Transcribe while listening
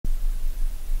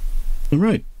All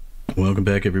right, welcome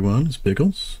back, everyone. It's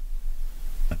Pickles.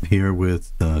 I'm here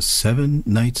with Seven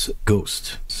Nights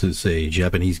Ghost. This is a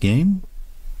Japanese game.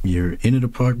 You're in an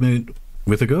apartment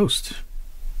with a ghost,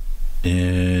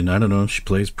 and I don't know. She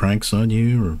plays pranks on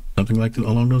you or something like that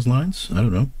along those lines. I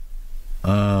don't know.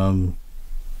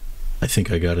 I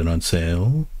think I got it on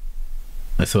sale.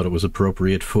 I thought it was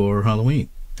appropriate for Halloween.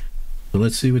 So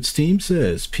let's see what Steam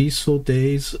says. Peaceful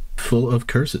Days Full of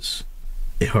Curses.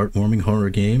 A heartwarming horror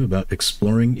game about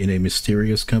exploring in a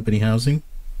mysterious company housing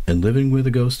and living with a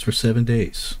ghost for 7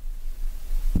 days.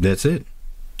 That's it.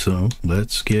 So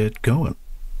let's get going.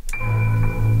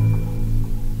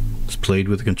 It's played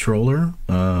with a controller.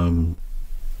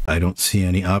 I don't see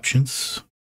any options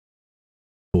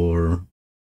for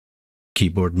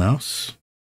keyboard mouse.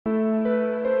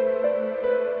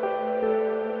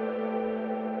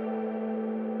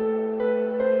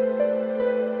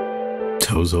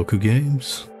 Tozuku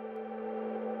games.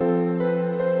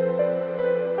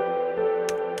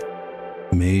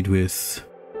 Made with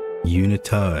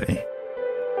Unitai.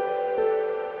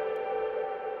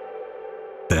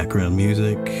 Background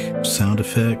music, sound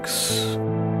effects.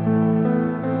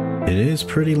 It is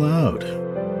pretty loud.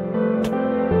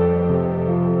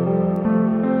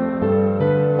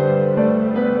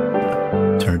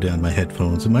 Turn down my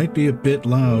headphones. It might be a bit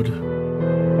loud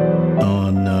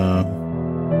on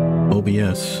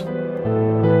OBS.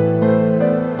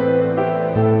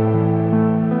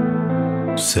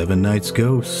 Seven Nights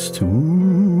Ghost.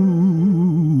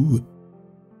 Ooh.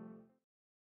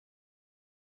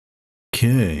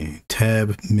 Okay,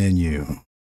 tab menu.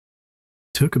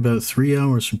 Took about 3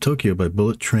 hours from Tokyo by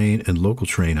bullet train and local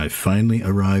train. I finally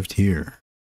arrived here.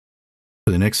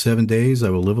 For the next 7 days, I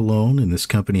will live alone in this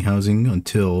company housing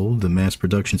until the mass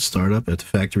production startup at the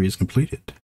factory is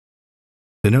completed.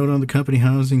 The note on the company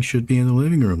housing should be in the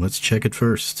living room. Let's check it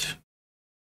first.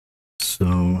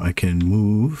 So I can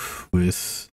move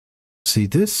with... See,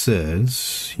 this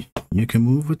says you can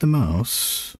move with the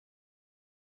mouse.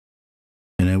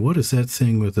 And then what is that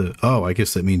thing with the... Oh, I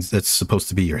guess that means that's supposed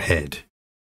to be your head.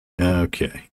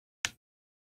 Okay.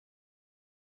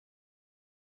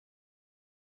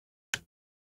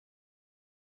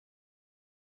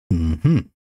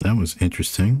 That was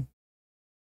interesting.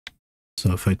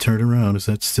 So if I turn around, is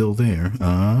that still there?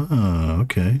 Ah,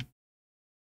 okay.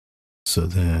 So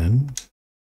then,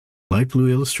 light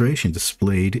blue illustration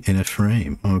displayed in a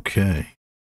frame. Okay.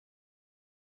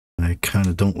 I kind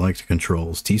of don't like the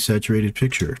controls. Desaturated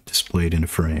picture displayed in a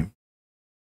frame.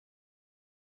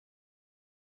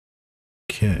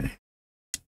 Okay.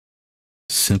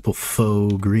 Simple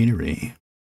faux greenery.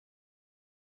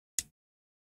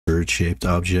 Bird-shaped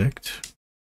object.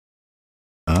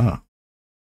 Ah.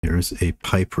 There's a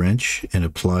pipe wrench and a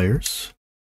pliers.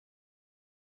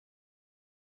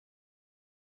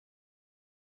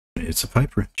 It's a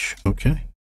pipe wrench. Okay.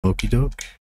 Okie doke.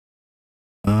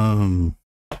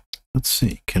 Let's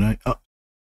see. Can I...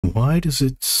 why does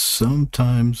it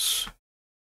sometimes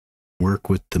work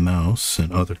with the mouse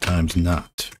and other times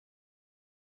not?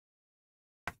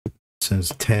 It says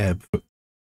tab.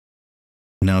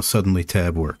 Now suddenly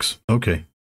tab works. Okay.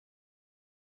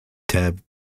 Tab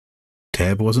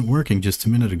wasn't working just a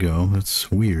minute ago. That's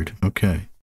weird. Okay.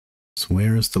 So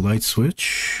where is the light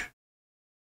switch?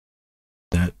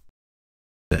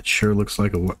 That sure looks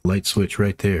like a light switch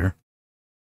right there.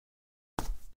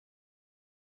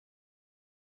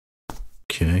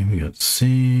 Okay, we got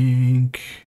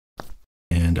sink.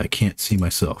 And I can't see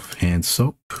myself. Hand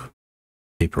soap.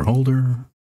 Paper holder.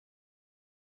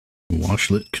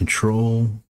 Washlet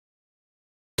control.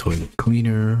 Toilet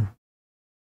cleaner.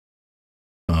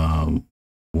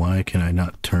 Why can I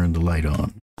not turn the light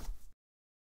on?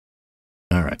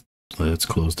 All right, let's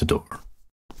close the door.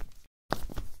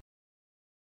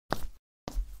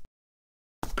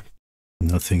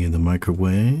 Nothing in the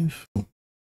microwave.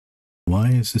 Why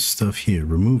is this stuff here?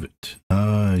 Remove it.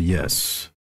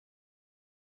 Yes.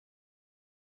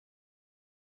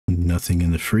 Nothing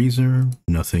in the freezer.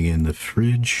 Nothing in the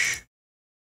fridge.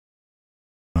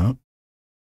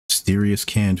 Mysterious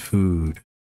canned food.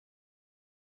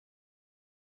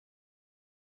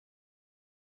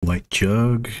 White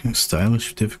jug,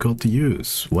 stylish, difficult to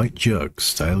use. White jug,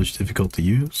 stylish, difficult to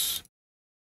use.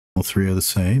 All three are the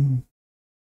same.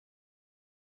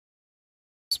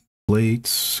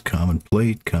 Plates, common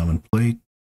plate, common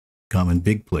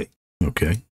big plate.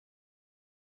 Okay.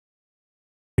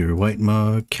 Your white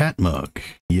mug, cat mug.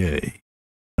 Yay.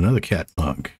 Another cat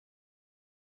mug.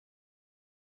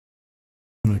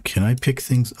 Can I pick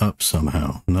things up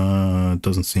somehow? No, it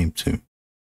doesn't seem to.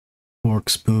 Fork,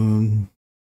 spoon.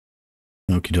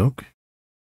 Okie doke.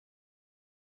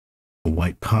 A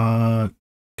white pot,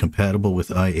 compatible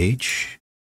with IH.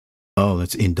 Oh,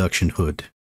 that's induction hood.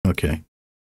 Okay.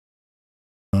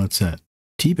 What's that?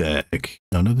 Tea bag.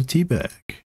 Another tea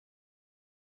bag.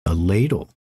 A ladle.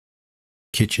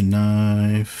 Kitchen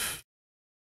knife.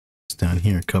 It's down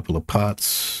here, a couple of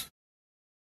pots.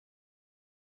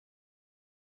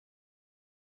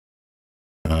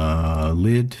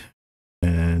 Lid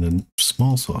and a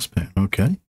small saucepan.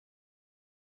 Okay.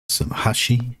 Some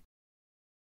hashi.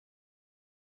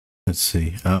 Let's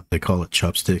see. Oh, they call it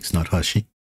chopsticks, not hashi.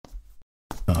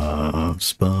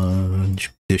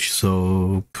 Sponge, dish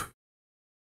soap,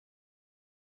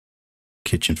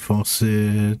 kitchen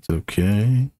faucet.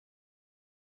 Okay.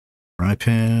 Fry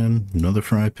pan, another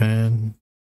fry pan.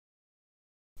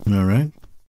 All right.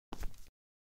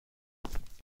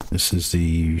 This is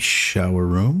the shower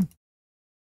room.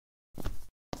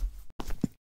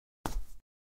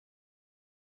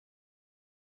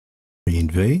 Green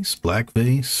vase, black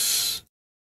vase.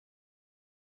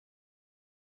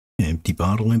 Empty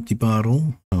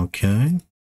bottle. Okay.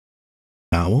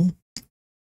 Towel.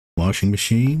 Washing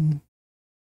machine.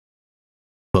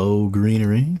 Faux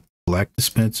greenery. Black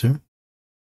dispenser.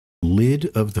 Lid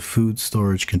of the food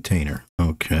storage container.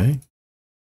 Okay.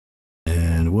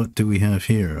 And what do we have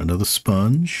here? Another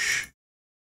sponge.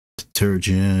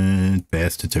 Detergent.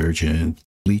 Bath detergent.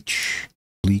 Bleach.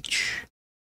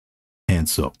 Hand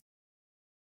soap.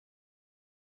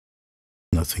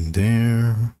 Nothing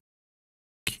there.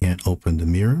 Can't open the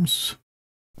mirrors.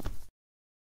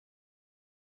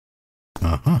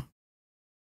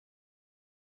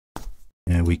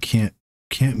 And we can't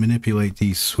manipulate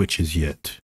these switches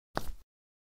yet.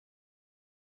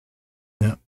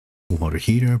 Yep. Water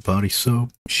heater, body soap,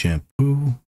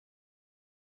 shampoo,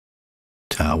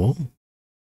 towel,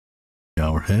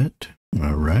 shower head.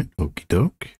 All right, okie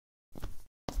doke.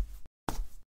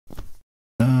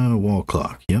 Wall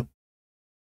clock. Yep.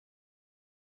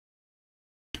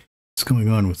 What's going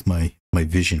on with my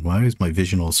vision? Why is my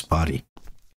vision all spotty?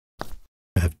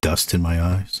 I have dust in my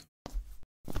eyes.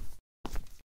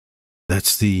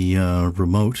 That's the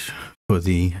remote for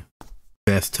the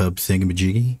bathtub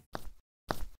thingamajiggy.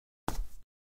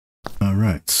 All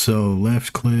right, so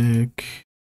left click.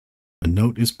 A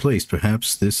note is placed.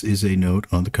 Perhaps this is a note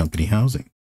on the company housing.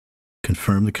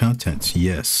 Confirm the contents.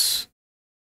 Yes.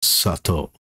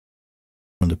 Sato.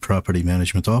 On the property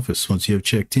management office. Once you have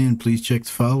checked in, please check the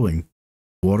following.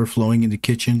 Water flowing in the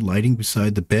kitchen, lighting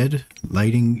beside the bed,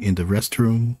 lighting in the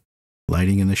restroom,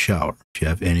 lighting in the shower. If you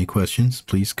have any questions,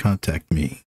 please contact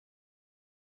me.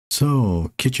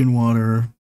 So, kitchen water,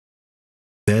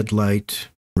 bed light,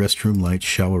 restroom light,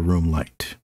 shower room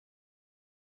light.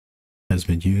 Has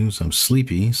been used. I'm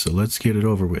sleepy, so let's get it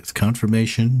over with.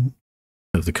 Confirmation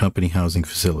of the company housing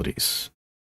facilities.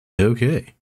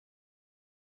 Okay.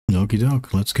 Okie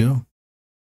doke, let's go.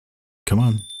 Come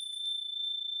on.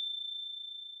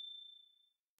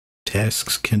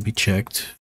 Tasks can be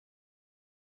checked.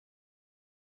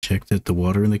 Check that the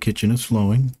water in the kitchen is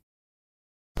flowing.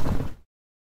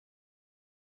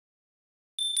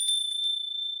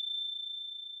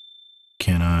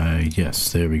 Can I?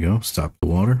 Yes, there we go. Stop the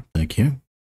water. Thank you.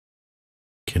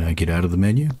 Can I get out of the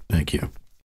menu? Thank you.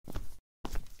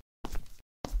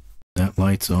 That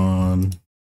light's on.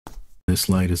 This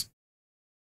light is...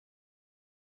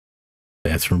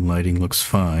 Bathroom lighting looks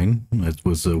fine. That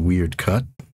was a weird cut.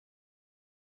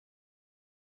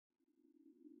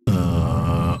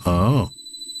 Oh.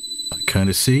 I kind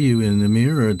of see you in the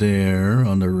mirror there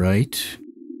on the right.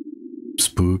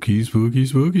 Spooky, spooky,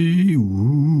 spooky.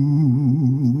 Ooh.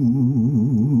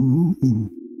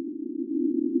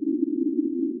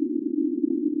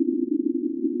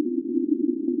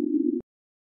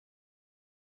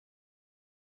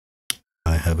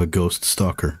 I have a ghost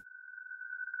stalker.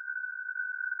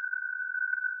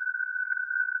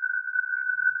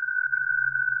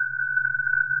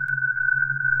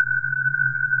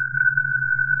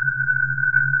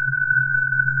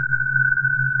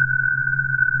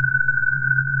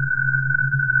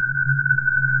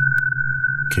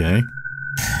 Okay.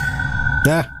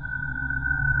 Ah!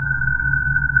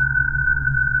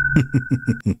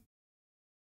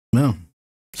 Well,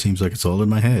 seems like it's all in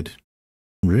my head.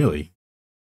 Really?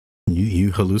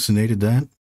 You hallucinated that?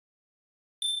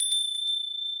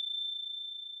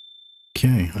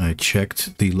 Okay, I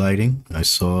checked the lighting. I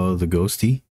saw the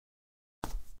ghosty.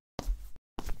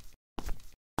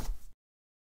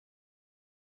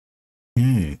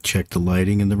 Okay, check the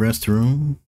lighting in the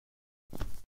restroom.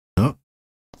 Oh,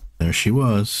 there she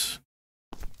was.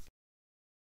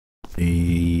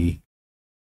 The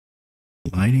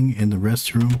lighting in the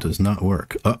restroom does not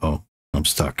work. Uh-oh, I'm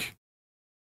stuck.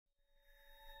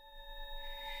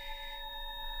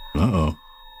 Uh-oh.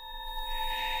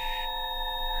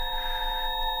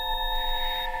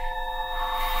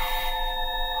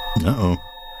 Uh-oh.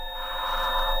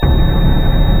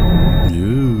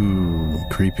 Ooh,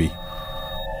 creepy.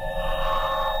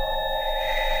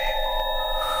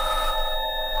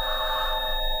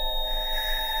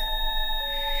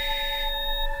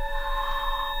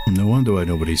 No wonder why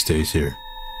nobody stays here.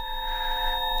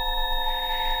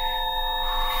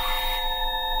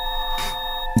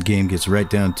 The game gets right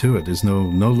down to it. There's no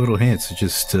little hints. It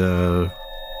just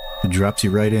drops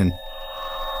you right in.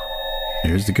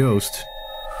 Here's the ghost.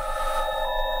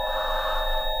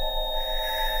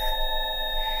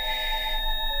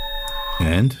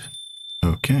 And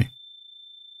okay.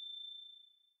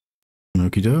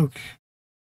 Okie doke.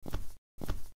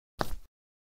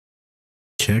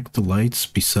 Check the lights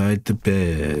beside the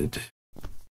bed.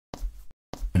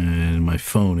 And my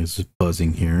phone is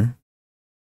buzzing here.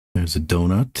 There's a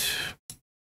donut.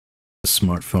 A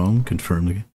smartphone.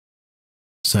 Confirmed.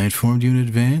 As I informed you in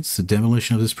advance, the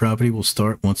demolition of this property will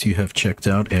start once you have checked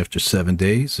out after 7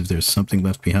 days. If there's something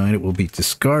left behind, it will be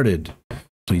discarded.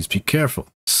 Please be careful.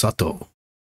 Sato.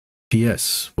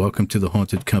 P.S. Welcome to the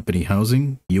Haunted Company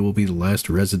housing. You will be the last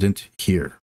resident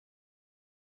here.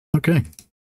 Okay.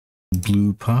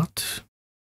 Blue pot.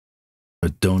 A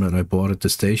donut I bought at the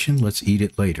station. Let's eat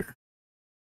it later.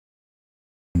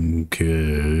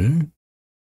 Okay.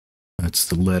 That's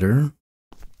the letter.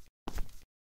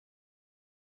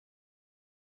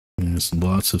 There's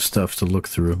lots of stuff to look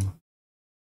through.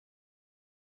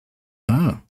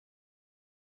 Ah.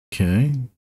 Okay.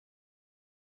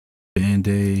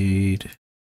 Band-Aid.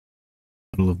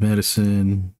 Bottle of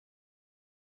medicine.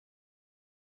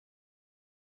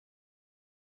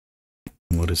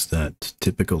 What is that?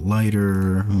 Typical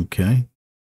lighter. Okay.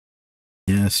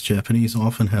 Yes, Japanese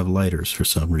often have lighters for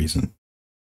some reason.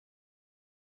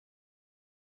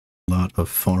 A lot of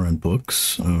foreign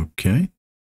books. Okay.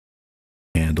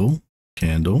 Candle.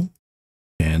 Candle.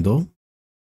 Candle.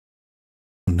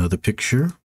 Another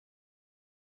picture.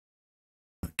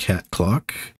 A cat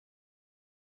clock.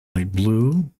 Light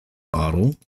blue.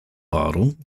 Bottle.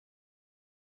 Bottle.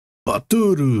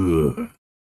 Baturu.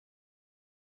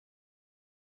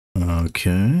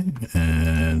 Okay,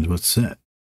 and what's that?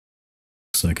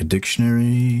 Looks like a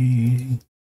dictionary.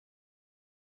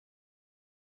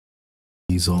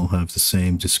 These all have the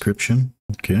same description.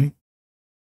 Okay.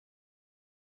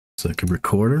 Looks like a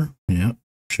recorder. Yep,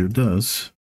 sure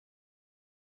does.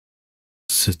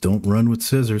 Says don't run with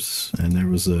scissors. And there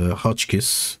was a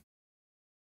Hotchkiss.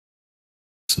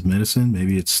 Some medicine?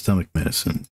 Maybe it's stomach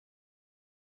medicine.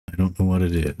 I don't know what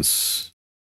it is.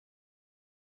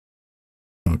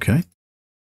 Okay.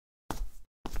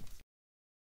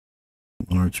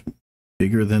 Large,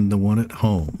 bigger than the one at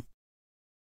home.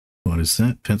 What is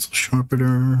that? Pencil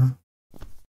sharpener.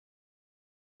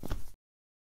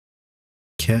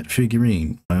 Cat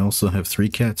figurine. I also have 3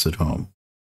 cats at home.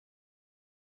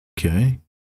 Okay.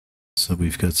 So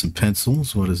we've got some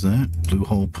pencils. What is that? Blue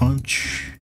hole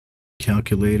punch.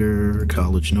 Calculator.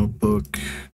 College notebook.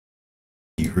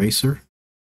 Eraser.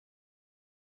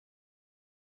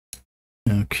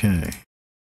 Okay.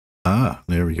 Ah,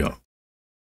 there we go.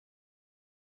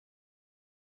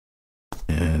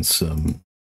 And some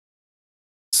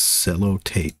cello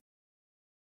tape.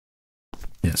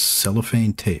 Yes,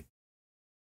 cellophane tape.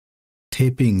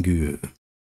 Taping goo.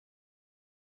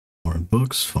 Foreign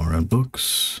books, foreign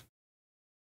books.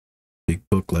 Big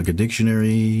book like a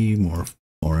dictionary. More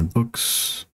foreign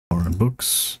books, foreign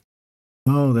books.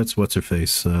 Oh, that's what's her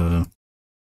face. I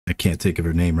can't think of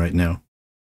her name right now.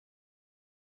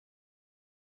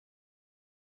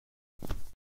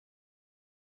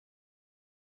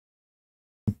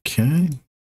 Okay.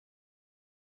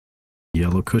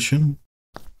 Yellow cushion.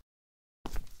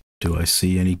 Do I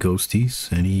see any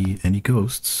ghosties? Any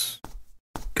ghosts?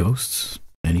 Ghosts?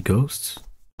 Any ghosts?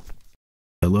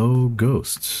 Hello,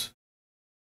 ghosts.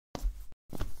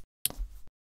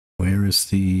 Where is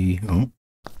the... Oh.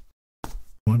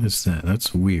 What is that?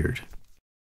 That's weird.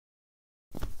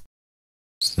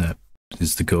 Is that...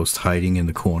 Is the ghost hiding in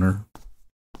the corner?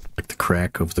 Like the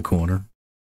crack of the corner?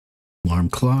 Alarm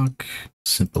clock.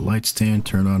 Simple light stand.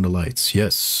 Turn on the lights.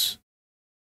 Yes.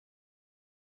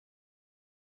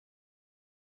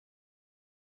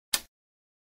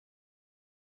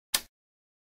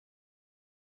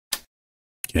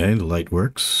 Okay, the light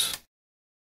works.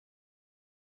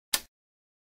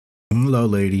 Hello,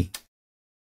 lady.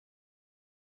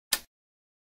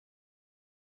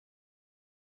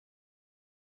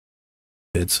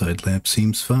 Bedside lamp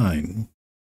seems fine.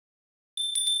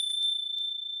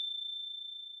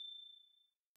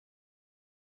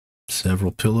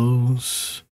 Several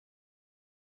pillows.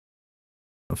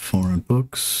 Foreign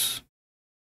books.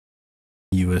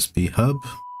 USB hub.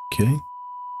 Okay.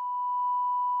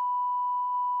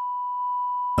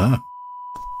 Ah.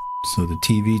 So the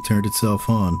TV turned itself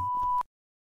on.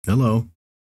 Hello.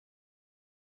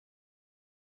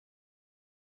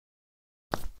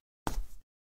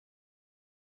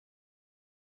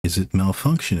 Is it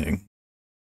malfunctioning?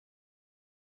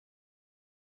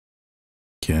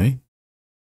 Okay.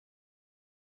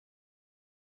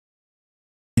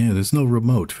 Yeah, there's no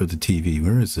remote for the TV.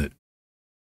 Where is it?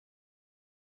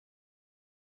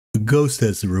 The ghost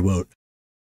has the remote.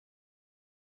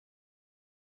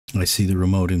 I see the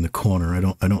remote in the corner.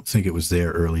 I don't think it was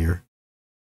there earlier.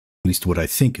 At least what I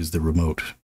think is the remote.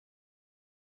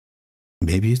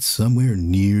 Maybe it's somewhere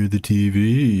near the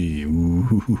TV.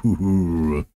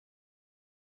 Ooh.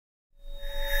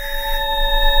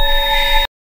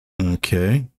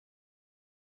 Okay.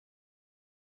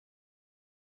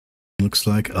 Looks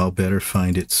like I'll better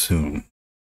find it soon.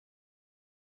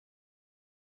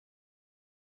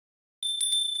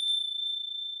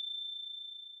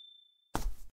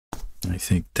 I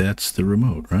think that's the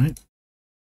remote, right?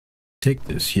 Take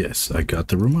this. Yes, I got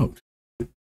the remote.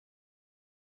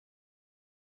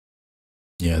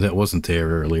 Yeah, that wasn't there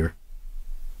earlier.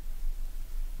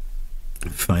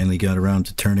 Finally got around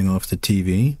to turning off the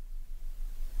TV.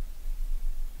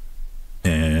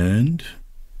 And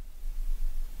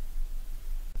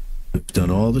I've done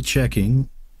all the checking.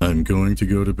 I'm going to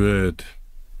go to bed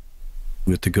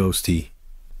with the ghosty.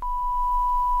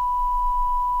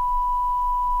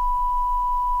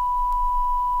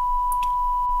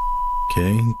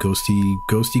 Okay,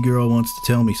 ghosty girl wants to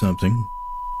tell me something.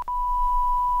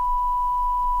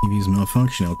 TV's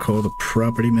malfunction. I'll call the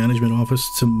property management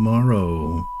office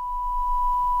tomorrow.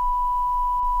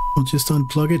 Well, just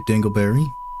unplug it,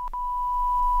 Dingleberry.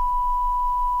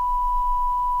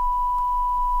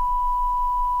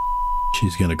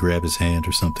 She's gonna grab his hand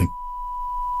or something.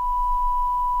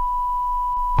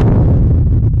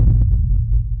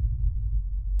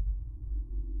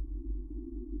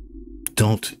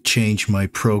 Don't change my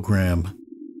program.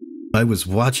 I was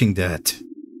watching that.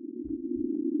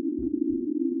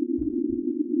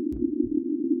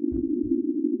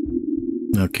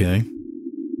 Okay.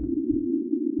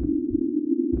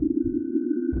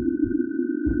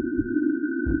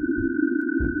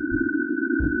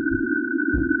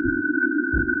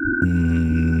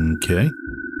 Okay.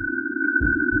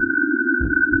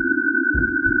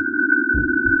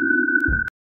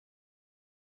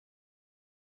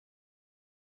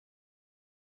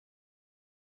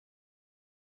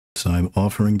 So I'm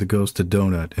offering the ghost a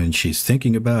donut, and she's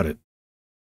thinking about it.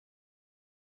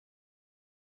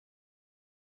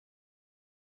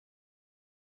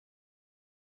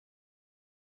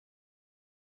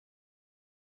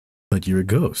 But you're a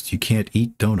ghost. You can't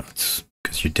eat donuts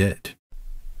because you're dead.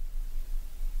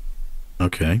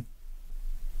 Okay.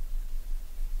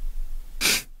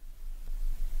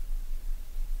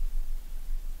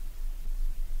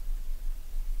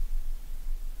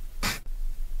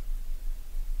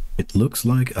 It looks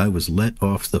like I was let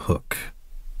off the hook.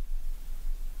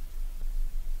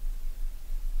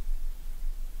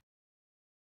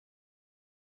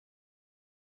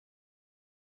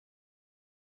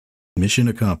 Mission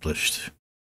accomplished.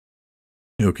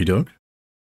 Okie doke.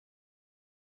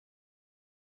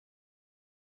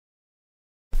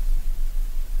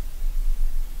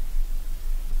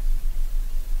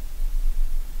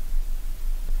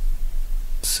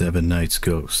 Seven Nights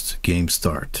Ghost. Game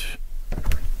start.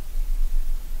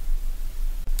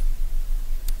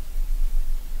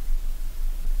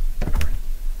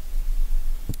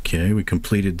 Okay, we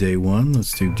completed day one.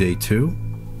 Let's do day two.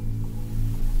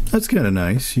 That's kind of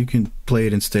nice. You can play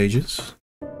it in stages.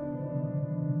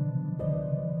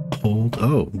 Hold.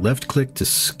 Oh, left click to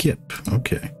skip.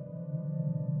 Okay.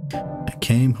 I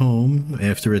came home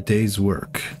after a day's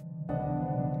work.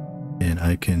 And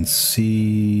I can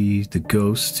see the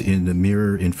ghost in the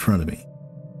mirror in front of me.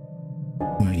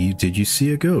 Well, did you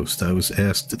see a ghost? I was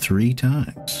asked 3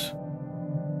 times.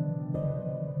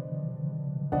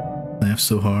 Laughed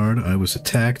so hard, I was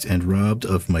attacked and robbed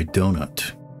of my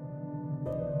donut.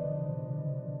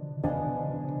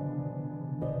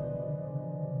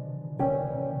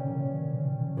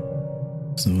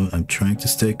 So I'm trying to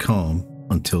stay calm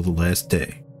until the last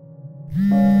day.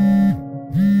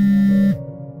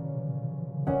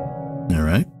 All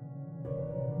right.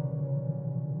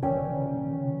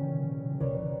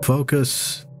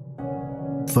 Focus.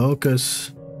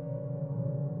 Focus.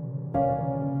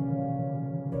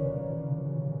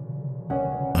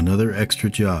 Another extra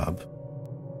job,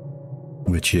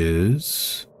 which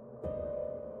is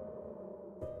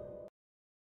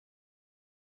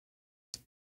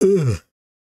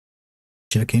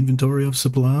Check inventory of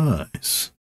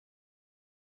supplies.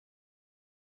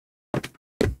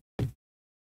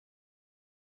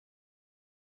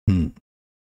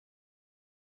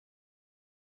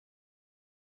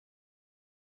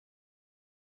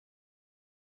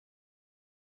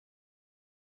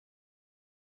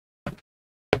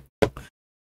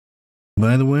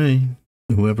 By the way,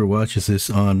 whoever watches this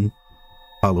on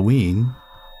Halloween,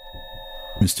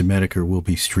 Mr. Mediker will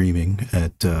be streaming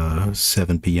at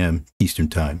 7 p.m. Eastern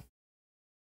Time.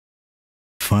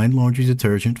 Find laundry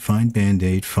detergent, find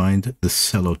Band-Aid, find the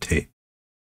sellotape.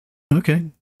 Okay.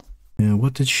 Now,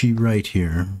 what did she write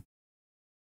here?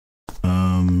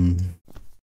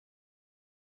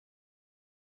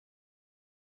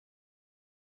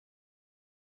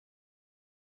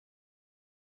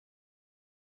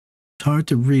 It's hard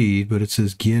to read, but it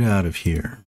says, get out of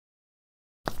here.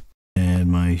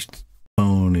 And my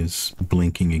phone is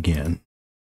blinking again.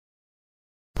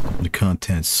 The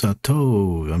contents.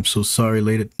 Sato, I'm so sorry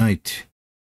late at night.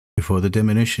 Before the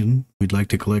demolition, we'd like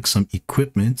to collect some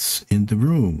equipments in the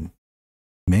room.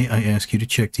 May I ask you to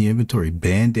check the inventory?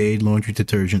 Band-Aid, laundry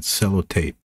detergent,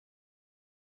 sellotape.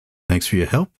 Thanks for your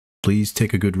help. Please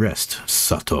take a good rest.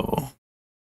 Sato.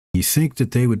 You think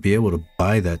that they would be able to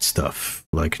buy that stuff,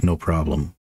 like, no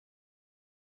problem.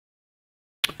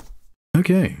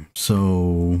 Okay,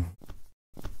 so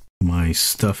my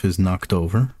stuff is knocked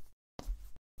over.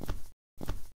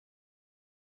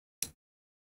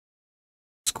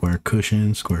 Square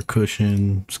cushion, square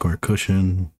cushion, square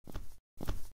cushion.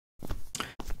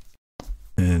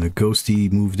 And a ghosty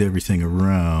moved everything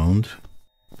around.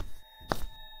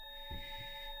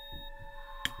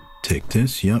 Take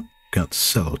this, yep, got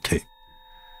sellotape.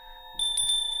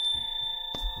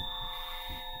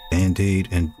 Band-Aid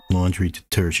and laundry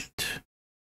detergent.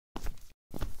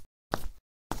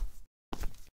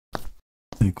 I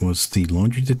think was the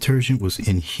laundry detergent was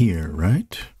in here,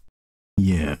 right?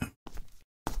 Yeah.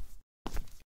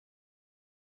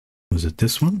 Was it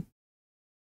this one?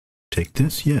 Take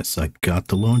this? Yes, I got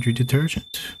the laundry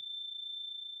detergent.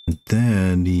 And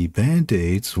then the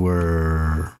Band-Aids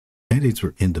were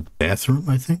in the bathroom,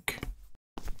 I think.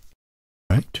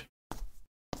 Right?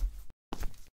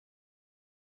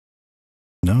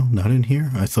 No, not in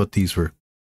here. I thought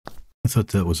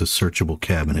that was a searchable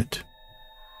cabinet.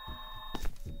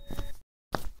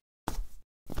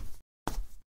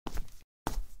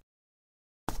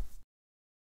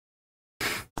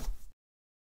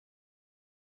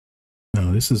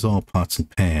 No, this is all pots and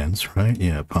pans, right?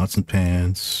 Yeah, pots and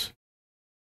pans.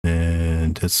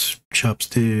 And that's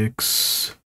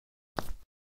chopsticks.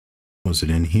 Was it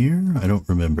in here? I don't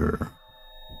remember.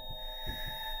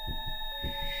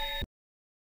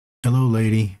 Hello,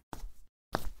 lady.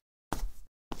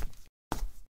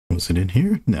 Was it in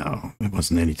here? No, there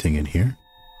wasn't anything in here.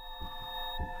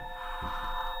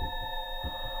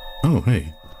 Oh,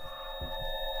 hey.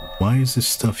 Why is this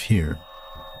stuff here?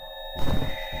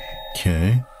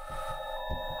 Okay.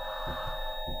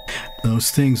 Those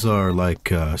things are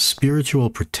like spiritual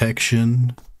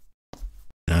protection.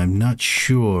 I'm not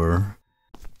sure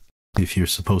if you're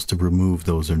supposed to remove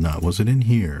those or not. Was it in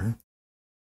here?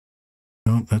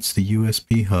 No, that's the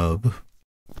USB hub.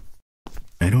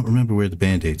 I don't remember where the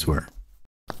Band-Aids were.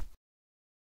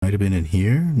 Might have been in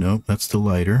here. Nope, that's the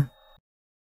lighter.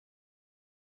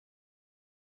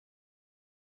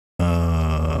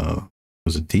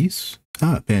 Was it these?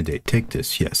 Ah, Band-Aid. Take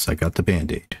this. Yes, I got the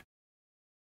Band-Aid.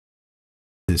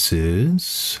 This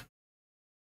is...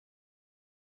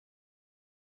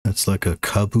 That's like a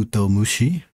kabuto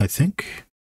mushi, I think.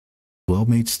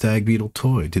 Well-made stag beetle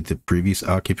toy. Did the previous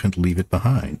occupant leave it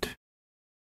behind?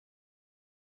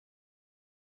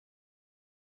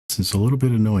 This is a little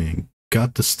bit annoying.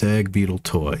 Got the stag beetle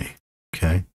toy.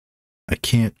 Okay. I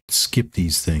can't skip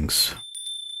these things.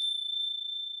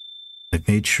 I've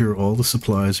made sure all the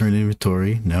supplies are in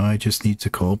inventory. Now I just need to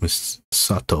call Miss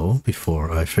Sato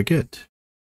before I forget.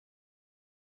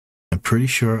 I'm pretty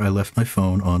sure I left my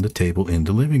phone on the table in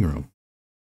the living room.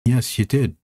 Yes, you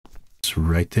did. It's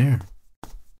right there.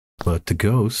 But the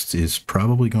ghost is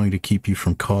probably going to keep you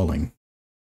from calling.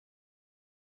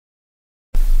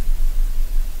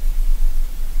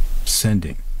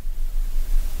 Sending.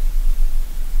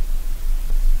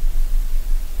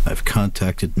 I've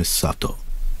contacted Miss Sato.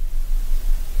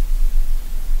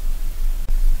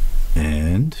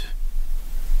 And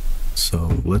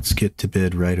so let's get to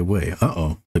bed right away.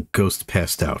 Uh-oh, the ghost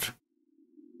passed out.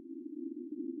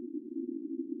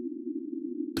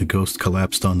 The ghost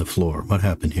collapsed on the floor. What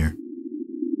happened here?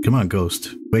 Come on,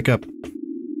 ghost. Wake up.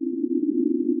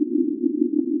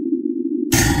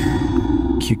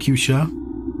 Kyukyusha?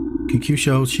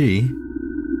 Kyukyusha Oshi?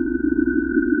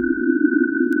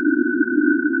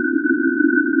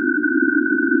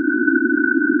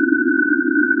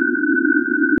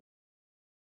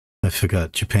 I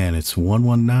forgot Japan. It's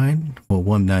 119 or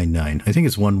 199. I think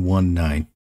it's 119.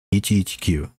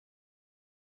 HHQ.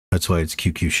 That's why it's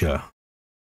QQ Sha.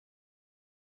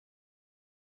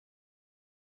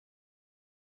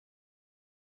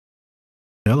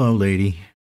 Hello, lady.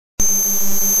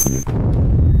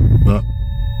 Oh.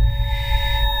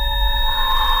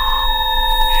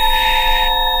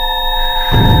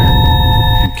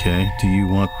 Okay, do you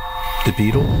want the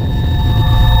beetle?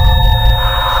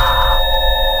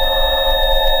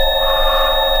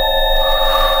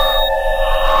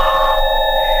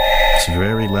 It's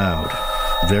very loud.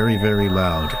 Very, very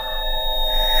loud.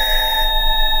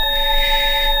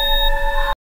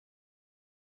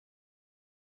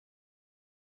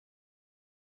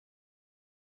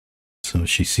 So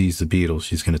she sees the beetle,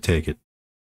 she's going to take it.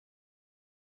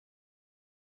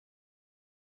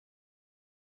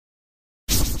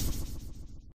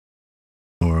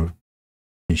 Or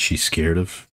is she scared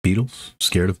of beetles?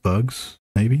 Scared of bugs,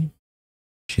 maybe?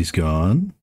 She's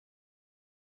gone.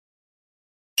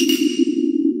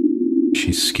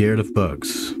 She's scared of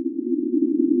bugs.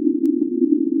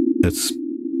 That's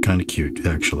kind of cute,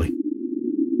 actually.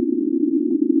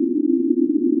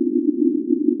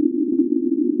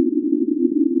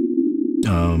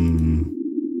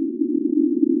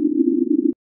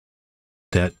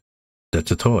 That's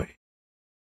a toy.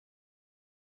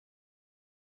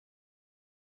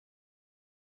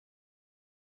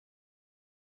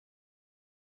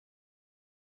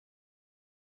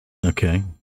 Okay.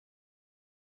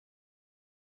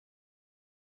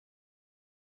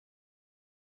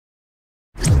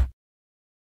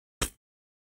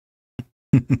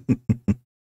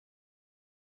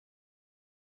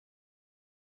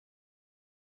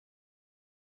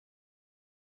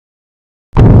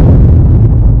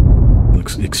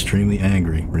 Looks extremely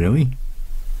angry. Really?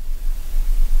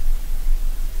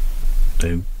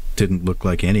 They didn't look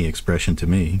like any expression to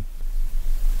me.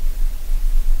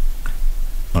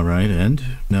 Alright,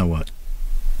 and now what?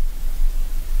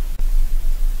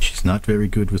 She's not very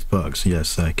good with bugs.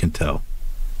 Yes, I can tell.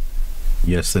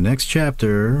 Yes, the next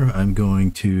chapter, I'm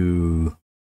going to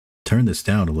turn this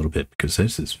down a little bit because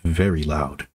this is very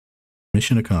loud.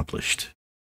 Mission accomplished.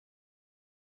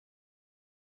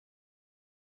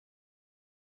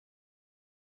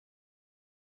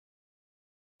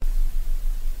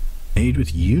 Made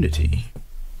with Unity.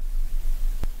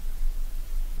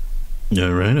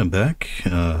 Alright, I'm back.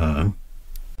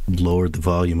 Lowered the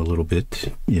volume a little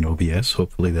bit in OBS.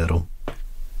 Hopefully that'll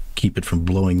keep it from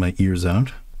blowing my ears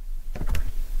out.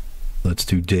 Let's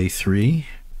do day 3.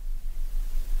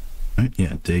 Right,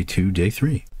 yeah, day 2, day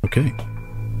 3. Okay.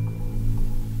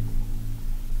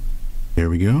 Here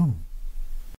we go.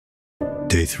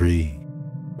 Day 3.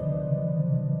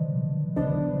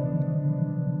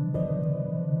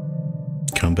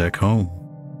 Come back home.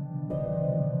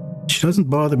 She doesn't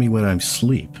bother me when I'm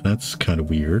asleep. That's kind of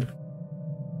weird.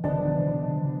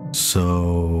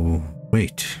 So,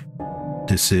 wait.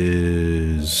 This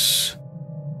is...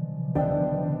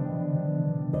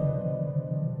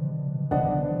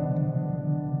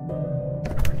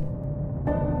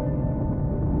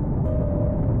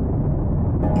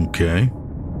 Okay.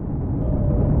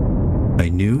 I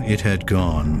knew it had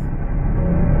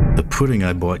gone. The pudding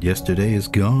I bought yesterday is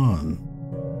gone.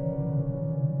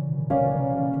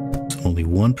 There's only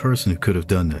one person who could have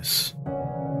done this.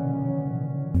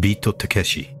 Bito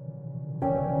Takeshi.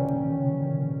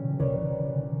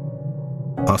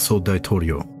 Aso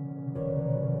Daitorio.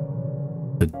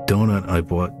 The donut I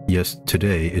bought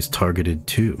today is targeted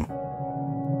too.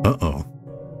 Uh-oh.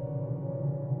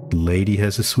 Lady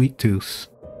has a sweet tooth.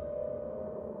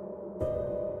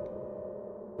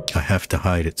 I have to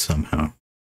hide it somehow.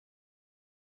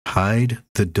 Hide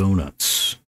the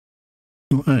donuts.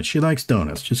 She likes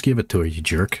donuts. Just give it to her, you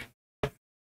jerk.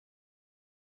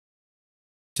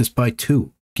 Just buy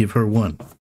 2. Give her 1.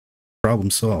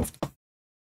 Problem solved.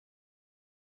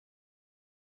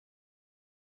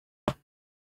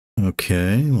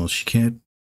 Okay, well she can't...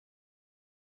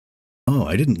 Oh,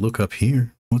 I didn't look up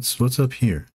here. What's up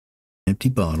here? Empty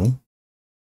bottle.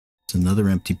 It's another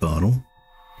empty bottle.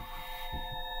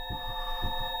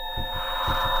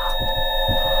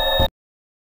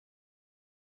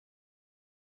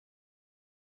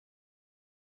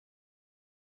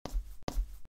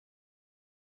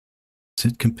 Is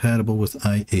it compatible with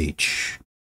IH?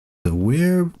 So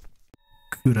where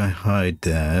could I hide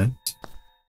that?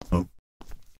 Oh.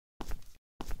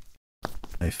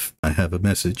 I have a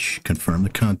message. Confirm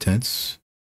the contents.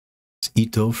 It's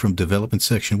Ito from Development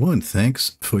Section 1.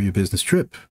 Thanks for your business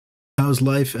trip. How's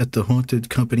life at the haunted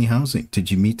company housing?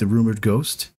 Did you meet the rumored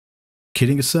ghost?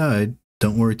 Kidding aside,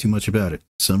 don't worry too much about it.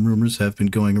 Some rumors have been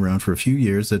going around for a few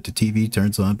years that the TV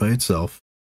turns on by itself,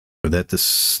 or that the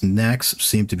snacks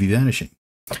seem to be vanishing.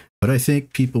 But I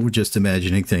think people were just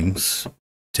imagining things.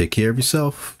 Take care of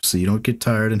yourself so you don't get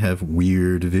tired and have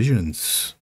weird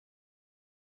visions.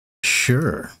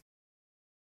 Sure.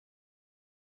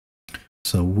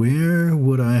 So where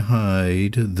would I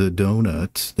hide the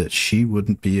donut that she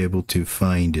wouldn't be able to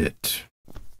find it?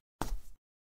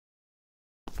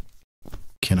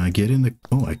 Can I get in the...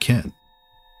 Oh, I can.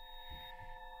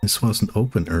 This wasn't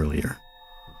open earlier.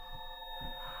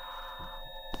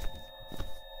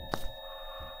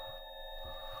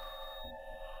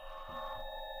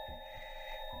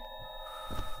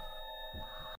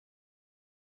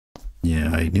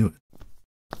 Yeah, I knew it.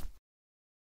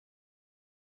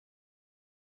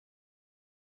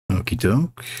 Okie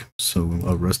doke. So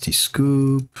a rusty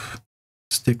scoop,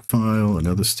 stick file,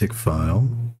 another stick file.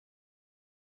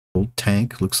 Old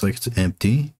tank, looks like it's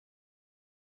empty.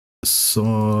 A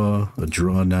saw, a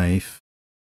draw knife,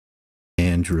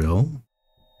 hand drill.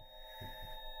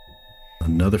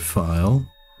 Another file,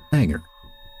 hanger.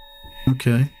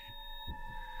 Okay.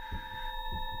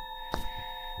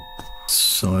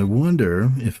 So I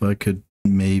wonder if I could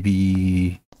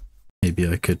maybe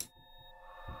I could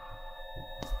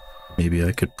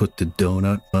put the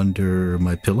donut under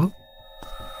my pillow?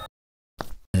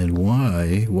 And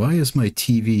why is my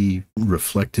TV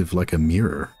reflective like a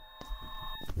mirror?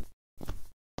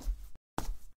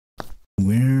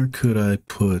 Where could I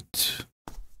put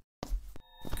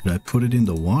it in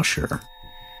the washer?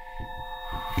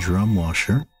 Drum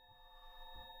washer.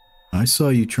 I saw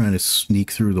you trying to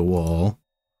sneak through the wall.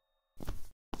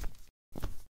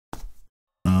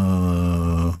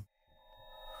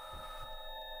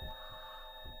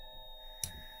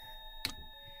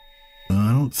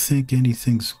 I don't think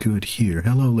anything's good here.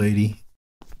 Hello, lady.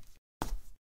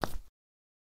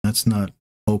 That's not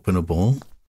openable.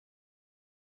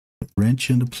 Wrench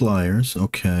and the pliers.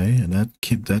 Okay, and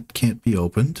that can't be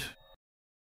opened.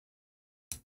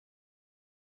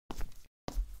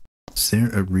 Is there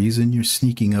a reason you're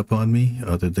sneaking up on me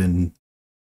other than...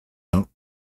 Oh,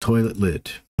 toilet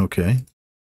lid. Okay.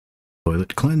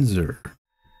 Toilet cleanser.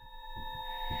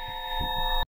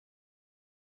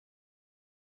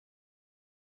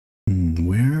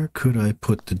 Where could I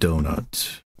put the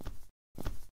donut?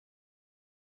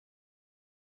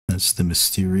 That's the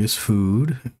mysterious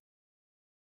food.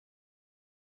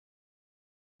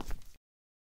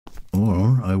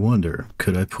 Or, I wonder,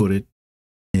 could I put it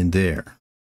in there?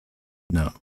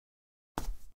 No.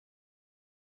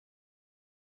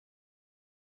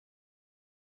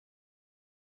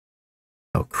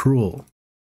 How cruel.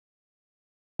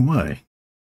 Why?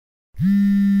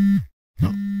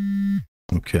 No.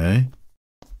 Okay.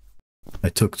 I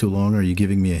took too long. Are you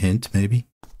giving me a hint, maybe?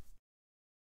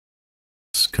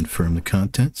 Let's confirm the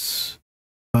contents.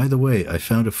 By the way, I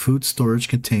found a food storage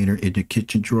container in the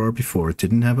kitchen drawer before. It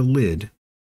didn't have a lid,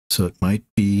 so it might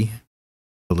be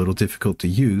a little difficult to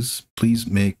use. Please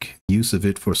make use of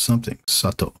it for something.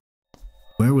 Sato.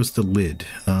 Where was the lid?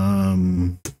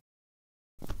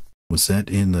 Was that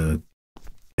in the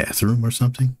bathroom or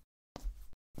something?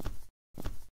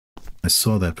 I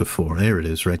saw that before. There it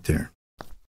is, right there.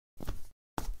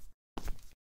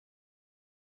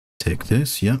 Take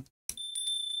this, yep.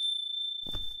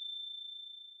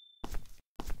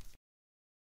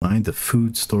 Find the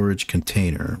food storage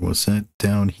container. Was that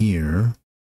down here?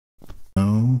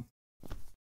 No.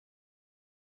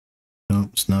 No,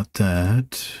 it's not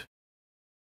that.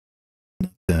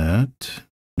 Not that.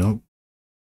 Nope.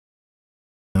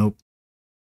 Nope.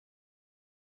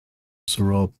 Those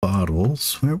are all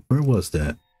bottles. Where was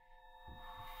that?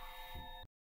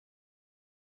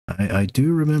 I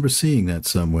do remember seeing that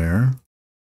somewhere.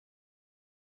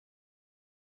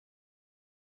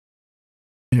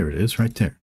 There it is, right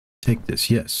there. Take this,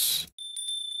 yes.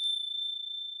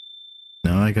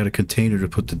 Now I got a container to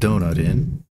put the donut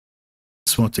in.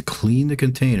 Just want to clean the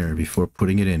container before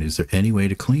putting it in. Is there any way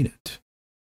to clean it?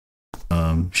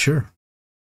 Sure.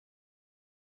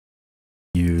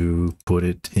 You put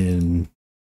it in...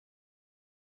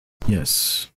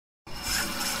 Yes.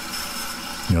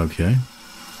 Okay.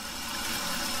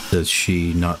 Does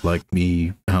she not like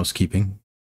me housekeeping?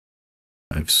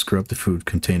 I've scrubbed the food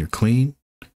container clean.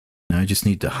 Now I just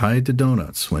need to hide the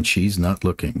donuts when she's not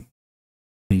looking.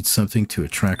 Need something to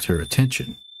attract her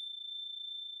attention.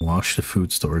 Wash the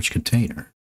food storage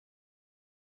container.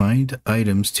 Find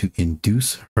items to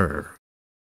induce her.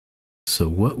 So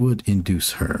what would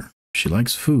induce her? She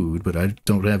likes food, but I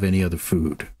don't have any other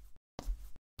food.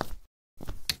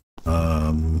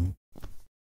 That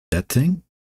thing?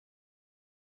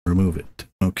 Remove it.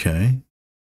 Okay.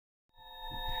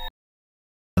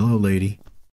 lady.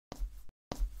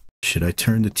 Should I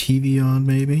turn the TV on,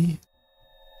 maybe?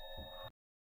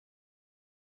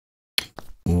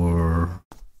 Or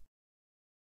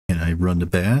can I run the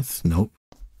bath? Nope.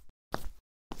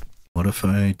 What if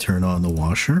I turn on the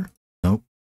washer? Nope.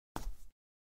 How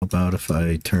about if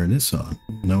I turn this on?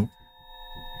 Nope.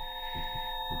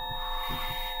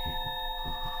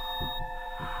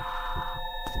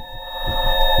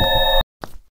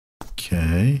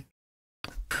 Okay.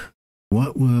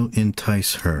 What will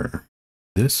entice her?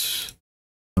 This?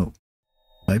 No.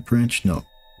 Pipe wrench? No.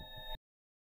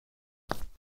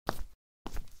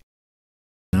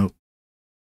 Nope.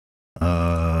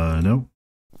 Nope.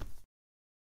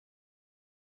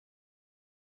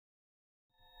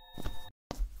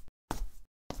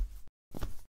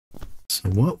 So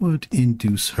what would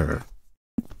induce her?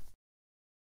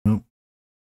 Nope.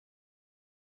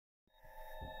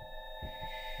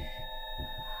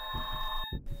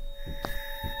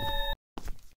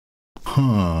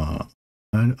 Huh.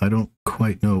 I don't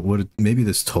quite know what maybe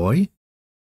this toy?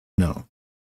 No.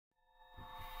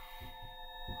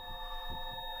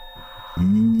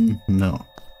 No.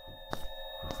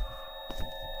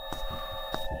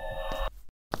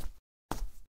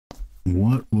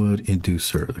 What would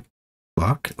induce her? The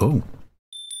clock? Oh.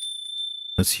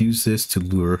 Let's use this to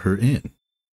lure her in.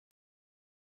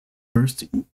 First,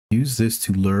 use this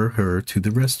to lure her to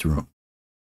the restroom.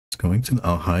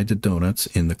 I'll hide the donuts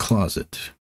in the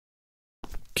closet.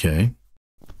 Okay.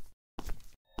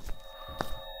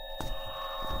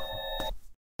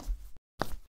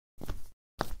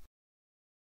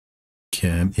 Okay,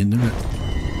 I'm in the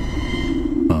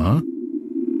Huh?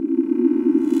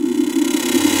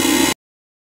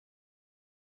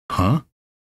 Huh?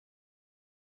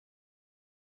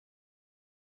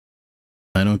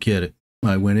 I don't get it.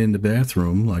 I went in the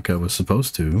bathroom like I was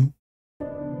supposed to.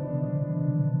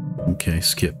 Okay,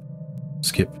 skip.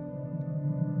 Skip.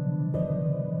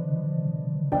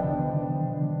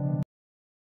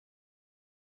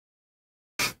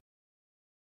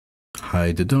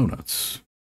 Hide the donuts.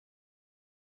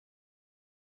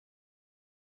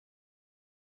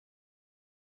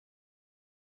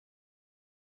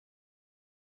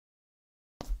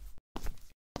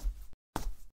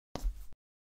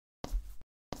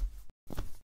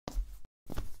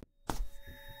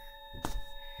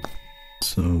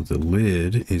 So the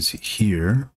lid is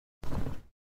here.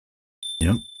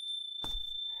 Yep.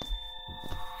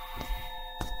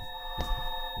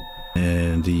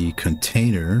 And the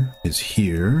container is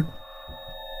here.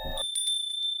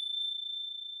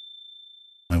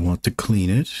 I want to clean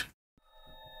it.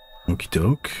 Okie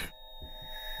doke.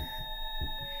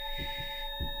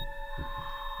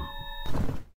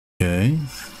 Okay.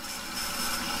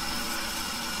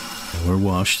 Or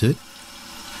washed it.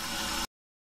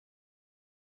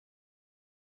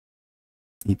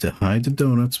 Need to hide the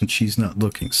donuts when she's not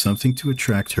looking. Something to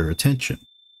attract her attention.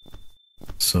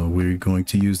 So we're going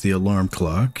to use the alarm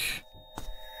clock.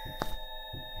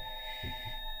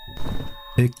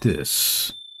 Take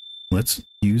this. Let's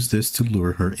use this to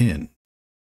lure her in.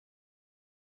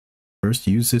 First,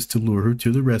 use this to lure her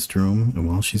to the restroom, and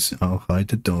while I'll hide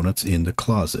the donuts in the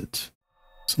closet.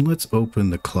 So let's open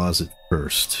the closet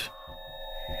first.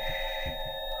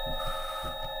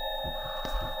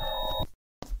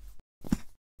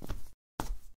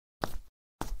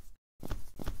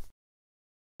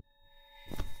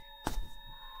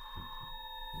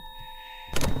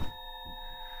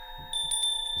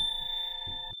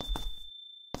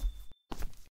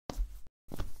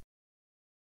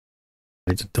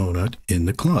 There's a donut in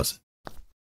the closet.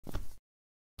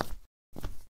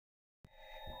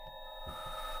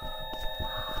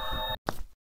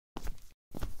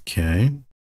 Okay.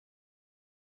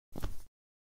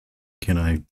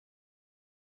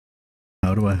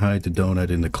 How do I hide the donut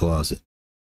in the closet?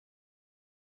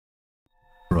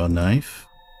 Draw a knife?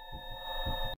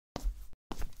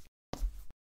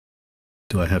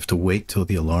 Do I have to wait till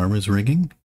the alarm is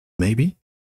ringing? Maybe?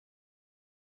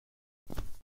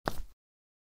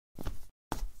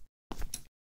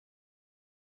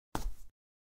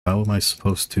 How am I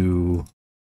supposed to...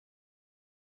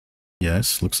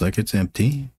 Yes, looks like it's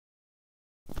empty.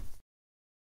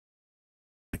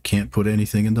 I can't put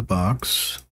anything in the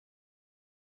box.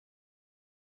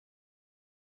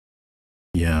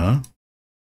 Yeah.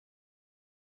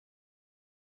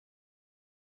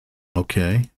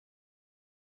 Okay.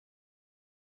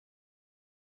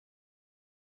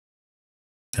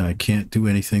 I can't do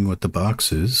anything with the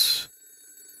boxes.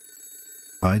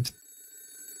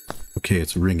 Okay,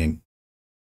 it's ringing.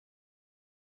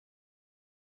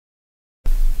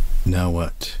 Now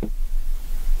what?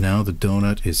 Now the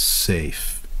donut is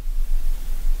safe.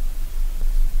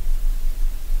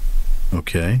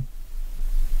 okay.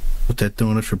 Put that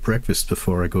donut for breakfast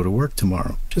before I go to work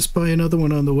tomorrow. Just buy another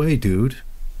one on the way, dude.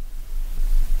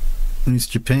 It's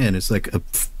Japan. It's like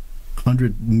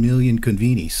 100 million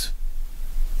convenies.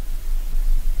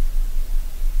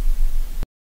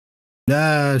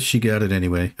 Ah, she got it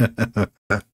anyway.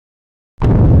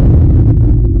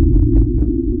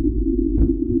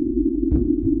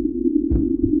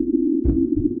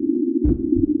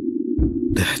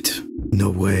 That. No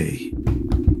way.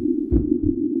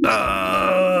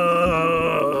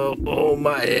 Oh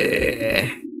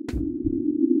my.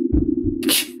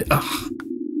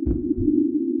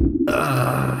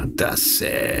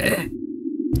 Dasse.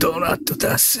 Donut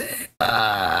dasse.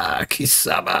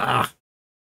 Kisama.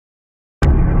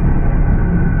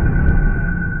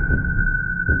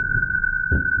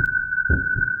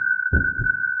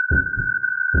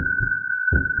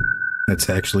 That's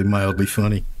actually mildly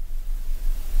funny.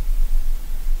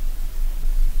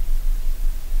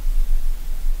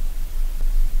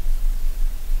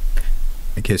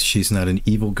 I guess she's not an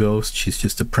evil ghost, she's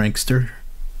just a prankster.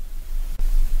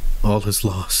 All is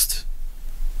lost.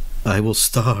 I will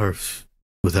starve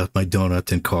without my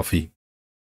donut and coffee.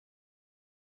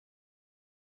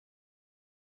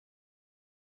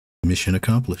 Mission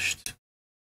accomplished.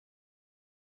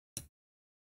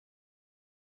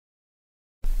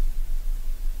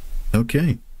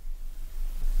 Okay.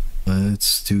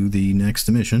 Let's do the next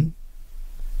mission.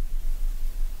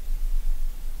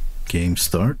 Game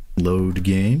start. Load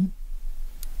game.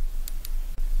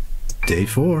 Day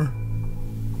 4.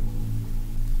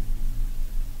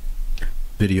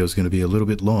 Video is going to be a little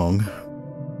bit long.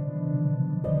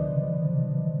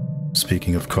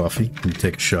 Speaking of coffee, let me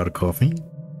take a shot of coffee.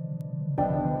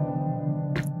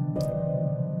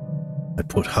 I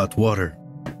put hot water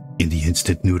in the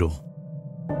instant noodle.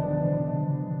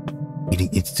 Eating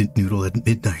instant noodle at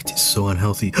midnight is so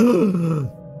unhealthy.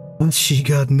 She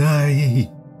got nai.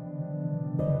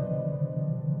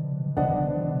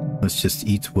 Let's just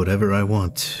eat whatever I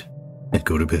want and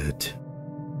go to bed.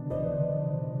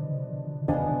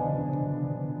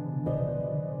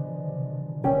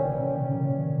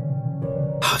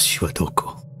 Hashi wa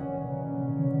doko?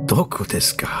 Doko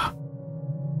desu ka?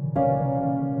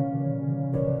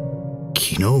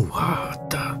 Kino wa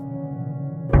atta.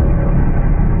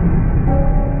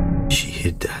 She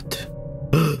hid that.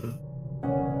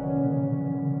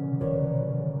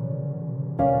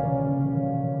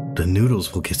 The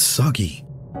noodles will get soggy.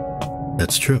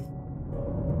 That's true.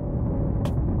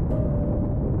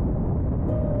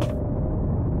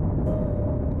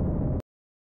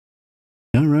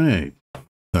 All right.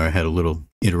 Sorry, I had a little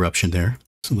interruption there.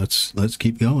 So let's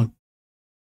keep going.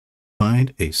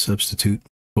 Find a substitute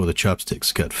for the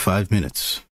chopsticks. Got 5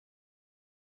 minutes.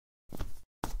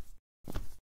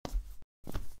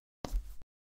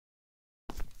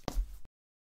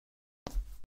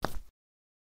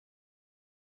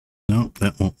 No,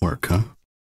 that won't work, huh?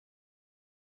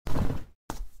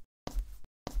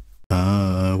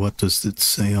 What does it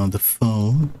say on the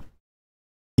phone?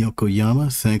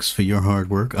 Yokoyama, thanks for your hard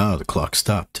work. Ah, the clock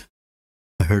stopped.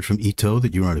 I heard from Ito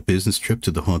that you are on a business trip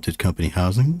to the haunted company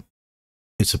housing.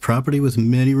 It's a property with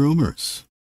many rumors,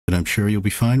 but I'm sure you'll be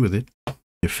fine with it.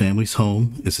 Your family's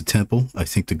home is a temple. I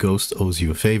think the ghost owes you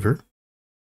a favor.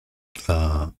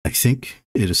 I think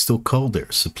it is still cold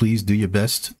there, so please do your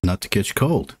best not to catch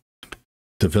cold.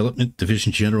 Development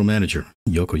Division General Manager,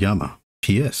 Yokoyama.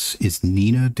 P.S. Is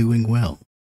Nina doing well?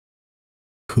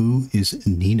 Who is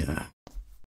Nina?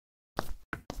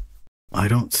 I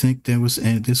don't think there was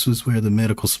any. This was where the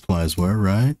medical supplies were,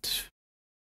 right?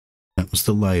 That was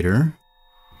the lighter.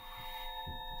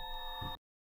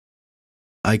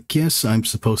 I guess I'm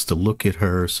supposed to look at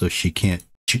her so she can't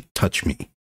touch me.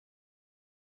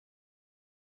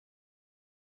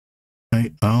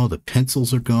 Right? Oh, the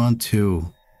pencils are gone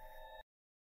too.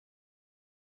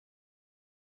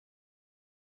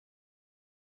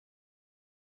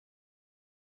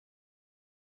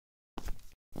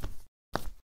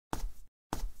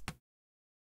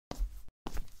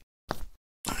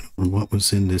 What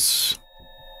was in this?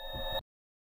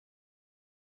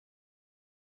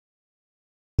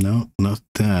 No, not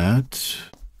that.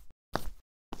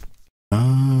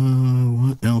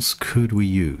 What else could we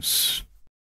use?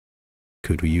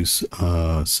 Could we use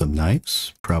some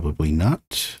knives? Probably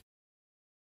not.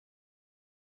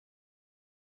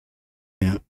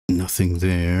 Yeah, nothing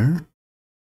there.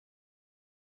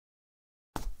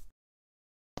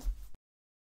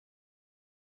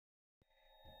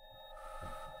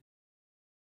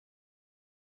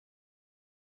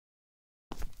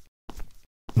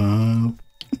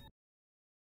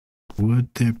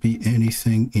 Would there be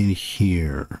anything in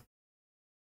here?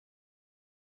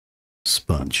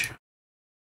 Sponge.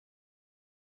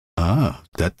 Ah,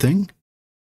 that thing?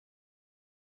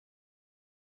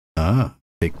 Ah,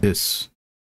 take this.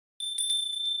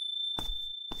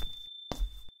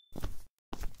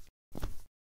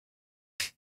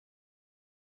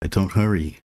 Don't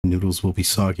hurry. Noodles will be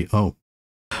soggy. Oh.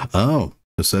 Oh,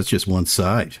 so that's just one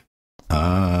side.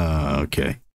 Ah,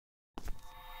 okay.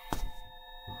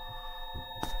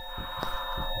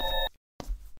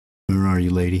 Where are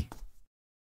you, lady?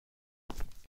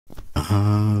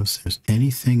 If there's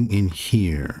anything in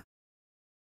here.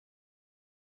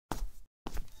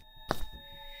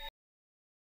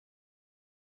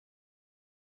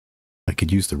 I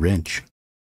could use the wrench.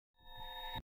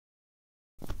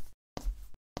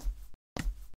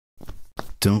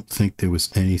 Don't think there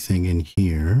was anything in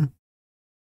here.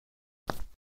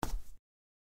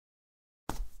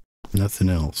 Nothing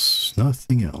else.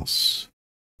 Nothing else.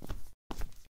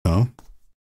 Oh.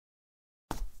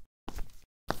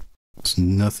 There's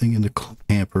nothing in the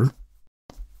camper.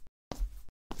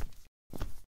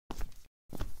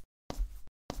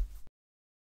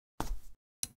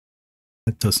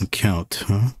 That doesn't count,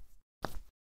 huh?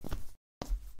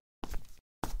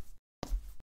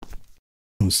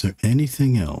 Was there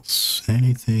anything else?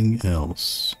 Anything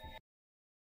else?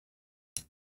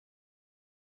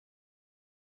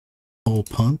 Hole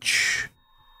punch?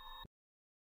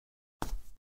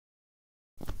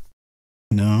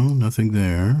 No, nothing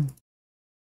there.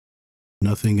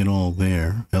 Nothing at all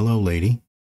there. Hello, lady.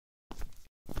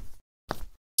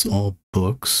 It's all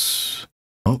books.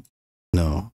 Oh,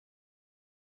 no.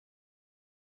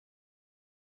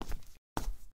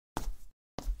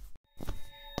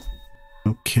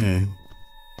 Okay.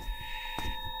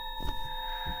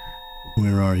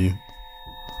 Where are you?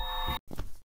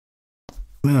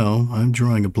 Well, I'm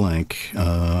drawing a blank.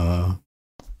 The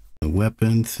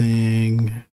weapon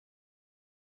thing.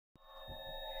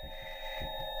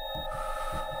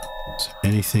 Is there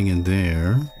anything in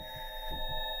there?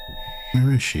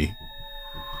 Where is she?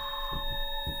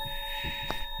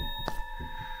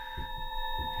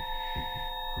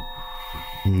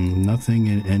 Nothing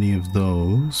in any of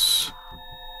those.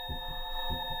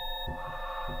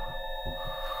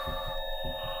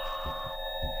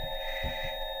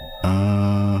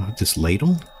 This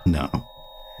ladle? No.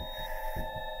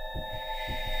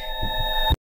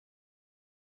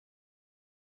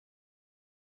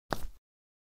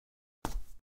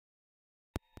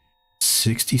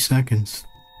 $60.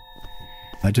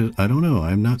 I don't know.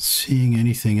 I'm not seeing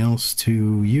anything else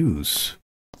to use.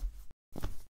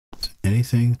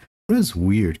 Anything? What is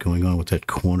weird going on with that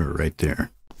corner right there?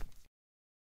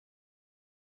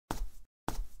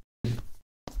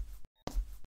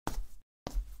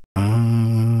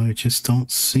 I just don't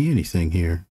see anything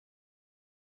here.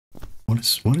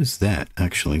 What is that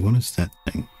actually? What is that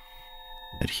thing?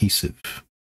 Adhesive.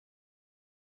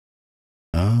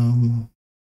 And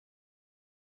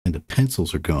the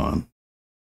pencils are gone.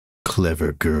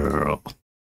 Clever girl.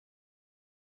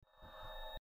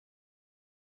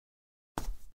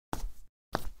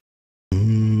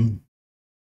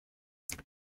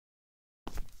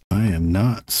 I am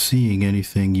not seeing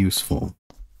anything useful.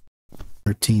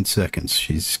 13 seconds.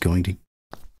 She's going to...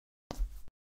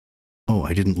 Oh,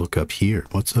 I didn't look up here.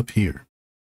 What's up here?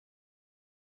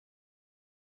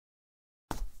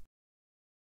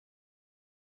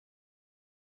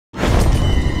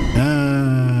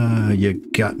 Ah, you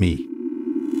got me.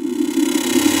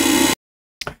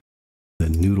 The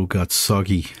noodle got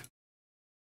soggy.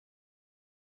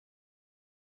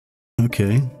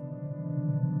 Okay.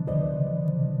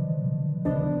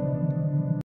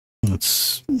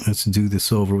 Let's do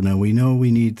this over. Now we know we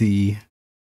need the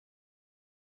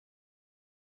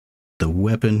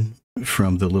weapon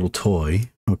from the little toy.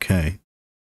 Okay.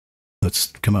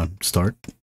 Come on, start.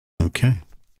 Okay.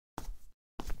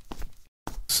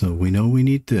 So we know we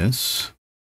need this.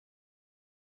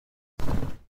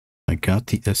 I got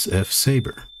the SF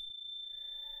saber.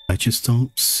 I just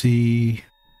don't see...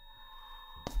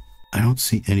 I don't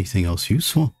see anything else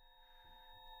useful.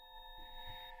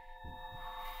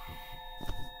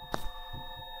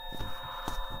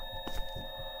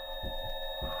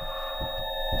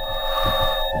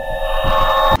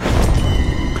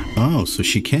 Oh, so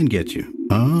she can get you.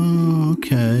 Oh,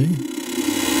 okay.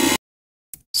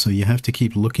 So you have to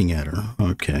keep looking at her.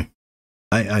 Okay.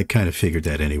 I kind of figured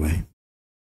that anyway.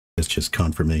 It's just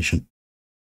confirmation.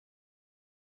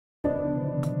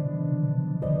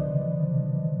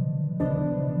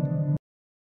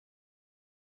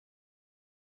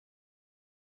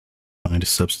 Find a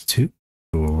substitute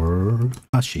for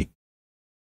Hashi.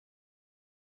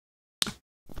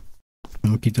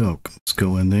 Okie doke. Let's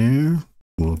go in there.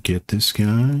 We'll get this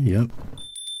guy. Yep.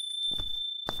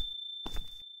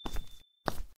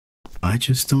 I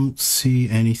just don't see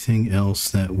anything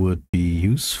else that would be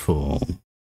useful.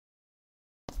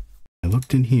 I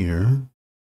looked in here.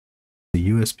 The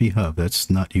USB hub, that's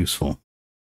not useful.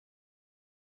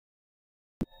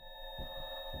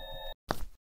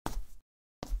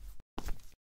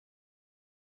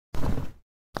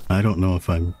 I don't know if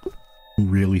I'm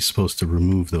really supposed to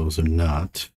remove those or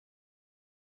not.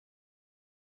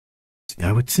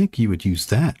 I would think you would use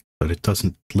that, but it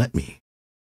doesn't let me.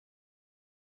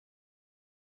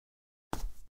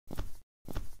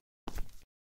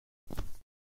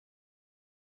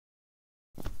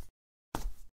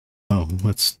 Oh,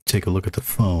 let's take a look at the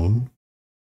phone.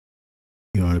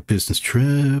 You're on a business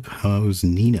trip. How's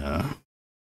Nina?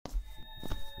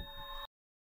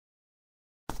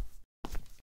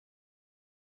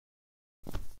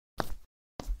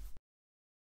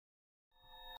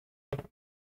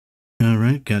 All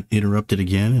right, got interrupted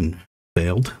again and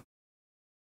failed.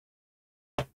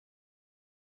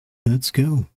 Let's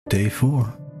go. Day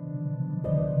 4.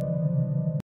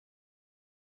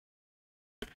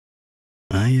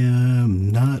 I am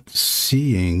not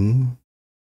seeing...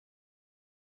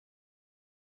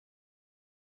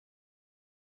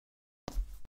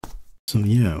 So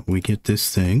yeah, we get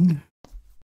this thing.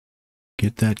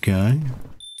 Get that guy.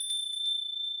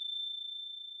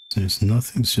 There's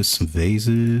nothing, it's just some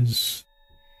vases.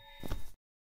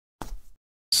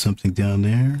 Something down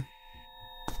there.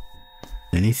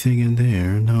 Anything in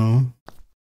there? No.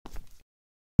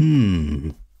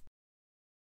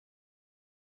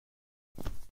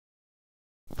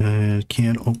 I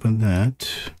can't open that.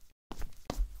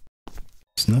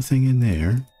 There's nothing in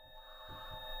there.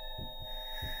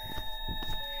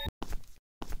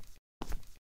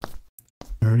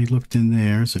 I already looked in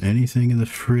there. Is there anything in the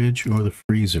fridge or the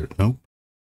freezer? Nope.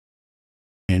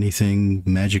 Anything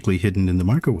magically hidden in the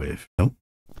microwave? Nope.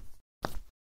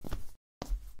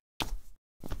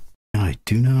 I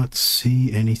do not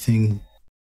see anything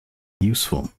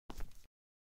useful.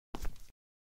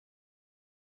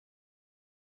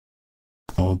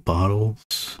 All bottles.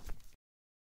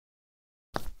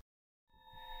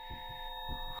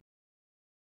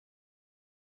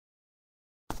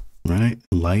 Right,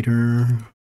 lighter.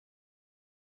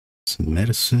 Some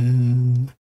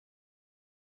medicine.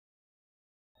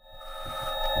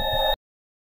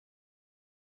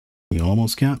 You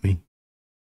almost got me.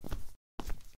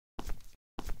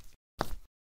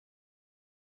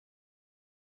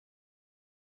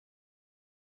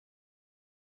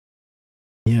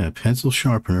 Yeah, pencil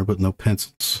sharpener, but no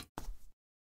pencils.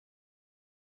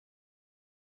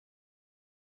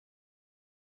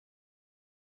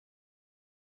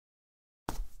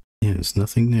 Yeah, there's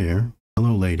nothing there.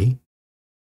 Hello, lady.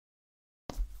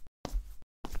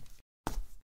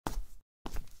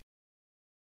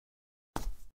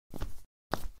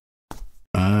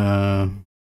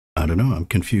 I don't know. I'm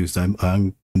confused.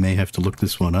 I may have to look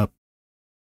this one up.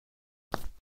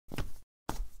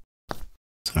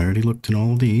 So I already looked in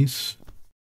all of these.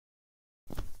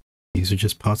 These are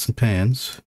just pots and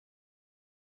pans.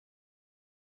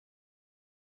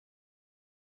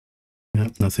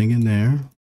 Yep, nothing in there.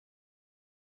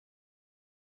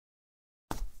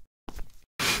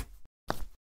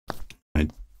 I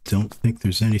don't think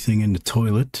there's anything in the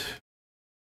toilet.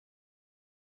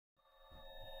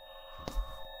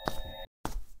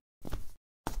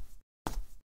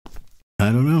 I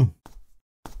don't know.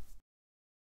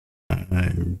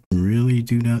 I really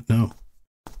do not know.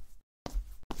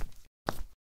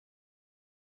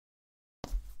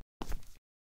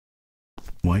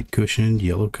 White cushion,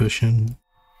 yellow cushion.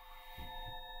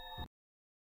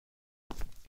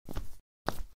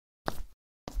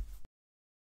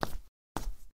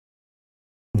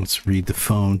 Let's read the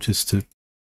phone just to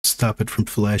stop it from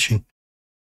flashing.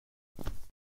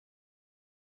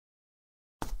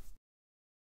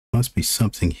 Must be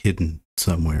something hidden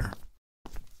somewhere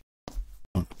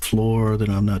on the floor that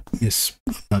I'm not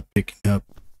picking up.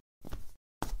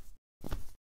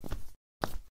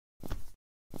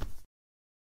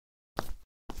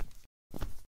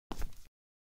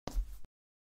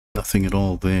 Nothing at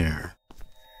all there.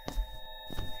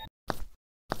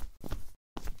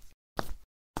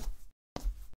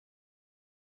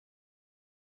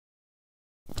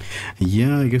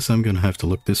 Yeah, I guess I'm gonna have to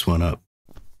look this one up.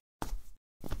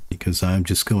 Because I'm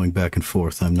just going back and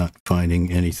forth. I'm not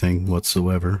finding anything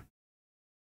whatsoever.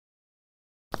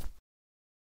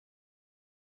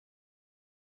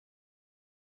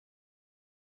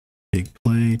 Big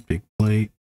plate, big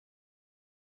plate.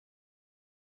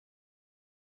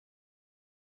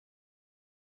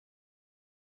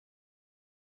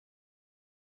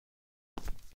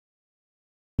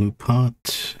 Bamboo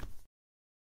pot.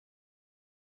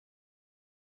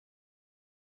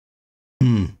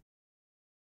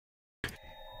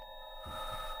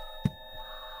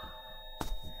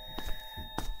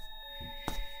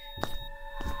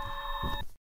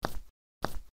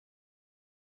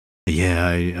 Yeah,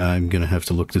 I'm gonna have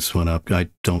to look this one up. I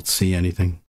don't see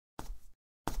anything.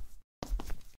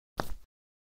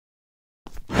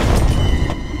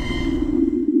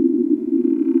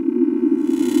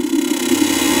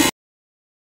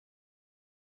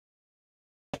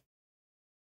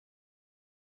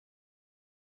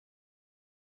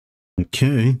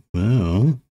 Okay,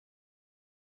 well,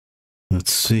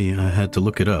 let's see. I had to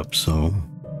look it up, so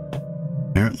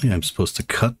apparently I'm supposed to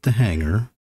cut the hanger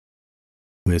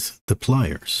with the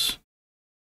pliers.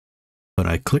 But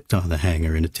I clicked on the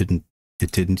hanger and it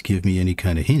didn't give me any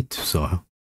kind of hint, so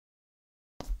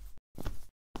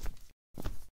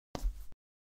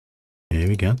okay,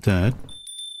 we got that.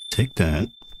 Take that.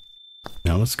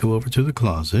 Now let's go over to the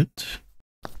closet.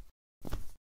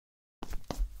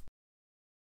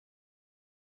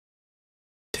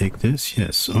 Take this?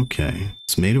 Yes, okay.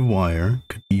 It's made of wire.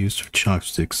 Could be used for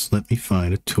chopsticks. Let me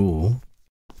find a tool.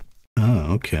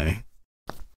 Ah, okay.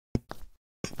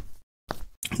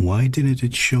 Why didn't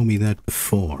it show me that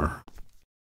before?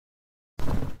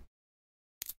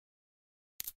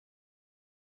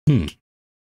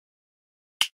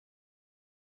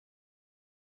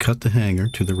 Cut the hanger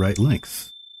to the right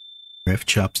length. Ref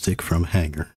chopstick from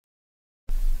hanger.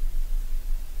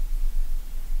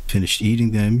 Finished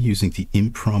eating them using the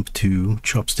impromptu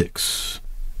chopsticks.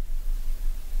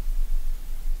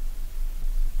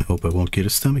 I hope I won't get a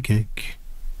stomachache.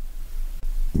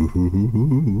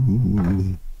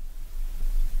 Ooh.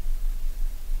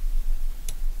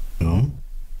 No.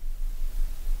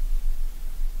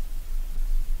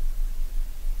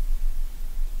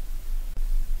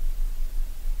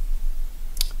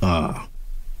 Ah.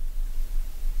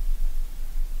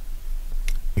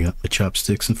 I got my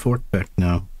chopsticks and fork back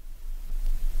now.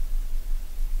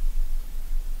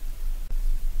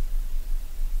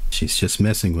 She's just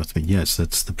messing with me. Yes,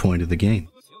 that's the point of the game.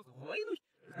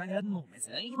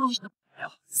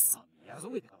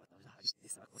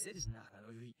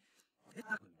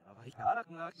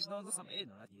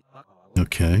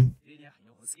 Okay.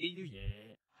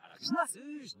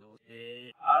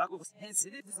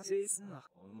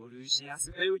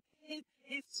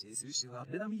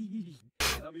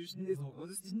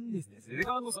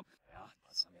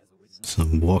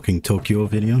 Some walking Tokyo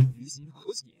video.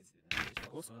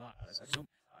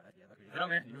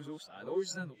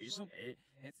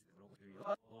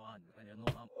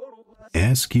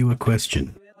 Ask you a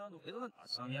question.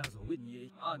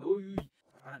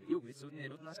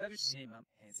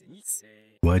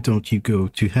 Why don't you go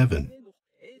to heaven?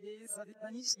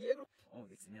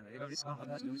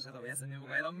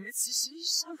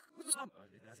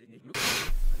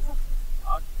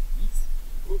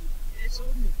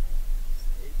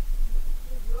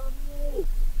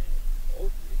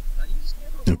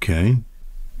 Okay.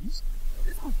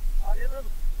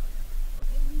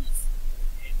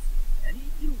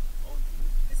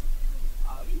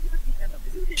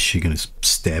 Is she gonna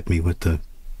stab me with the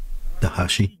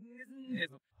hashi?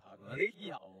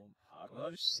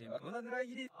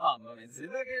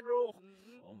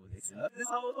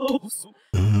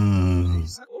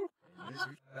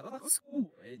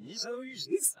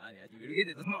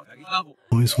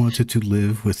 Always wanted to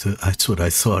live with a... That's what I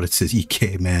thought. It says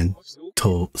EK man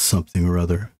told something or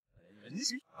other.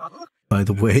 By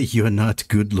the way, you're not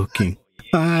good looking.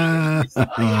 I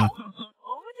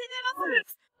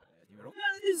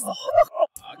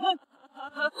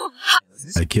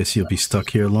guess you'll be stuck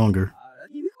here longer.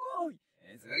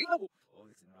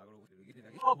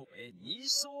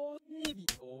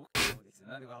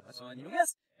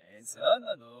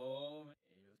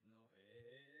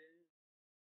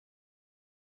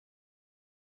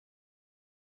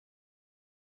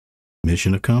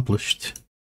 Mission accomplished.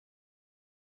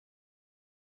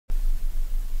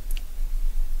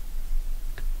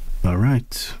 All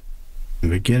right,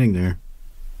 we're getting there.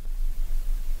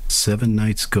 7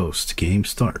 Nights Ghost game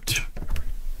start.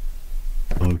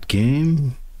 Load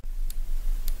game.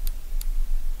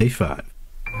 Day 5.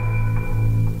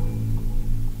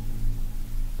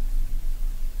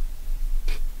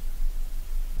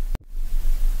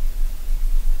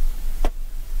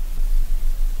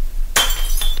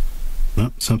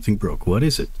 Oh, something broke. What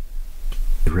is it?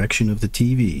 Direction of the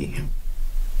TV.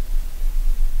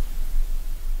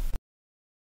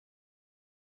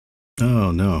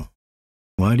 Oh no.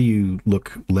 Why do you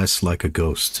look less like a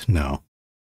ghost now?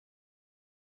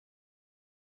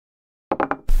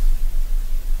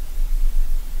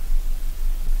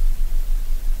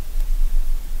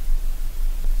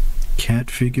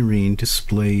 cat figurine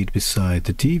displayed beside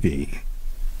the TV.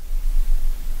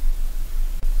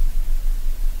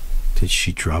 Did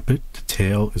she drop it? The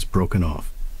tail is broken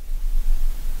off.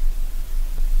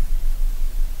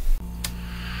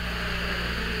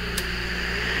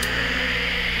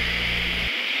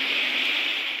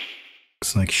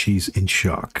 Looks like she's in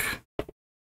shock.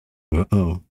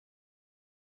 Uh-oh.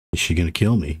 Is she gonna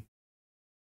kill me?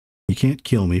 You can't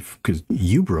kill me because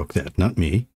you broke that, not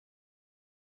me.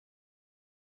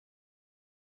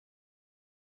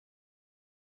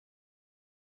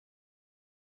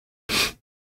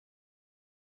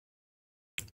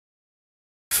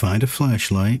 Find a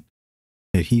flashlight.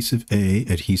 Adhesive A,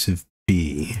 adhesive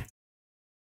B.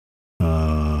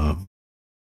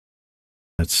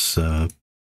 That's, I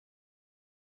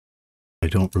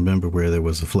don't remember where there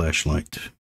was a flashlight.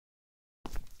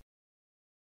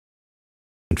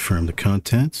 Confirm the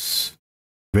contents.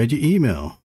 Read your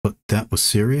email, but that was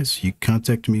serious. You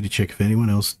contacted me to check if anyone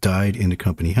else died in the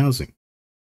company housing.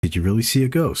 Did you really see a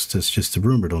ghost? That's just a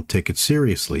rumor. Don't take it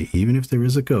seriously. Even if there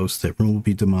is a ghost, that room will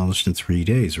be demolished in 3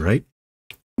 days, right?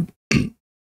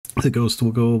 The ghost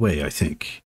will go away, I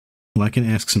think. Well, I can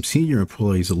ask some senior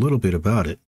employees a little bit about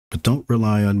it, but don't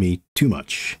rely on me too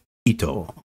much.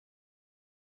 Ito.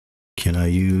 Can I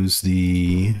use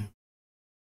the...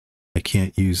 I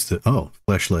can't use the... Oh,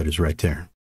 flashlight is right there.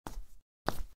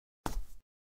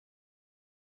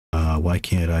 Why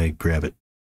can't I grab it?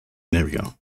 There we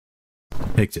go.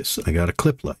 Take this. I got a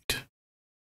clip light.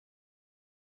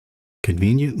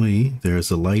 Conveniently,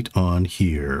 there's a light on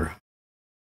here.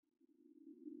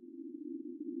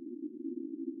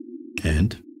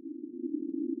 And?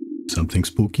 Something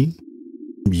spooky?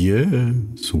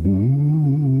 Yes.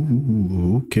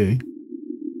 Ooh, okay.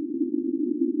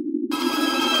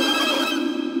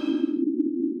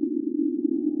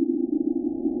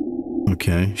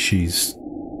 Okay, she's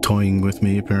toying with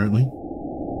me, apparently.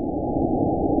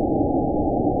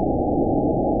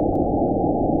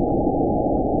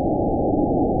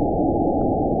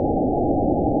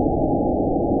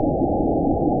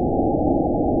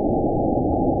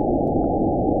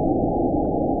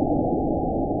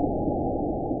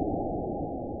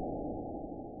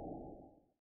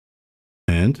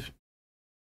 And?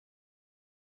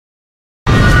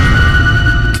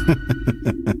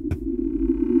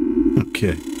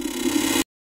 Okay.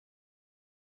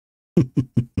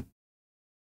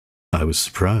 I was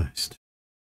surprised.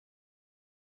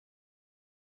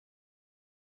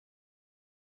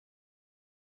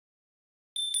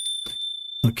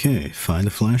 Okay, find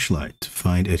the flashlight.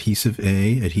 Find adhesive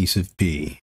A, adhesive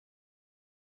B.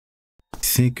 I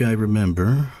think I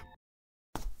remember.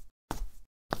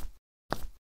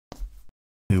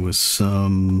 There was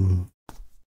some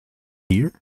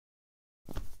here.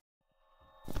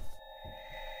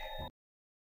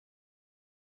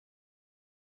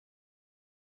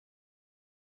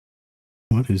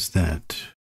 What is that?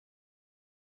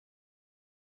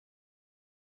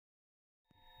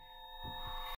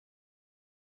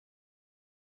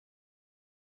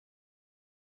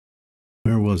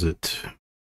 Where was it?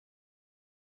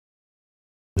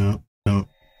 No, no.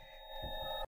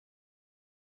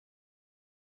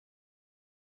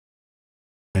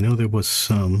 I know there was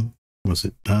some. Was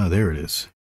it? Ah, there it is.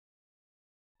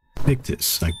 Pick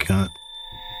this. I got...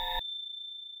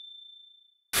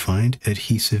 Find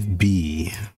adhesive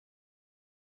B.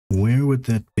 Where would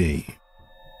that be?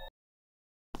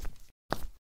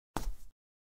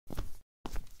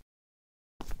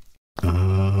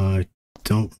 I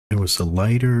don't... There was a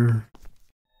lighter...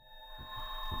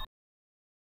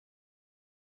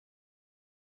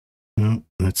 No,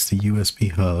 that's the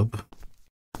USB hub.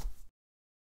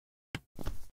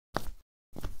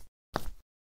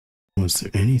 Was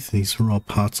there anything? These were all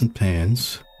pots and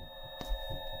pans.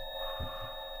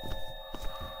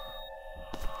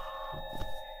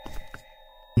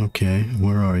 Okay,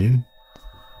 where are you?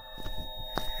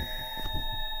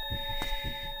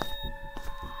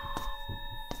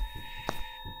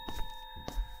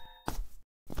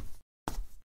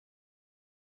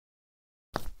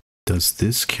 Does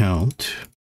this count?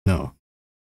 No.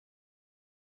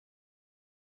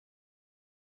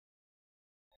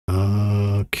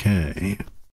 Okay.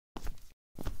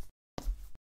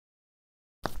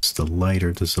 It's the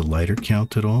lighter. Does the lighter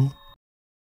count at all?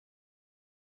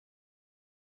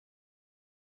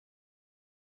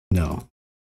 No.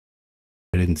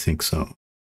 I didn't think so.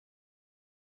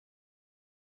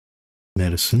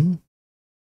 Medicine.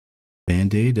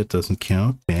 Band-aid, that doesn't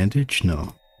count. Bandage?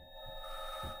 No.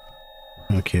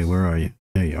 Okay, where are you?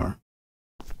 There you are.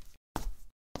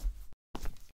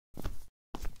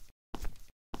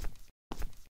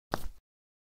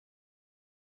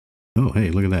 Oh, hey,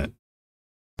 look at that.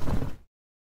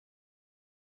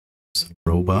 It's a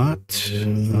robot.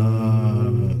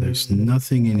 There's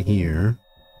nothing in here.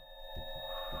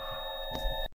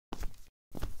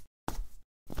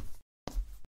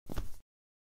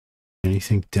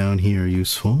 Anything down here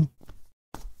useful?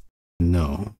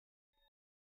 No.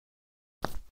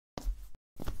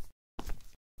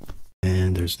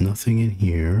 And there's nothing in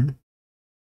here.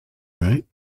 Right?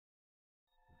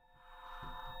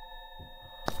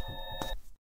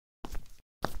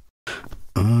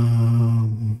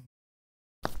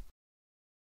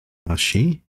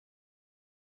 Ashi?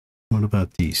 What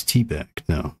about these? Teabag?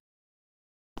 No.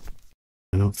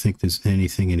 I don't think there's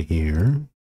anything in here.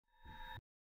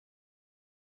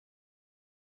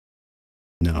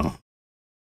 No.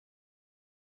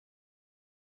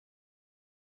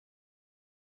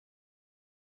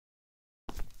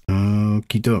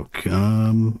 Okie doke.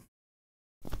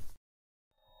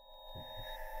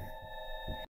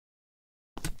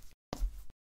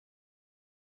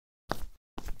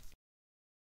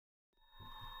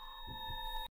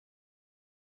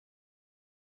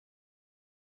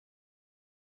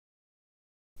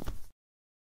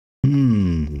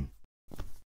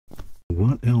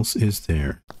 What else is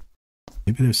there?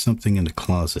 Maybe there's something in the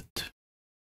closet.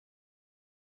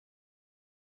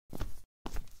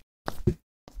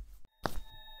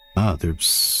 Ah,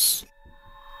 there's...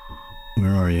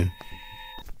 Where are you?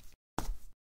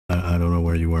 I don't know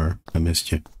where you were. I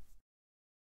missed you.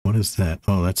 What is that?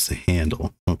 Oh, that's the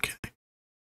handle. Okay.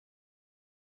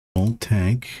 Old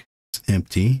tank. It's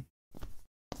empty.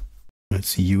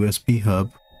 That's a USB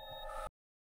hub.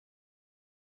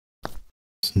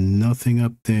 There's nothing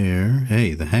up there.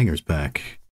 Hey, the hanger's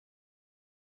back.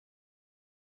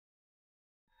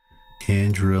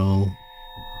 Hand drill.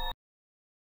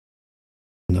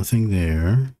 Nothing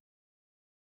there.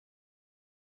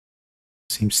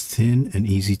 Seems thin and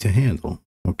easy to handle.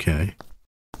 Okay.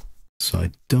 So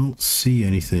I don't see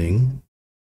anything.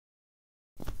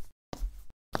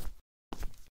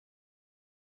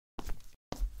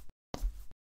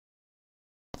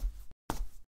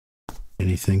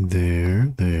 Anything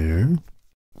there, there.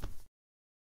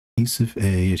 Adhesive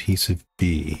A, adhesive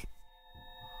B.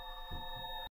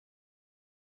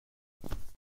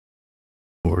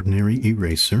 Ordinary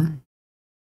eraser.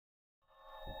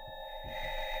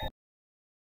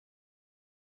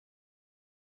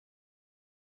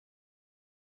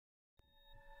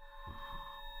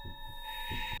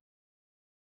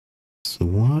 So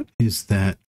what is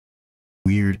that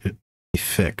weird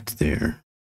effect there?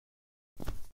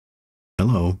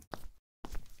 Hello?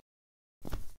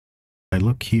 I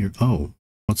look here. Oh,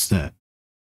 what's that?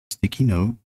 Sticky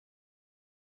note.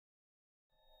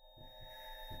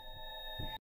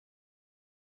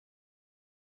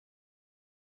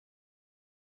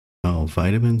 Oh,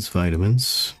 vitamins,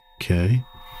 vitamins. Okay.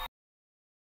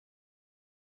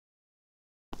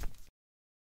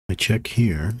 I check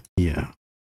here. Yeah.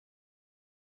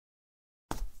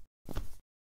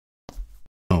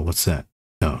 Oh, what's that?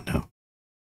 Oh, no.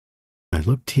 I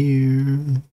looked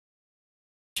here.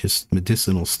 Just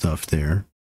medicinal stuff there.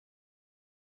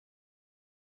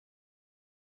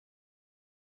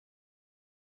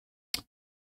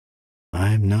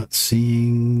 I'm not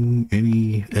seeing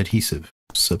any adhesive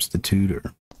substitute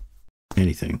or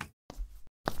anything.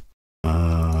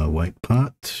 White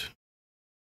pot.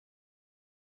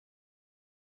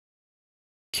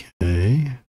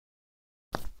 Okay.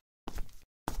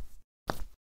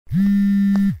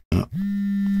 Oh.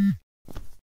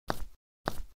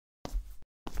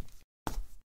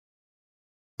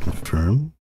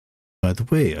 Confirm. By the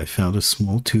way, I found a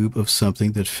small tube of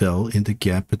something that fell in the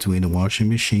gap between the washing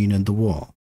machine and the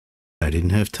wall. I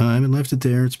didn't have time and left it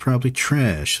there. It's probably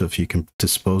trash, so if you can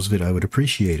dispose of it, I would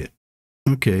appreciate it.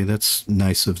 Okay, that's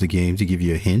nice of the game to give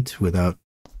you a hint without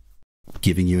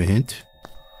giving you a hint.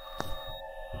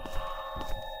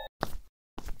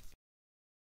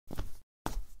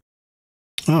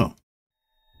 Oh.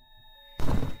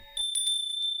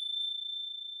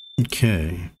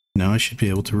 Okay. Now I should be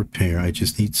able to repair. I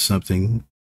just need something.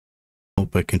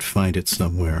 Hope I can find it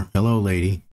somewhere. Hello,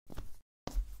 lady.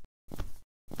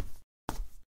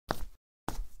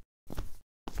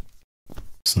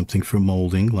 Something for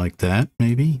molding like that,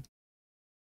 maybe?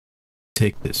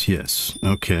 Take this, yes.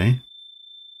 Okay.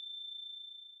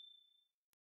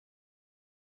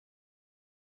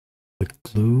 The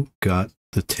glue got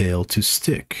the tail to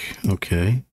stick.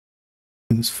 Okay.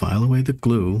 Let's file away the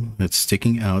glue that's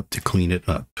sticking out to clean it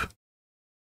up.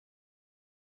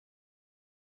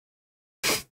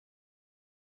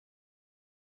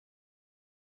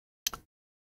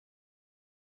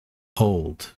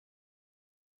 Hold.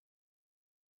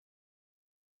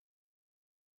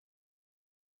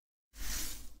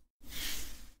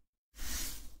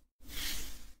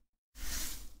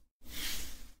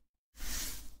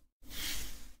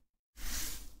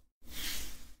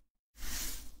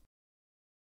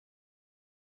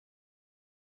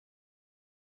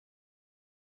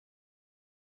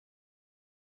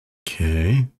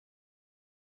 Okay.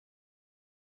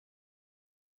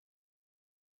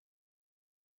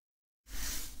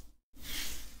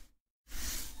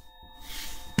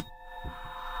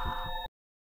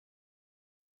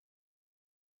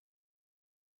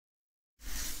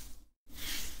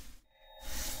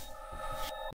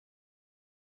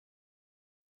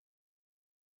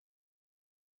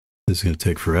 This is going to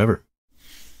take forever.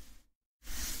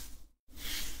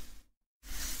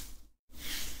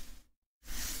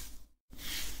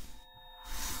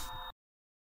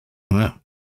 Wow.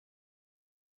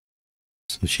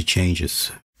 So she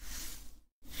changes.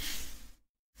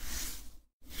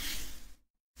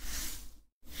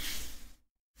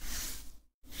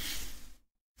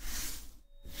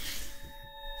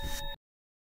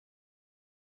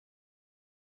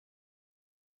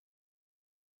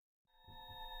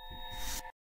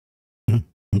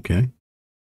 Okay.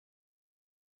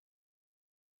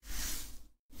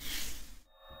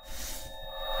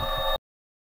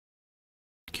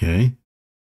 Okay.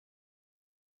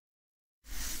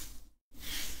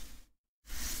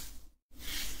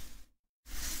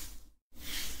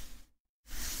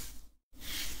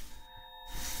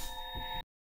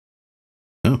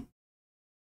 Oh.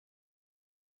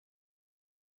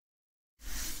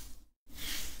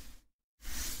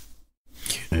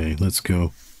 Okay, let's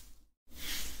go.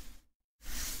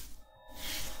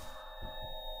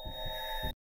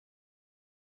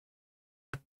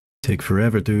 Take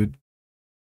forever, dude.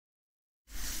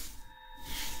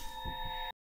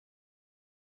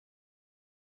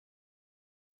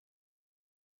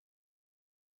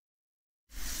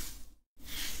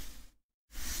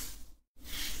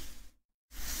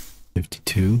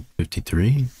 $52,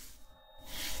 $53.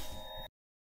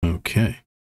 Okay.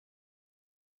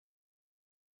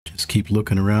 Just keep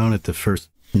looking around at the first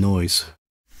noise.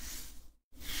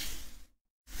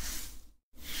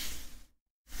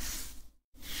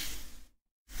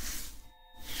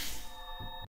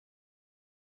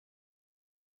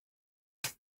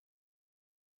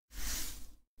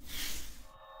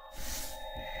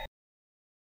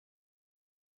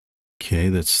 Okay,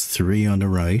 that's 3 on the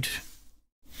right.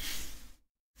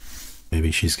 Maybe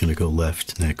she's going to go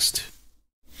left next.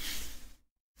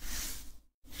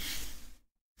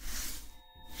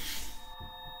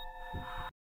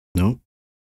 Nope.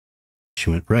 She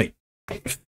went right.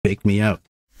 Fake me out.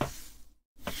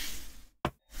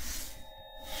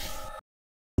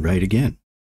 Right again.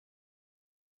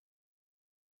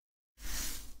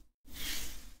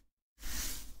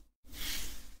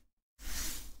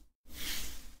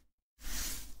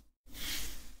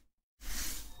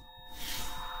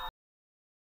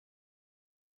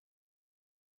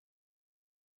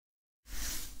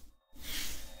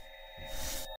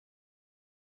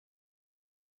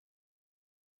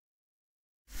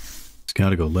 It's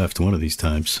got to go left one of these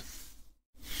times.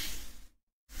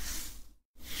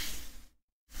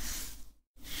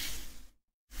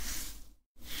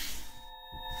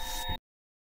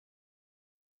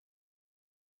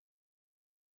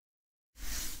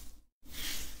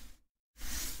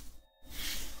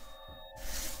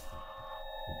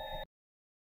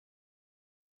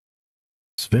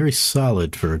 It's very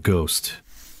solid for a ghost.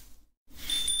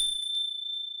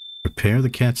 Repair the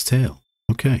cat's tail.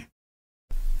 Okay.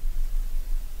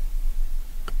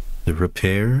 The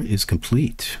repair is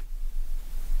complete.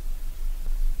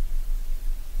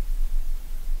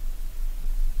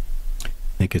 I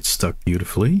think it's stuck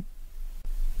beautifully.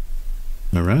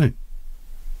 All right.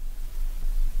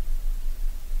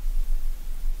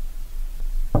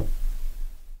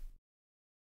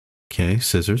 Okay,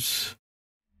 scissors.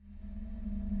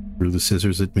 Threw the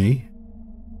scissors at me.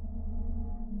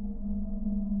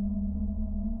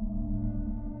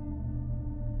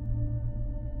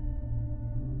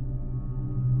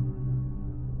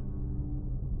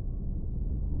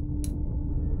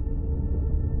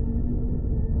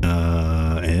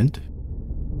 And?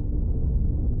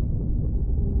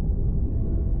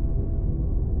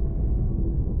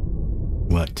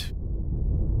 What?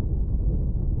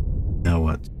 Now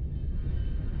what?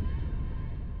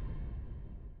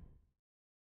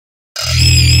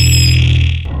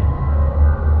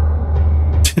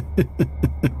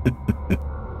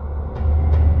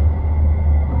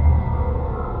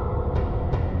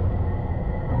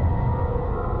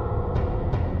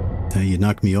 Now you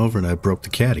knocked me over and I broke the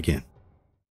cat again.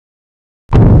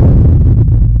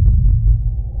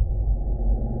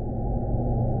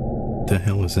 What the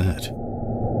hell is that?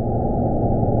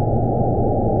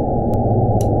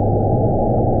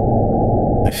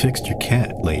 I fixed your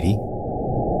cat, lady.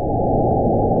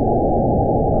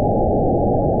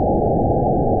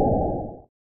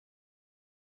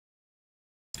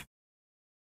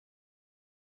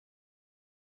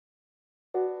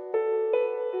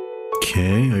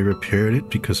 Okay, I repaired it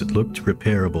because it looked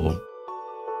repairable.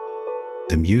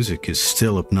 The music is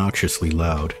still obnoxiously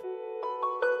loud.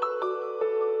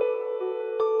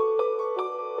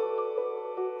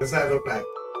 Does that look like?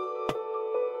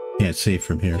 Can't see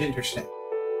from here. Interesting.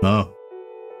 Oh.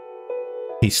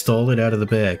 He stole it out of the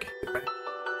bag.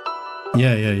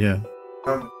 Yeah.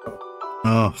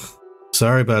 Oh,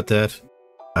 sorry about that.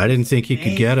 I didn't think you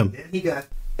could get him. Then he got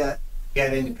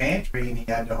in the pantry and he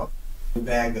got the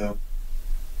bag of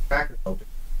crackers open.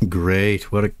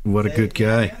 Great. What a good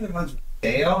guy. The other ones were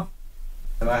stale,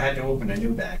 so I had to open a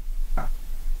new bag.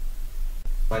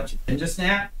 What, you ninja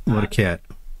snap? What a cat.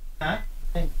 Huh?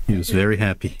 He was very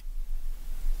happy.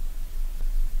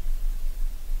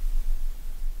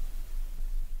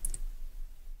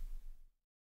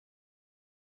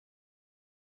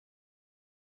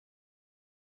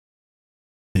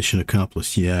 Mission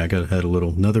accomplished. Yeah, I had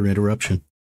another interruption.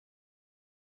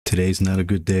 Today's not a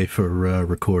good day for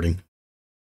recording.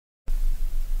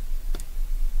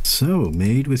 So,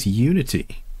 made with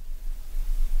Unity.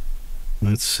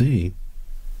 Let's see.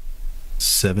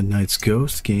 7 Nights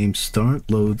Ghost, game start,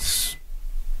 loads.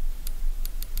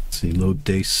 Let's see, load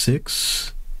day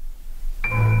 6.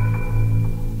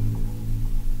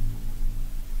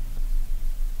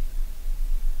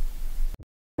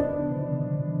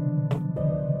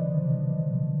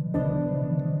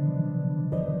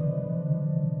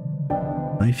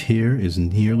 Life here is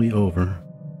nearly over.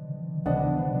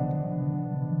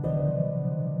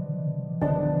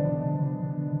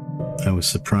 I was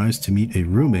surprised to meet a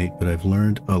roommate, but I've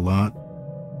learned a lot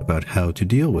about how to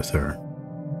deal with her.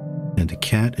 And the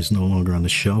cat is no longer on the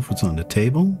shelf, it's on the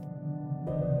table.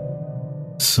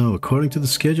 So, according to the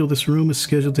schedule, this room is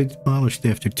scheduled to be demolished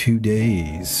after 2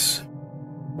 days.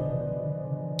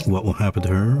 What will happen to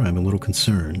her? I'm a little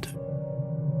concerned.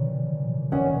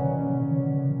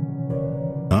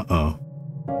 Uh-oh.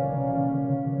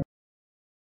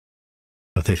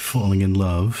 Are they falling in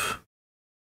love?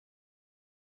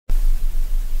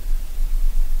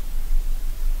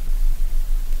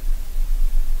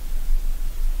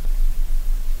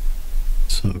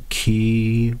 So,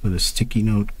 key with a sticky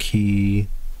note key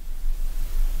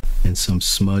and some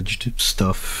smudged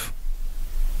stuff.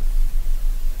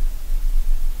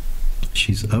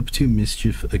 She's up to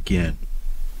mischief again.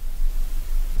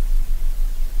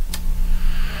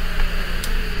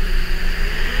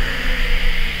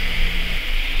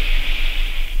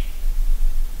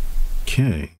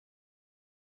 Okay.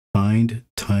 Find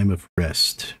time of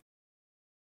rest.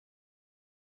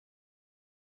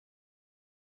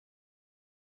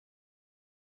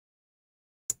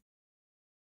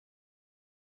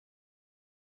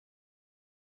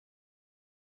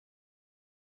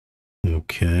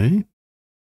 Okay.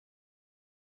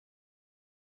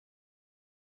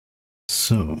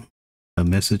 So, a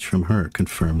message from her.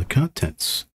 Confirm the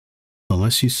contents.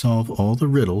 Unless you solve all the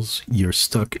riddles, you're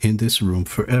stuck in this room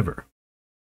forever.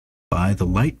 By the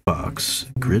light box,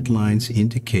 grid lines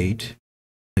indicate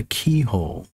the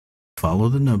keyhole. Follow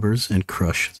the numbers and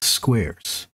crush the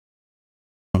squares.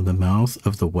 From the mouth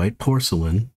of the white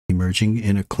porcelain, emerging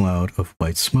in a cloud of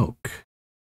white smoke.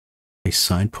 A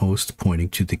signpost pointing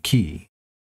to the key.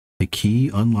 The key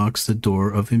unlocks the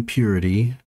door of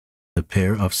impurity. The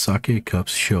pair of sake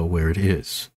cups show where it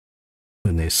is.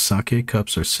 When the sake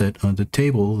cups are set on the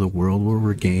table, the world will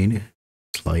regain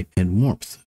its light and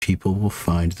warmth. People will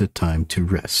find the time to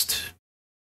rest.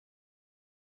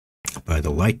 By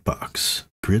the light box,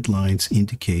 grid lines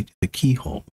indicate the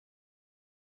keyhole.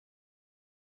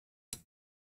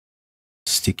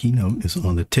 Sticky note is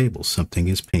on the table. Something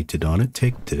is painted on it.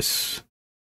 Take this.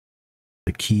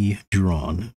 The key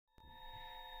drawn.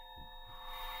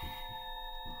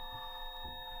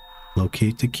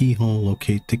 Locate the keyhole,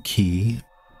 locate the key.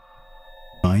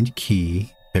 Find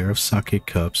key, pair of sake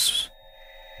cups.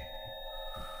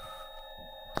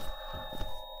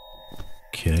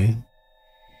 Okay.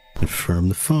 Confirm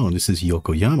the phone. This is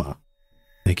Yokoyama.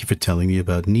 Thank you for telling me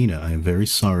about Nina. I am very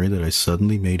sorry that I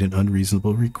suddenly made an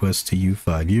unreasonable request to you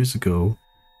 5 years ago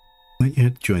when you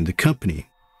had joined the company.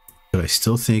 But I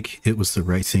still think it was the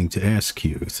right thing to ask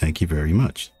you. Thank you very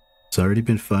much. It's already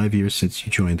been 5 years since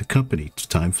you joined the company.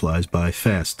 Time flies by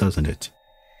fast, doesn't it?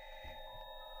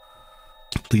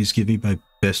 Please give me my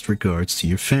best regards to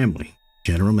your family.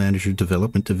 General Manager,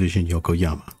 Development Division,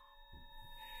 Yokoyama.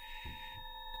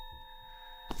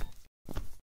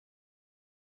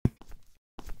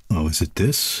 Oh, is it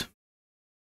this?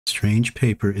 Strange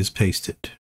paper is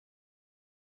pasted.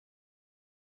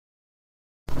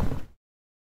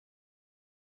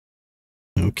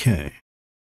 Okay.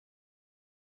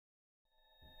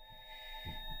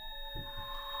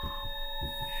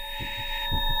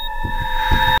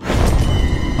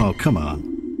 come on.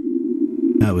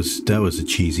 That was a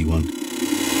cheesy one.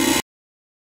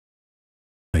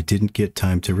 I didn't get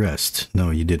time to rest.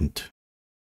 No, you didn't.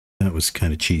 That was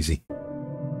kind of cheesy.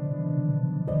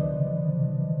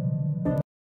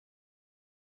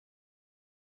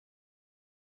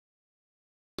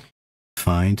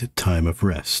 Find time of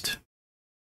rest.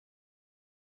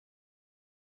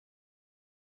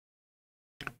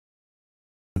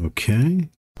 Okay.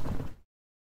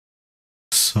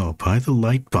 So, by the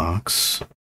light box,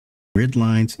 red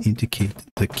lines indicate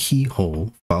the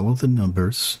keyhole. Follow the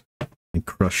numbers and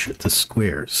crush the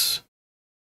squares.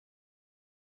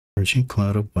 Emerging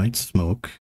cloud of white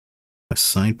smoke. A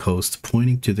signpost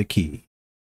pointing to the key.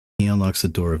 He unlocks the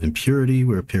door of impurity,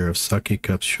 where a pair of sake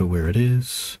cups show where it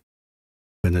is.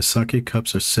 When the sake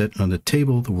cups are set on the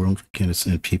table, the world begins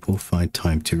and people find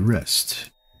time to rest.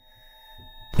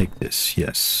 Take this,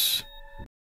 yes.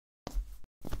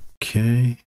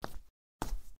 Okay.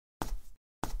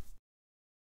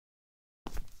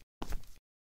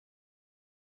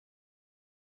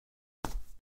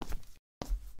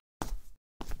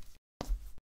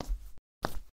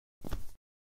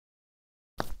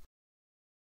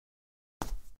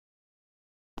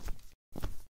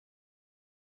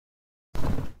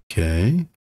 Okay.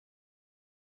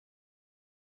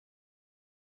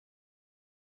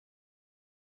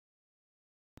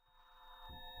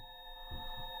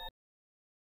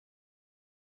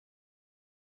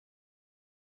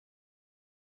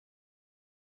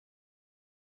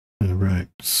 All right,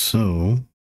 so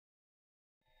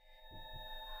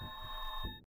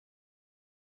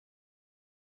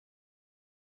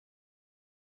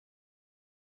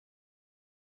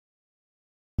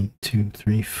one, two,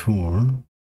 three, four.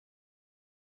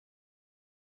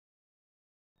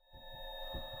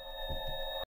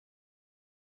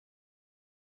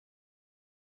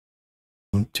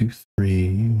 One, two, three,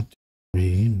 and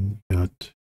we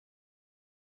got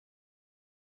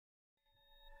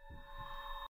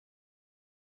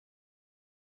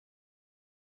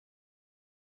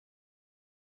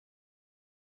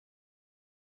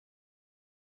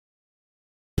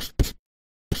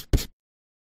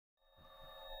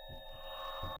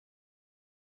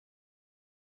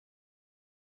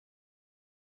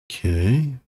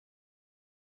okay.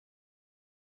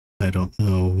 I don't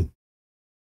know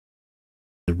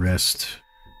the rest.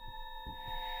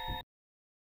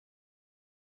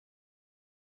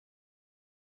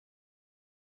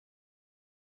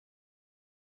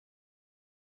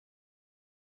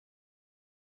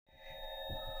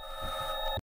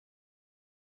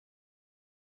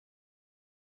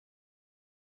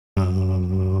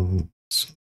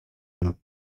 So,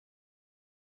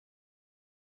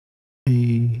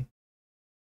 three,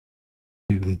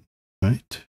 two,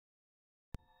 right?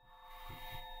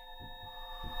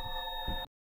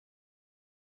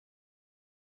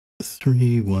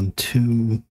 Three, one,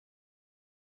 two,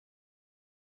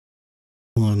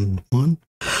 one, one.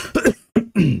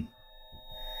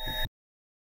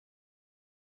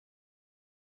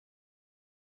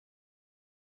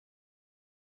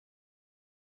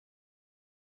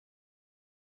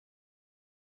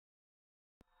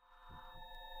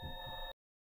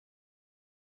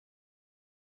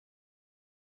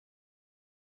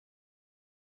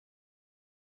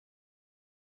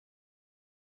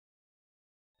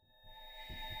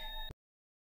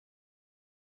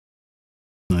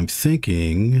 I'm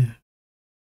thinking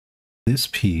this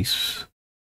piece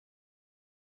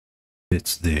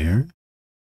fits there.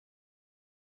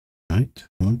 Right?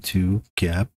 1, 2,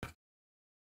 gap.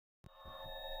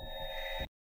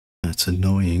 That's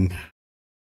annoying.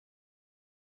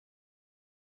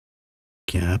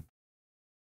 Gap.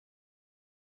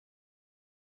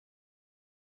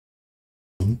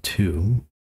 1, 2.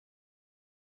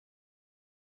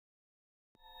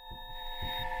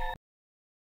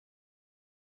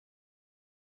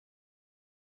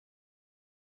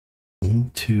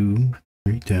 One, two,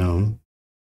 three down.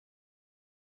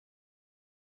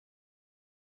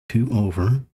 2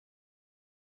 over.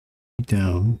 3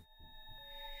 down.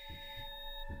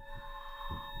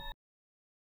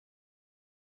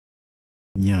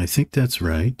 Yeah, I think that's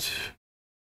right.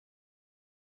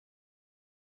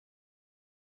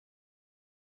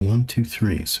 1, 2,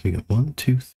 3. So we got 1,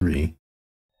 2, 3.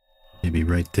 Maybe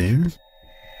right there.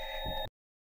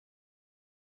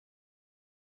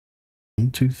 1,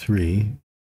 2, 3.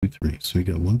 2, 3. So we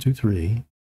got 1, 2, 3.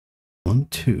 1,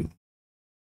 2.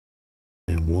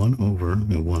 And 1 over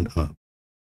and 1 up.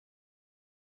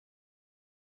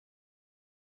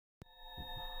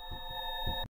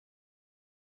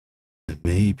 And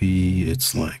maybe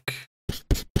it's like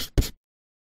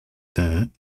that.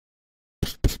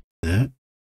 That.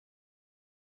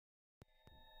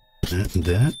 That and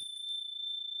that.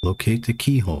 Locate the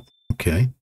keyhole. Okay.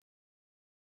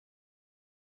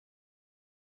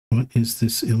 What is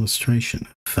this illustration?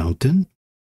 Fountain?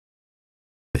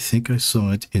 I think I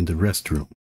saw it in the restroom.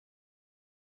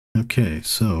 Okay,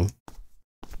 so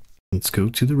let's go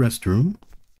to the restroom.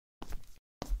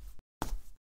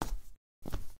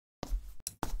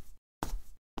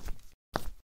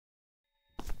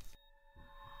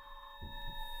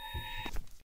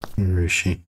 Where is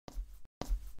she?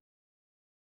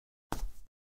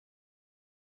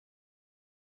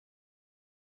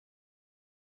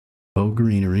 Oh,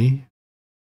 greenery.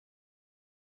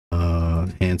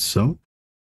 Hand soap.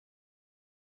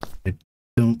 I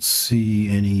don't see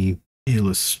any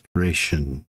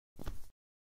illustration.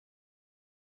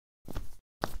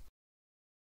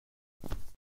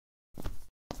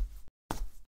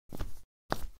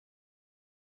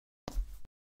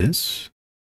 This?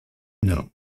 No.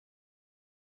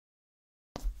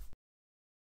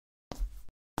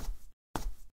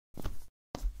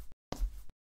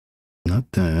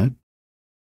 Not that.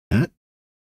 That?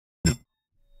 No.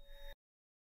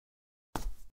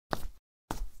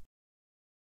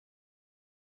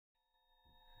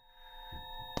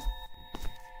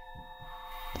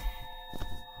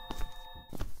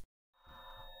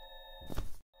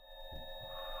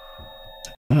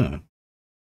 Ah.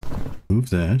 Move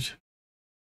that.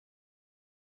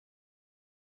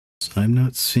 So I'm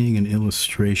not seeing an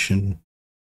illustration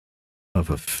of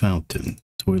a fountain.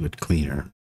 Toilet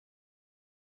cleaner.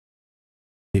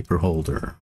 Paper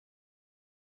holder.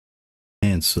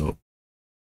 Hand soap.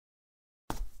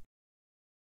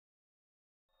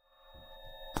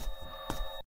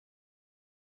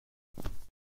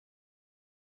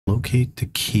 Locate the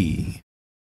key.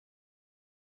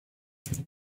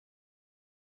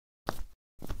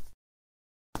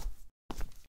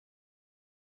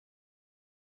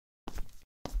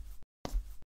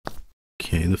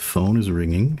 Okay, the phone is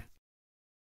ringing.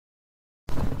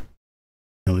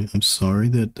 Ellie, I'm sorry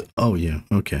that... Oh, yeah,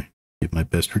 okay. Give my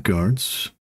best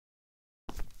regards.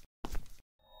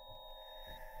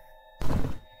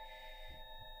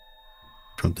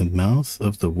 From the mouth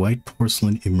of the white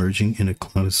porcelain emerging in a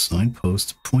cloud of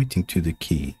signposts pointing to the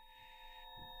key.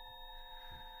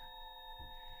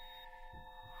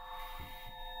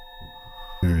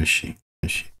 Where is she? There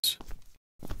she is.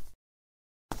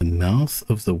 The mouth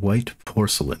of the white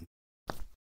porcelain.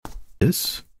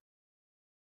 This?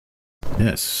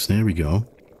 Yes, there we go.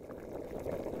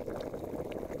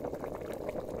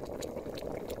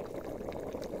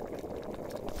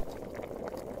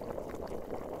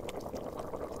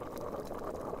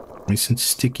 Nice and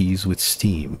stickies with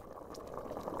steam.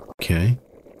 Okay.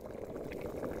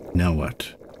 Now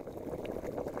what?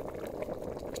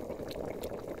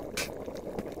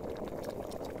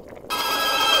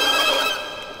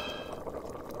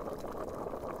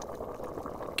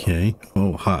 Okay.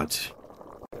 Oh, hot.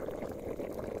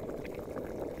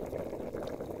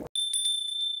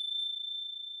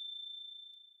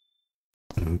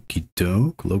 Okie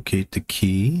doke. Locate the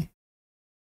key.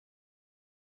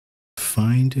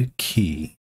 Find a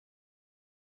key.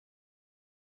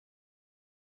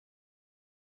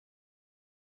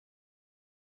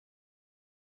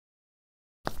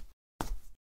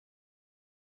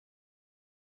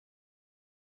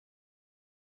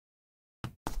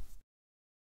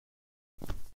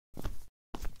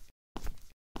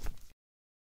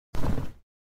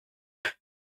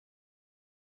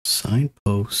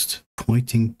 Signpost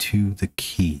pointing to the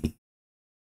key.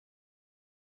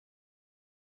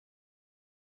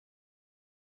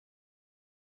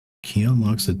 Key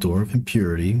unlocks the door of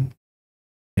impurity.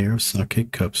 A pair of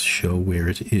sake cups show where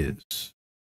it is.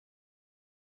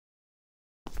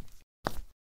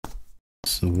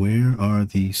 So where are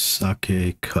the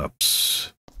sake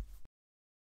cups?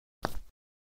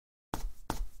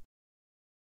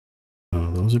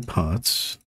 Oh, those are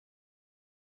pots.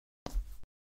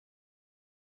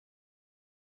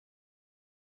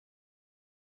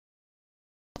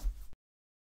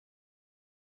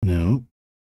 No.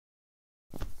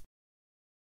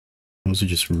 Those are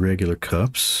just regular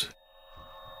cups.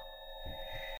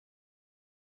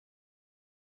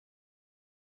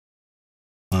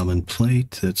 Common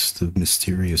plate, that's the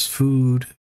mysterious food.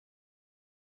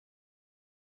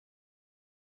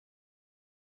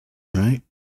 Right?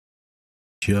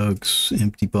 Jugs,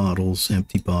 empty bottles,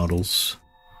 empty bottles.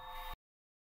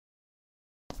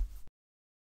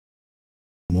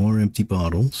 More empty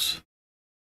bottles.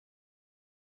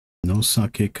 No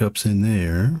sake cups in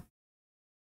there.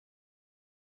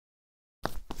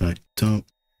 I don't.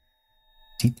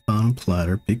 Deep bottom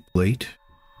platter, big plate.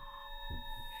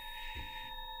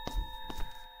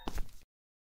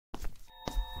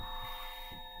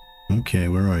 Okay,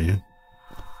 where are you?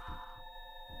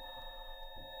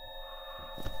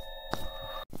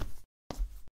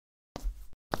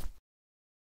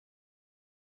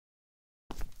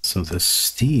 So the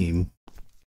steam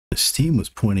was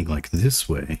pointing like this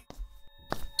way.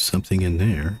 Something in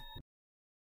there.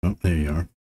 Oh, there you are.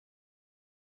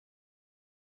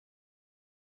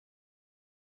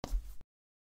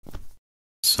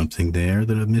 Something there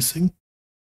that I'm missing?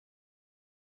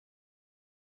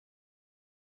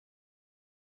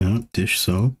 No, dish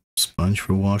soap, sponge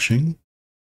for washing.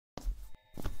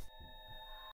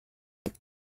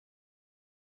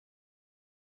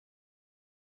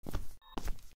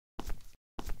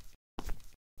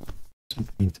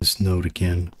 Read this note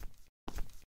again.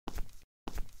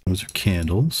 Those are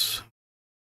candles.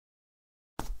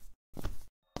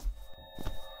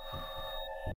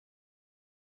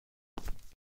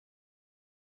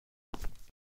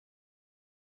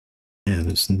 Yeah,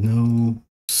 there's no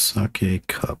sake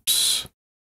cups.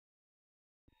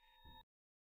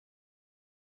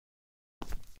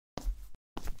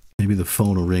 Maybe the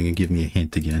phone will ring and give me a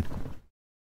hint again.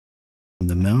 From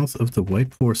the mouth of the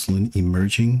white porcelain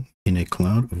emerging in a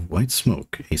cloud of white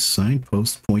smoke, a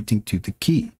signpost pointing to the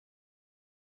key.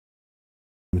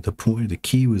 The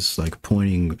key was like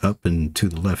pointing up and to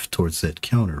the left towards that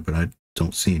counter, but I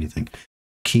don't see anything.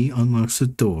 Key unlocks the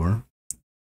door.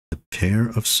 The pair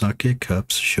of sake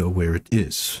cups show where it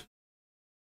is.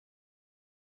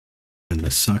 When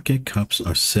the sake cups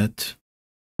are set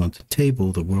on the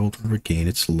table, the world will regain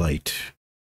its light.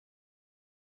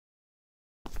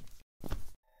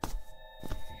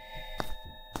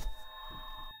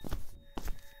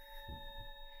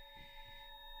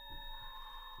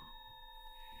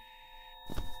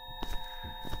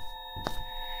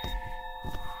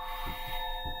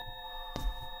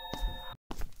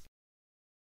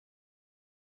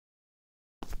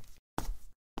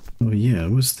 Oh yeah,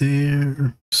 it was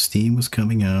there. Steam was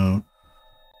coming out.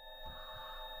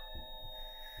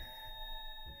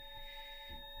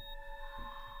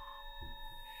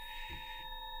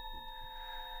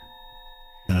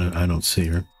 I don't see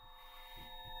her.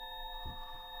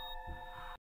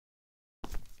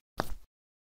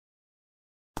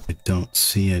 I don't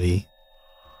see any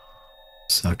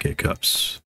sake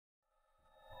cups.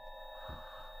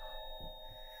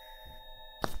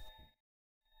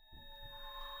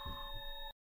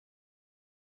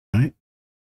 All right.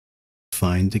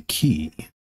 Find the key.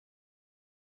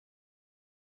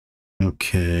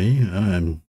 Okay,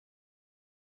 I'm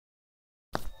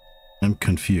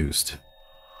confused.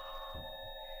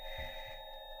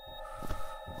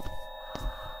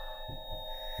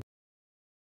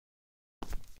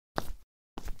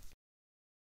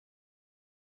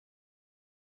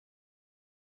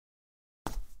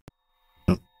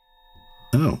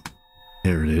 Oh,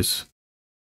 there it is.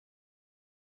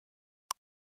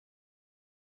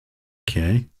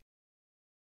 Okay.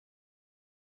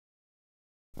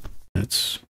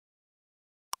 That's...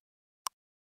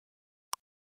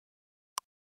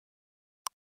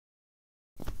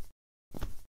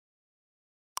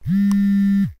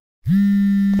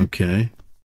 Okay.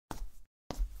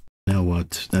 Now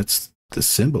what? That's the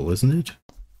symbol, isn't it?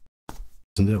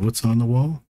 Isn't that what's on the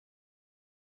wall?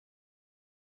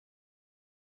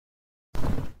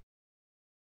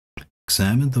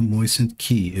 Examine the moistened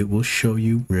key. It will show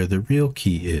you where the real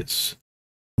key is.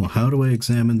 Well, how do I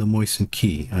examine the moistened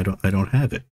key? I don't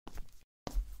have it.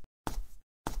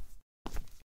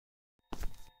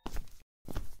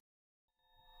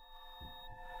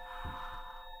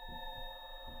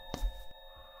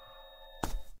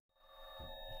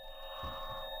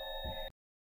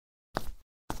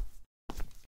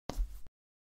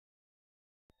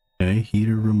 Okay,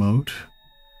 heater remote.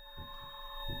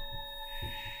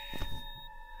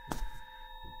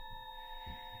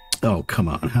 Oh, come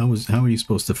on. How are you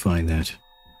supposed to find that?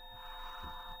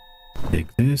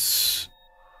 Take this.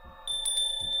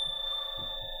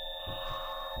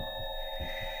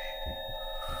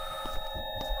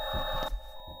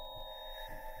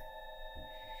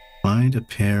 Find a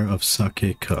pair of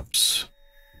sake cups.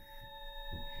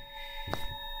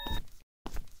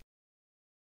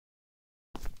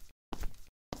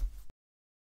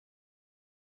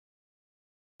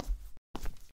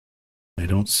 I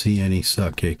don't see any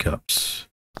sake cups.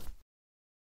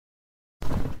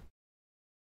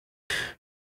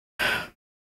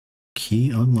 Key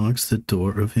unlocks the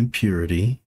door of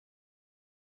impurity.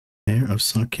 Pair of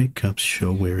sake cups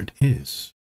show where it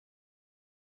is.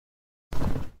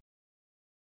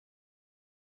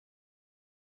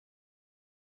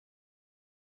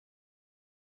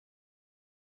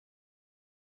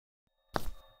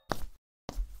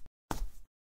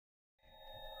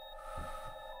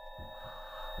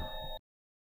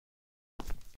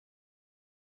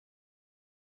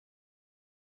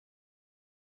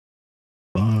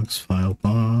 box, file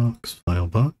box, file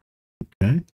box.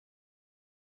 Okay.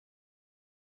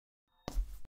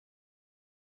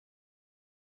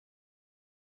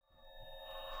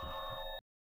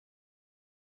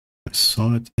 I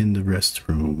saw it in the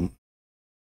restroom.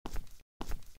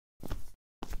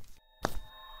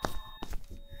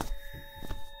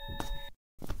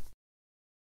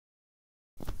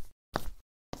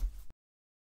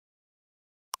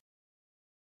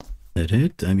 That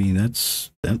it? I mean,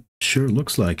 that sure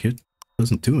looks like it.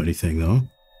 Doesn't do anything though.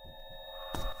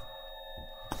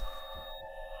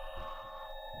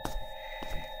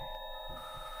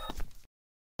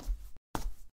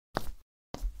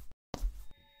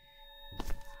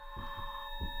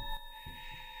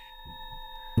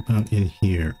 What about in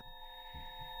here?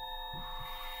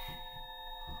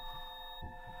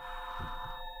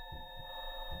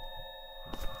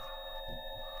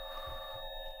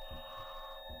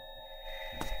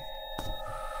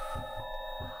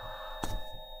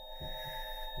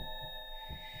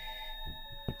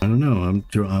 I don't know.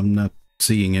 I'm not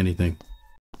seeing anything.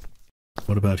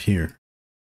 What about here?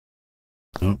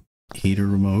 Oh, heater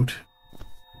remote.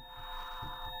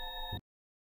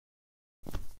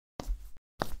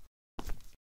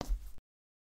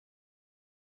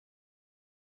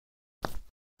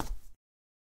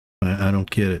 I don't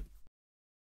get it.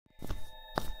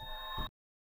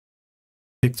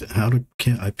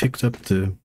 I picked up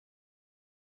the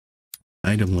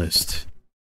item list.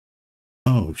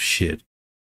 Oh shit.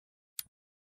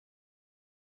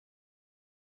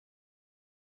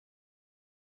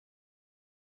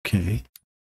 Okay.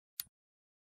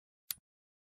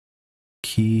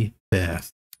 Key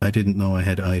bath. I didn't know I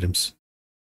had items.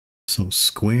 So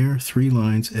square, 3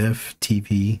 lines, F,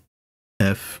 TV,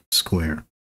 F, square.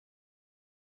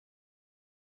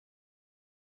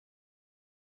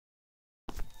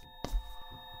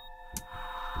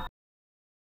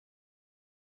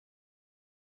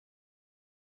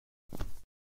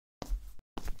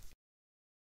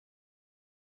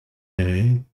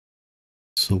 Okay.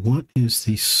 So what is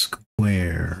the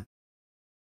square?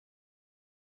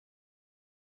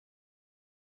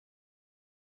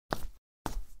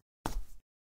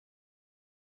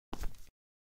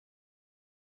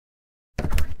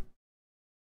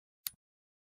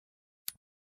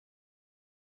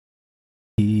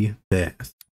 Key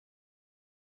bath.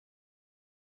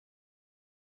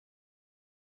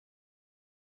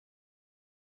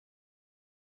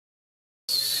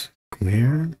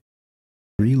 Square,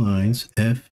 3 lines,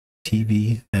 F,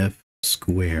 TV, F,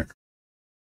 square.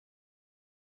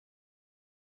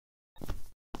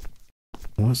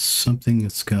 What's something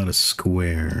that's got a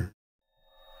square?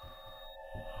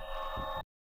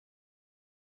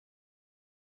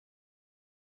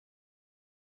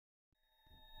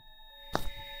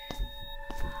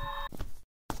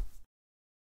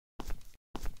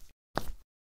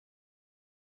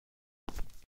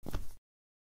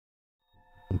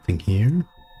 Something here?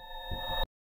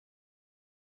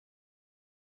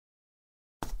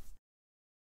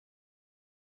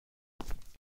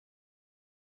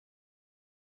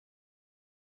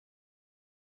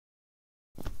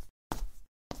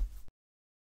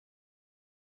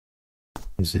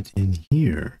 Is it in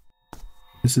here?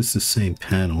 This is the same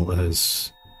panel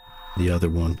as the other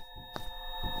one.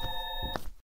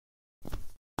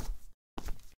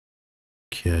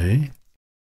 Okay.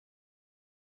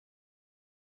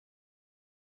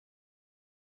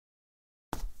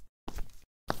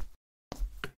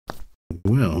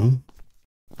 Well,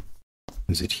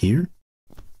 is it here?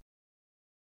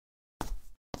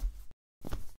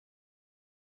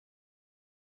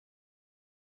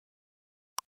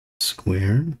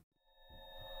 Square,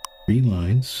 3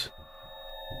 lines.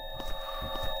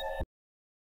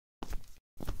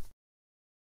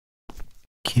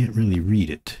 Can't really read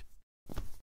it.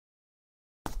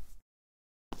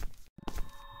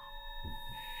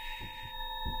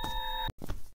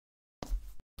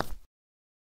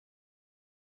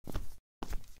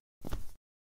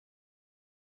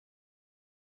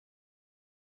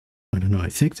 I don't know. I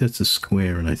think that's a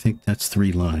square, and I think that's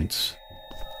 3 lines.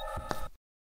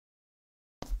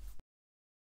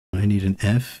 I need an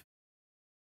F.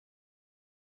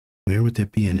 Where would there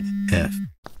be an F?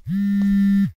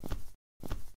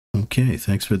 Okay,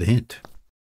 thanks for the hint.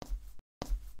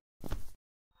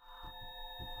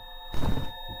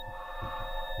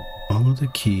 Follow the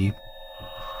key.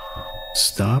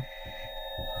 Stop.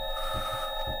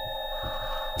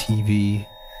 TV.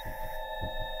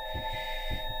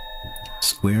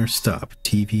 Square stop.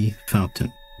 TV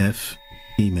fountain. F.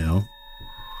 Email.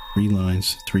 3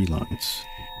 lines, 3 lines.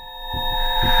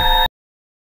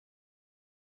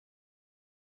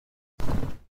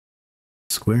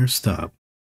 square stop.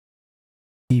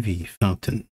 TV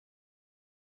fountain.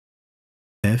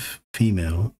 F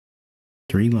female.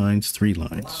 3 lines, 3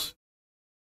 lines.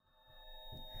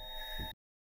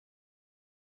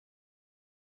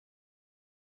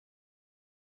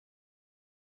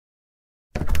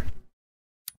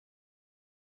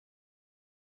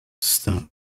 Stop.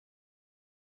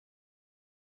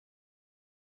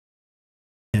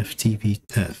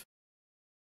 FTVF.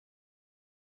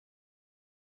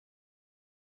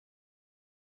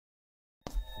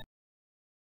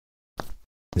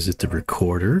 Is it the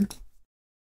recorder?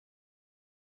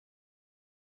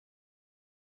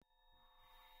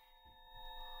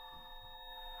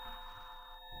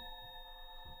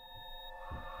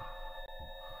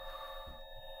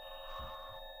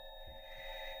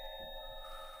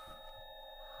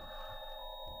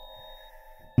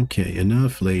 Okay,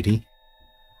 enough, lady.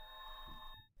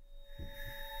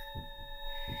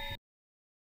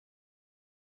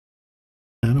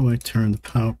 How do I turn the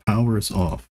power? Power is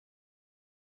off.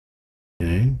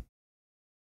 Okay.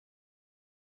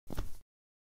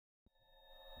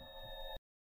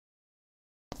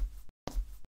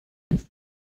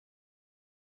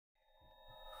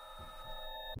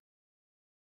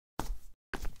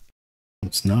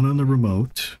 It's not on the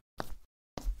remote.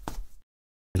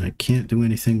 And I can't do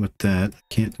anything with that. I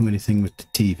can't do anything with the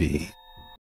TV.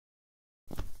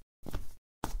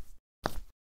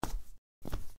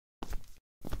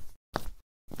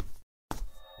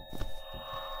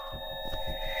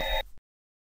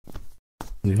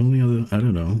 The only other, I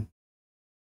don't know.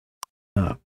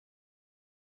 Ah.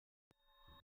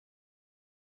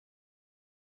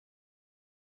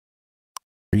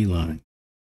 Three line.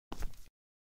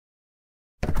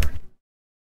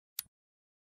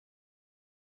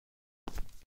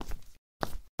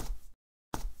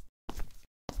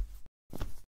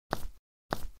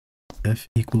 F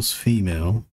equals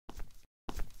female.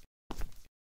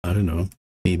 I don't know.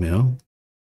 Female.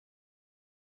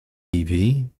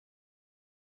 TV.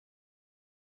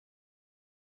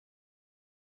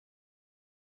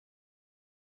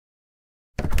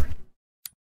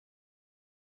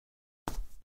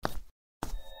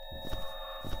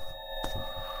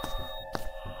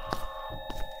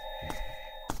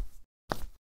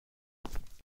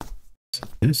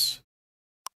 This?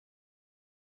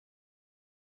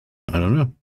 I don't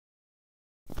know.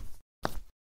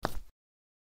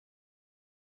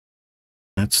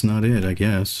 That's not it, I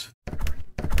guess.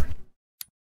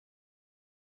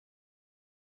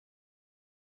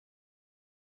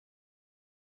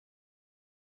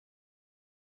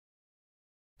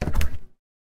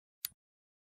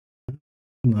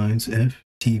 Lines F,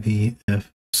 TV,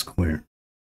 F square.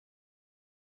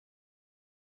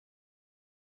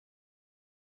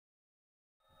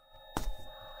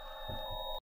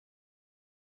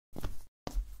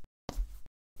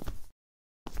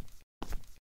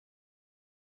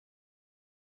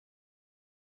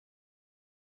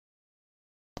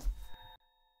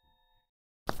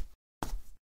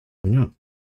 No.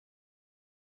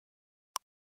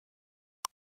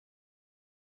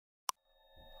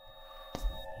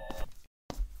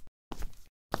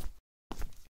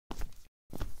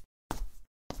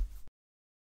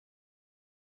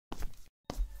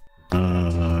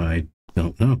 I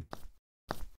don't know.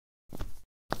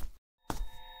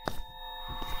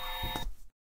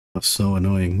 That's so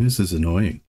annoying. This is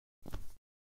annoying.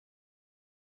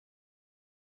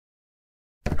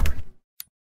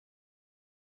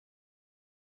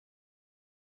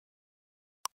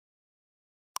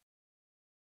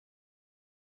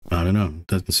 I don't know.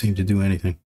 Doesn't seem to do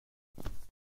anything.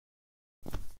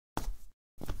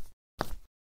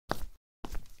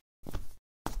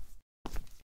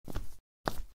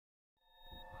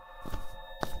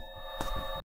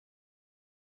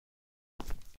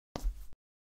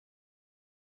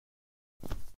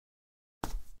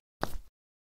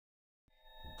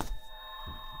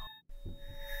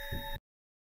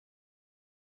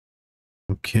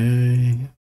 Okay.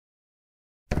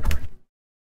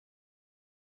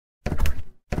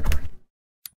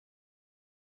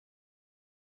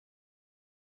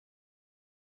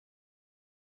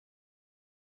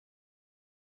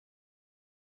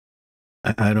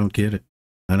 I don't get it.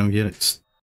 I don't get it.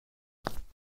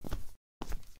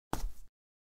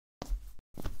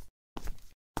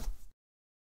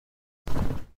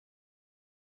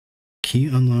 Key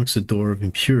unlocks a door of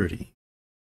impurity.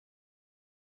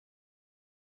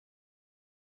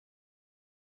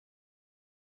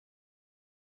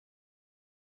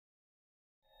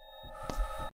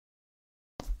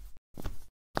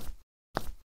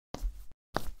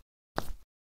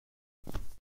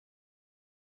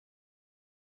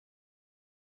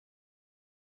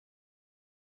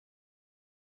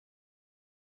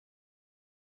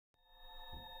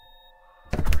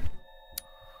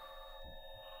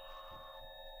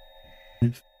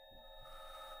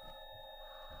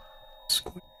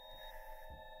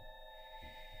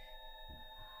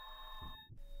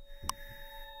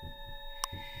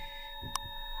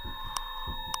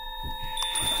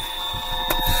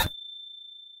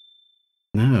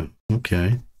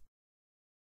 Okay.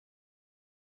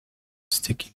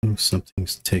 Sticky note,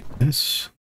 something's take this.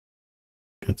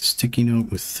 Got the sticky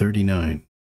note with 39.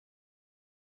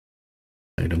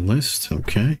 Item list,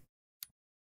 okay.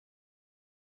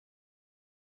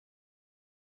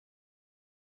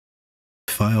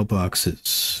 File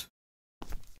boxes.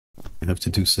 I have to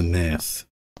do some math.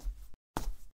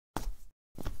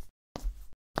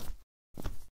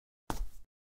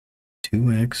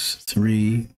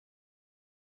 2x3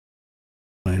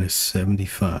 minus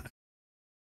 75.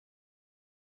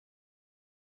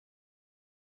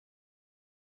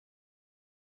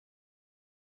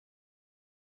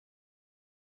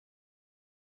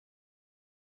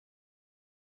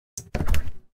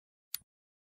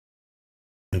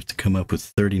 I have to come up with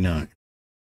 39.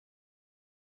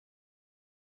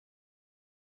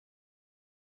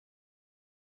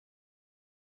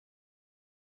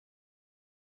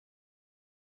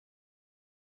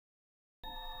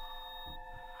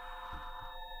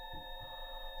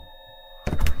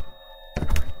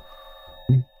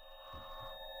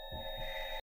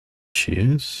 She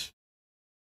is.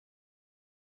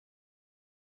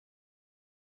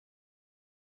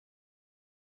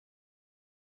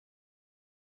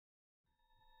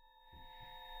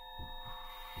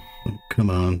 Oh,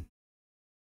 come on.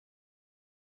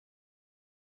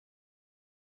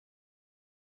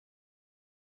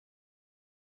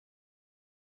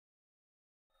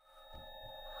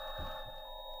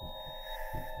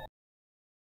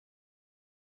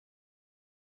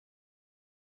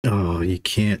 Oh, you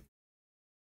can't.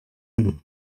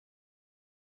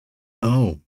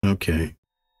 Oh, okay.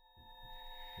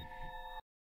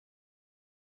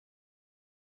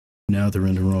 Now they're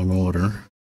in the wrong order.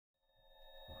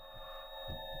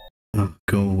 Oh,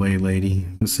 go away, lady.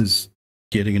 This is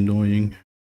getting annoying.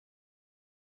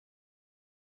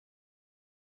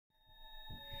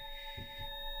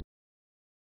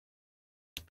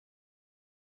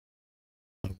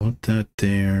 I want that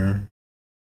there.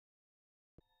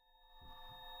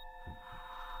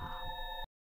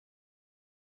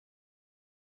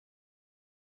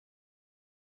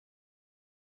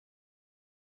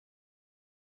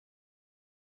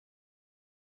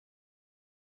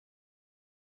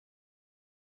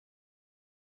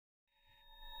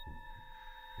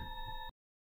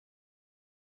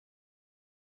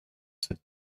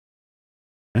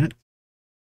 That.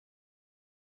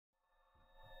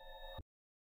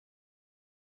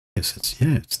 Yes,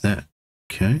 it's that.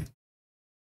 Okay.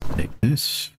 Take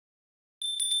this.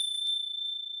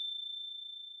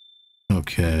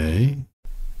 Okay.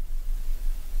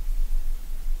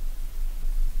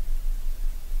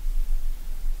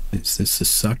 Is this a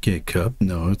sake cup?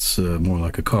 No, it's more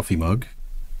like a coffee mug.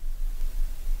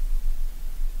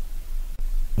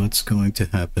 What's going to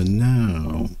happen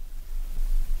now?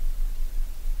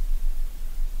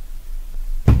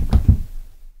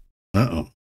 Uh-oh.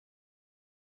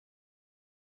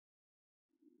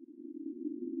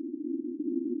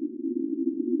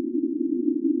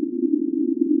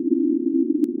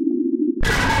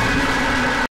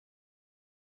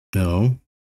 No.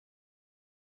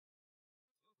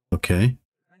 Okay.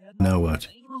 Now what?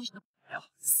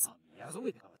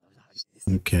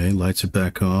 Okay, lights are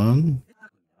back on.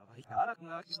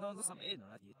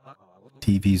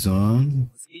 TV's on.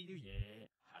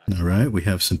 All right, we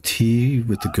have some tea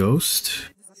with the ghost.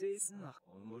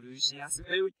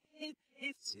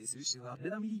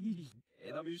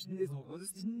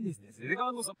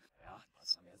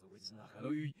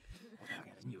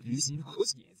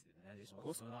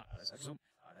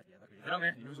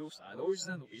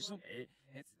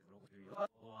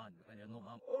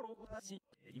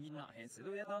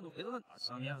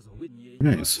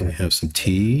 Right, so we have some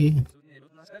tea.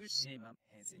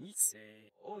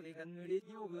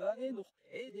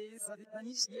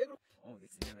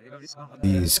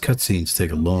 These cutscenes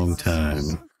take a long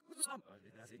time.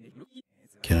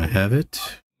 Can I have it?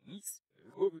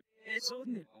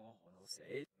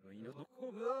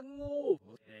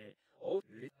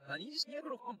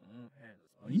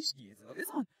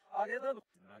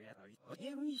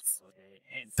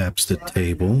 Taps the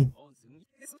table.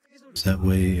 Is that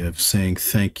way of saying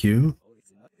thank you?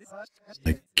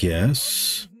 I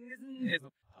guess.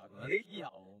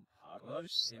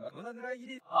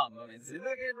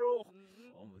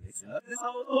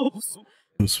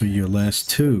 Those were your last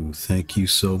two. Thank you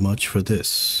so much for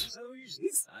this.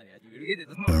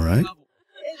 All right.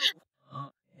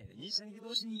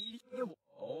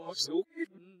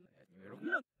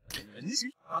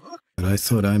 But I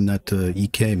thought I'm not the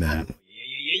EK man.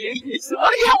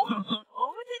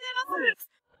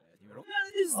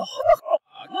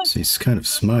 So he's kind of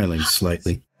smiling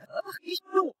slightly.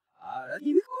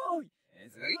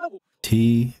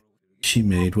 tea she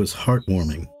made was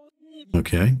heartwarming.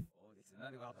 Okay.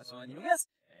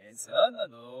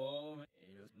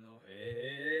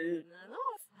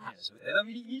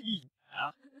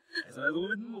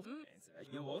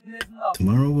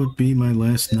 Tomorrow would be my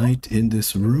last night in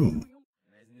this room.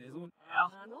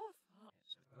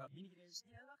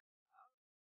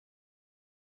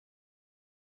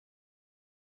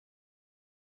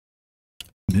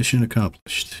 Mission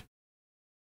accomplished.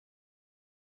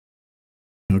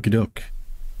 Okie doke.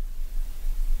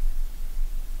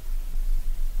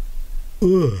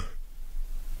 Ugh.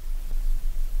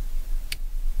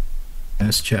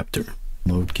 Last chapter.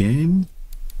 Load game.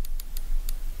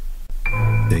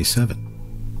 Day 7.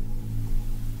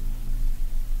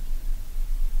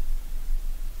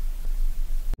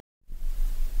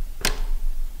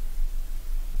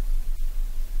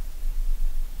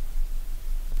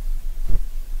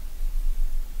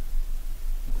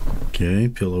 Okay,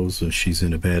 pillows, she's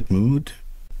in a bad mood.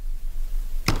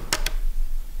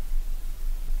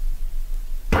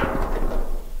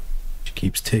 She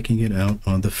keeps taking it out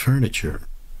on the furniture.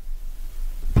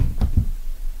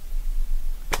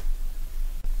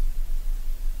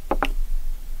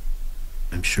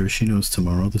 I'm sure she knows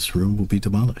tomorrow this room will be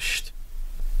demolished.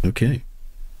 Okay.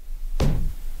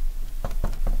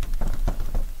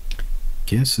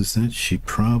 Guess is that she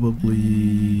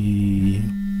probably...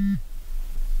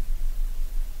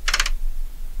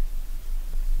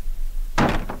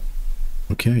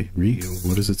 Okay,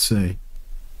 what does it say?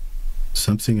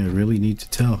 Something I really need to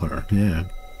tell her. Yeah.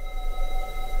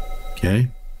 Okay.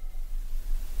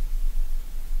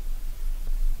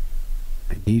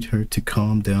 I need her to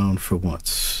calm down for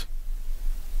once.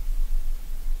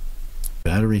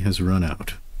 Battery has run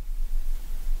out.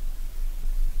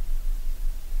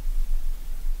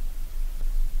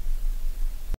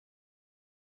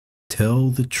 Tell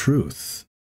the truth.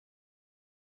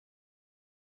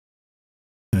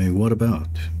 Hey, what about?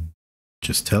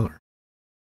 Just tell her.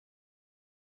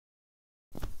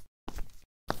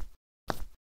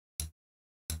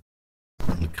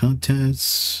 From the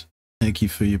contents, thank you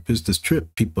for your business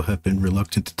trip. People have been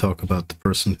reluctant to talk about the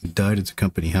person who died at the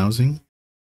company housing,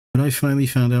 but I finally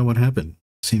found out what happened.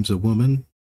 Seems a woman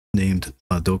named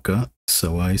Madoka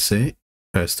Sawaise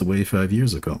passed away 5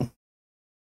 years ago.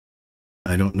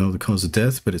 I don't know the cause of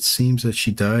death, but it seems that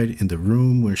she died in the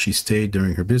room where she stayed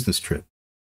during her business trip.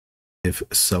 If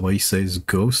Sawaise's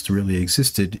ghost really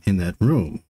existed in that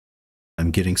room,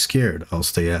 I'm getting scared. I'll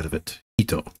stay out of it.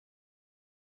 Ito.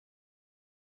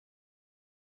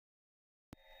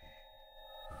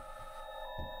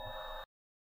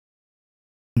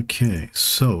 Okay,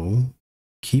 so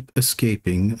keep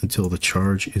escaping until the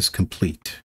charge is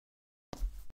complete.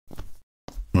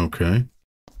 Okay.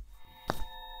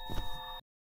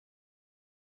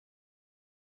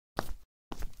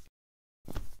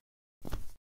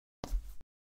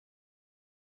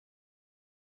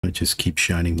 I just keep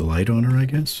shining the light on her, I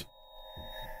guess.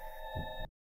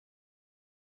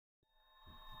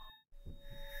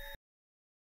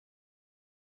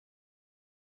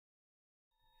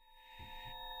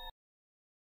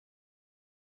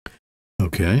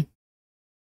 Okay.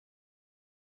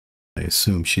 I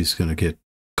assume she's going to get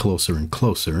closer and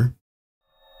closer.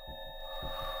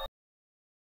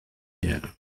 Yeah.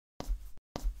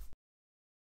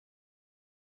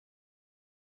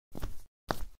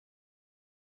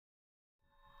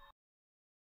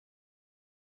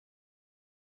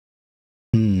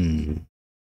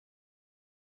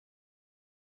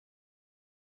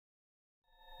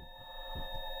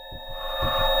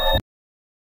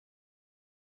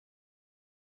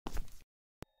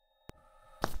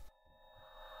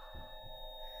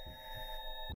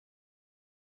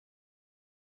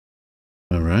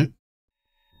 All right.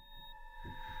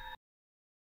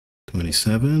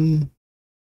 27.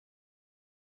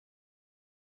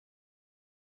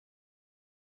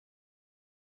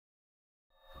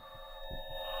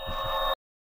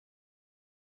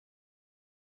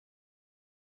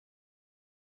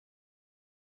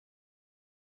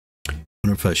 I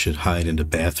wonder if I should hide in the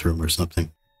bathroom or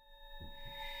something.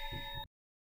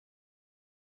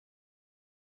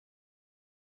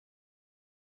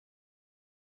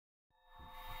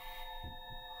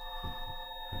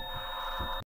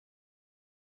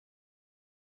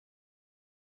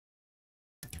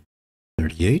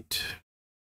 $38.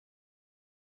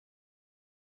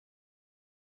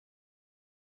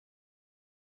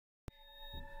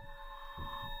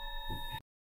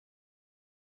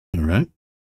 All right.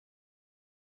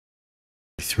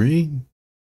 3.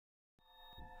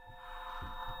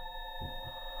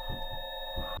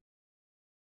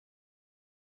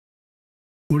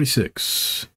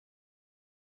 46.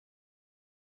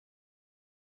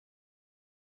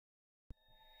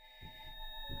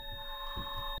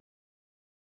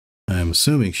 I'm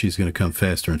assuming she's going to come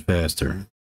faster and faster.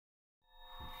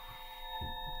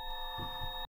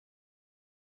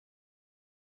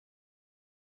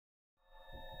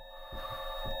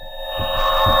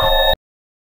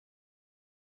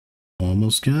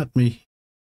 Almost got me.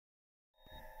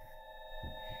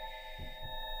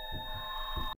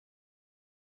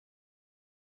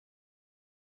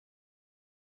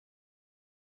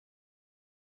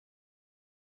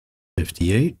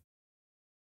 $58.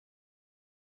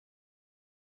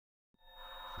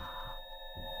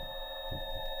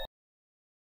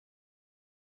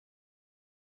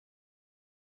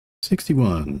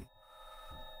 61.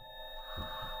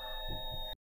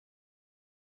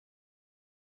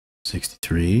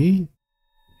 63.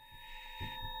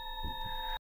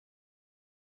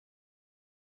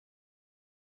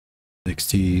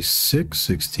 66,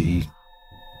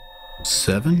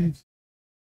 67.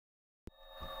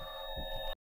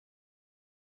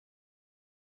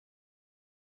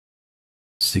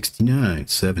 69,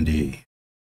 70.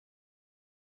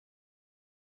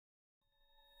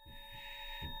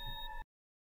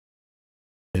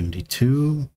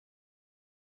 72.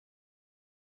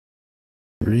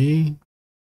 3.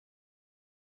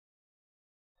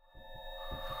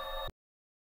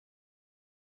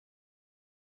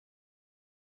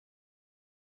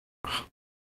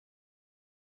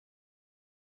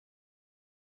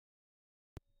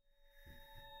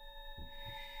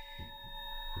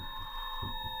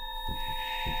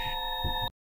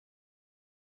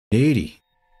 80.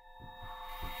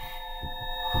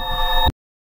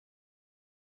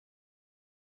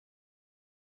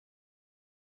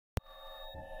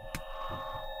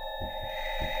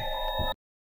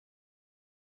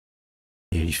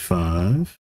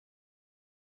 85.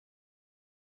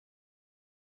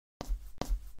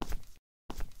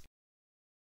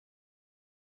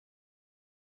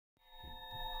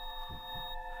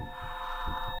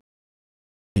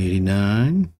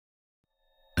 89.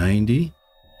 90.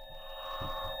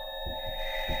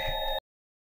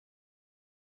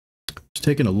 It's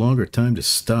taking a longer time to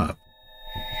stop.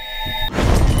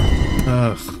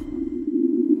 Ugh.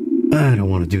 I don't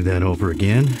want to do that over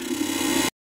again.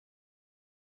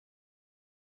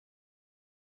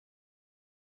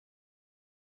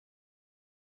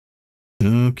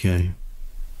 Okay.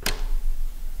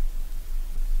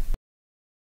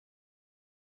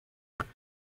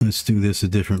 Let's do this a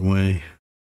different way.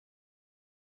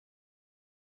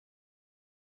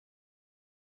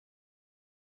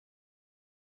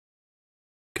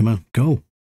 Come on, go.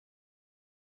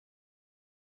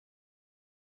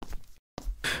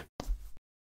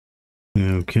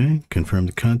 Okay, confirm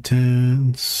the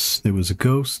contents. There was a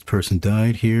ghost. Person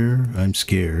died here. I'm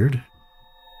scared.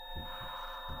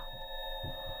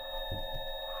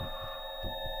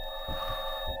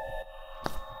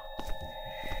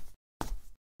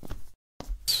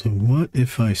 So what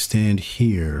if I stand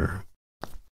here?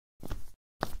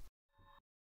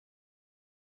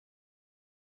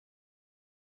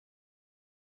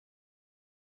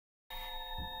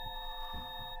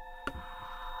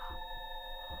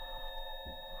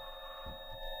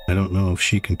 I don't know if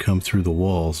she can come through the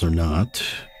walls or not.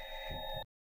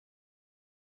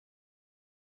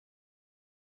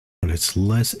 But it's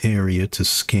less area to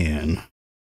scan.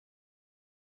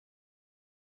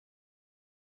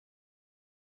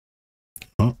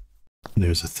 Oh,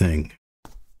 there's a thing.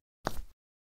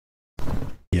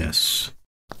 Yes.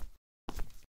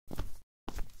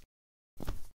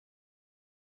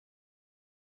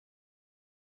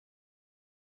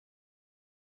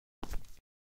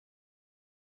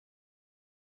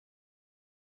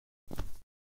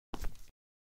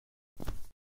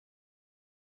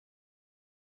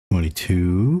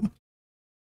 $22.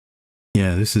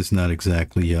 Yeah, this is not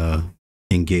exactly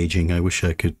engaging. I wish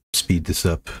I could speed this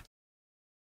up.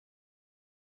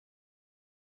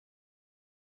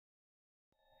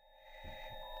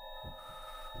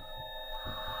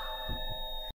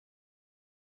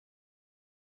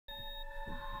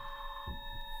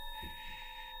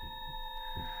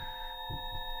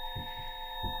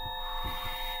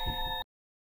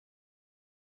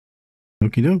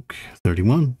 Okie doke,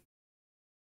 31.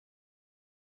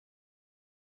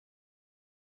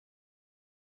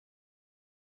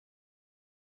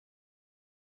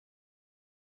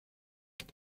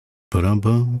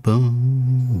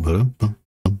 Ba-dum-bum-bum, ba-dum-bum,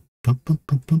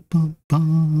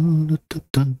 bum-bum-bum-bum-bum,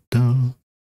 ba-da-da-da-da.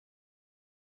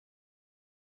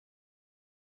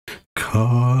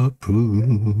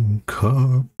 Carpool,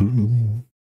 carpool,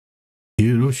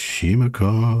 Hiroshima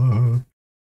car.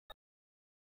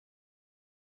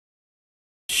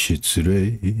 失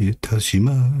礼いたし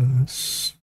ま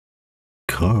す。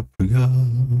カープが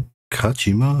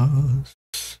Kachimasu.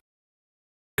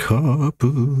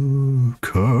 Kapu,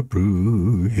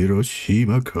 Kapu,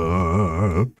 Hiroshima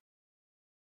Cup.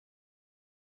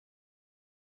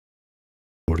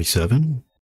 47.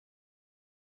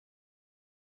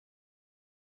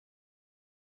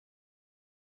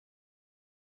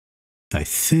 I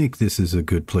think this is a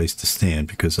good place to stand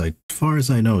because as far as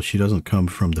I know, she doesn't come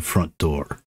from the front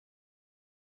door.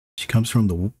 She comes from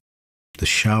the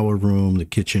shower room, the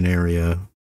kitchen area,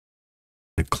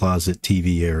 the closet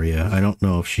TV area. I don't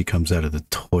know if she comes out of the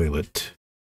toilet.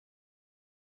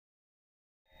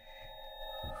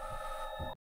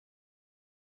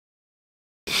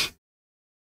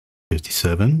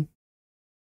 $57.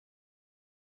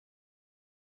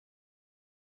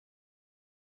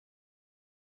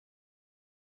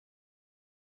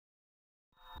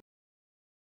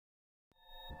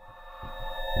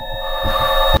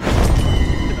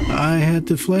 I had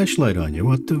the flashlight on you.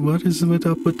 What is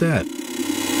up with that?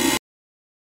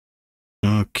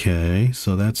 Okay,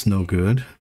 so that's no good.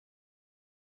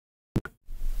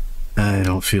 I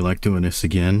don't feel like doing this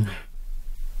again.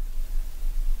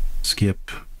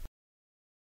 Skip.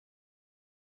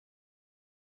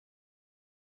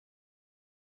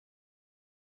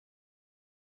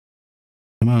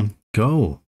 Come on,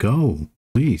 go,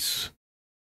 please.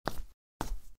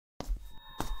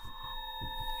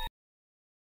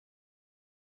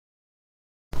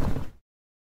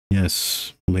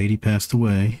 Yes, lady passed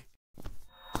away.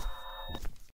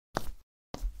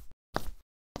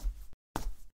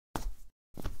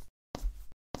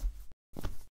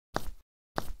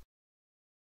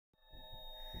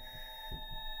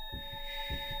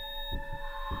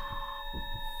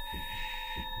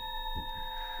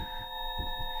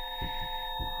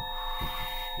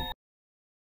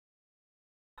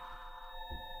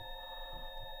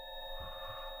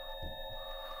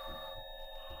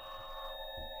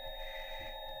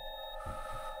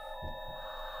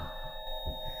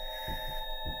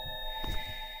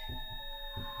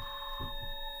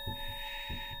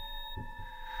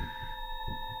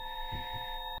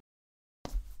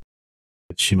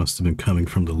 She must have been coming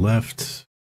from the left.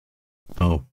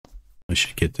 Oh, I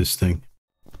should get this thing.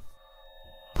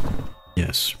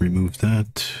 Yes, remove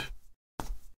that.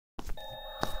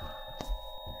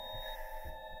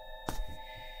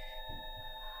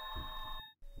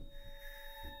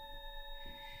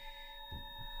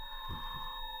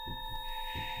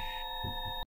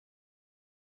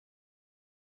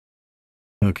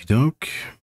 Okie doke.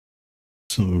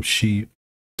 So she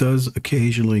does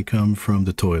occasionally come from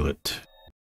the toilet.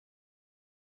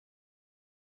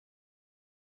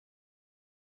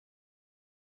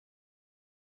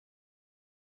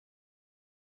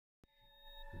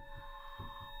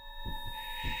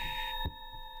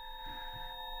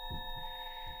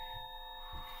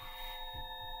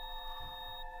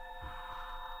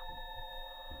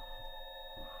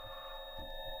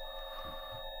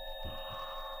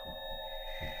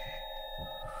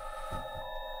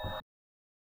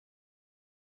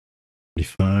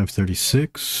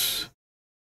 $35.36.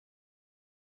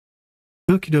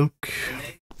 Okie doke.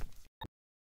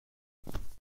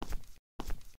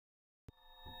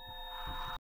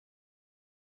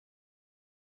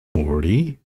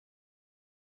 $40.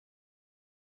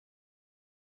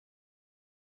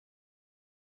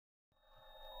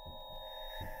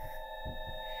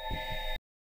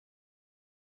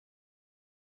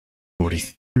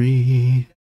 $43.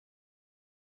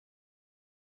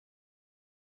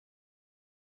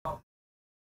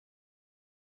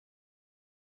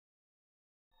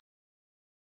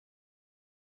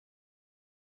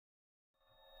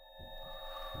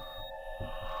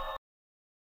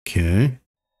 Okay.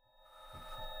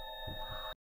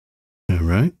 All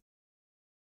right.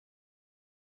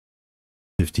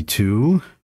 52.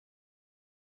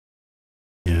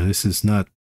 Yeah, this is not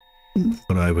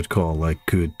what I would call like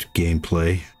good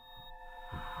gameplay.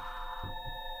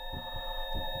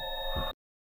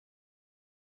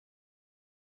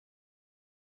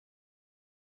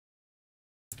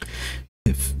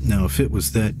 If it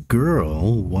was that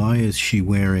girl, why is she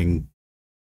wearing...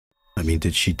 I mean,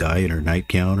 did she die in her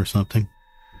nightgown or something?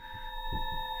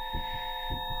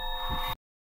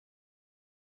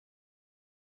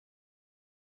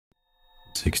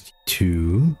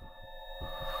 $62.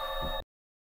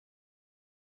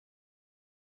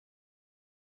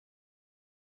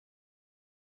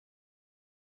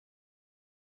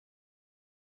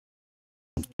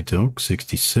 Doke,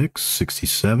 66,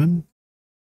 67.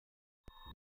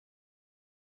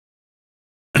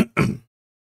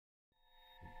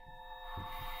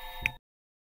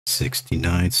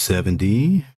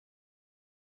 $69.70.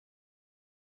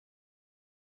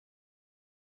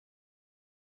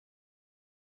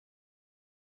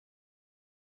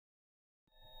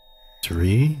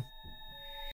 73.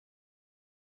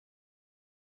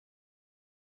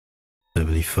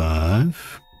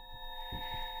 75.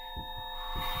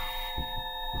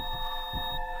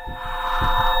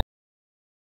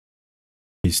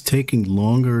 He's taking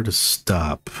longer to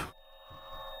stop.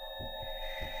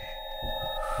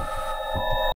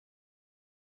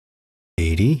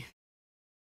 80.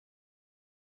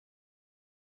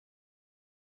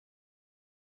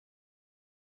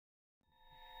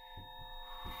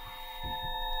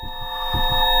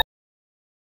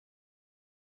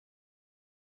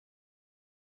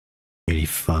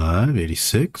 85,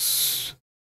 86.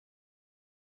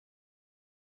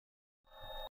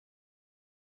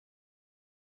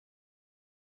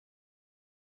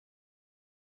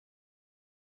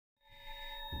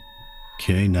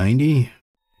 Okay, 90.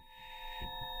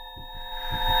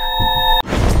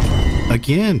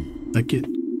 Again.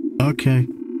 Okay.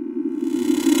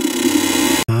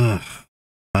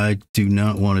 I do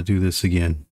not want to do this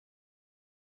again.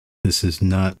 This is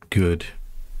not good.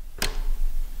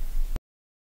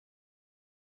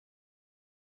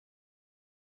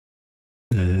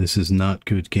 This is not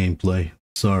good gameplay.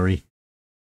 Sorry,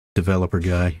 developer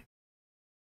guy.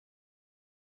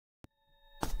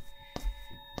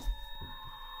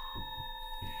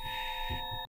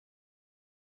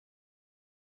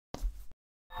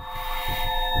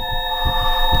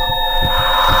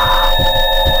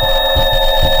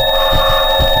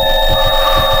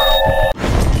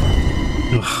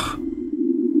 Ugh.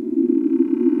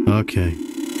 Okay.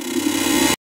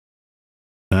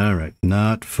 All right.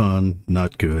 Not fun.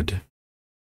 Not good.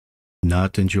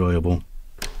 Not enjoyable.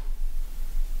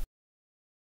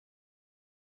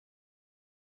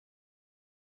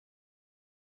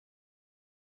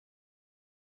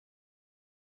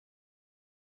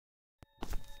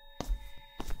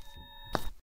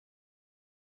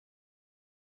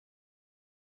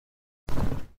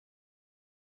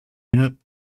 Yep.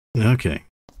 Okay.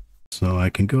 So I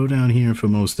can go down here for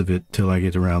most of it till I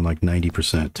get around like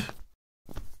 90%.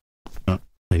 Oh,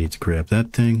 I need to grab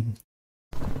that thing.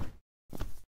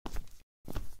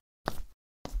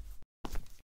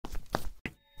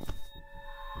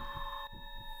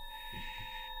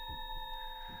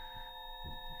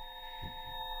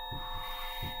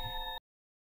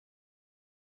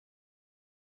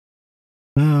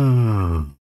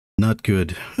 Oh, not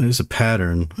good. There's a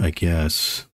pattern, I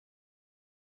guess.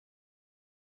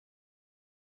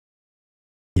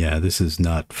 Yeah, this is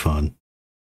not fun.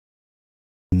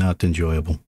 Not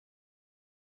enjoyable.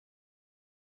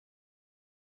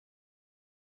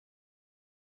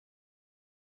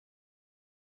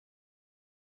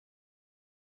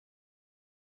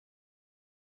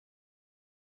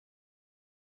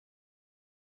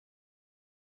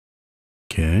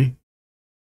 Okay.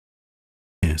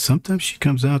 Yeah, sometimes she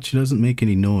comes out, she doesn't make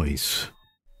any noise.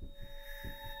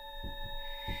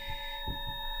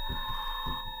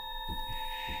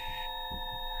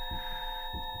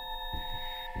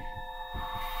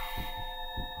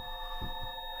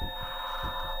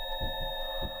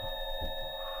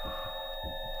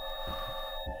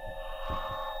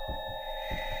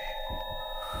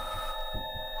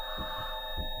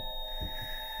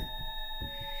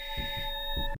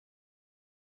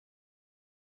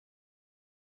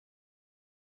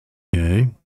 Okay,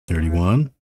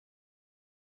 31.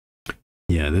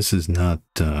 Yeah, this is not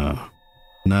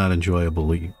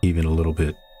enjoyable even a little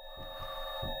bit.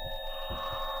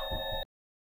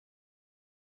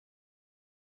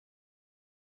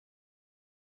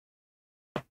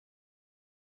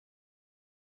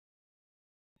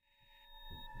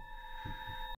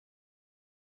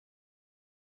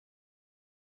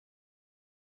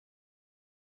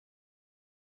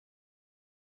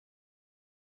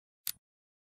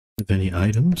 Have any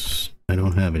items? I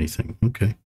don't have anything.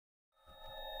 Okay.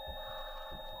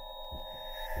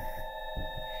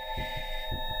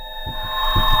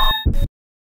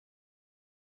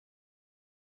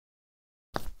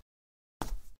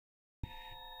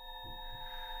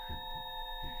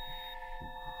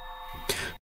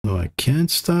 So I can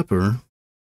stop her.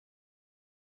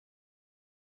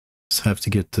 Just have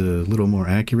to get a little more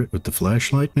accurate with the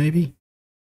flashlight, maybe?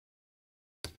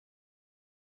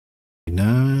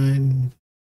 9,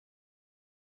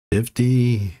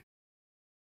 50.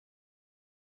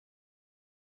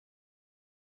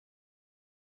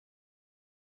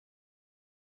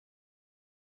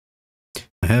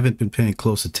 I haven't been paying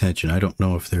close attention. I don't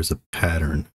know if there's a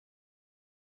pattern.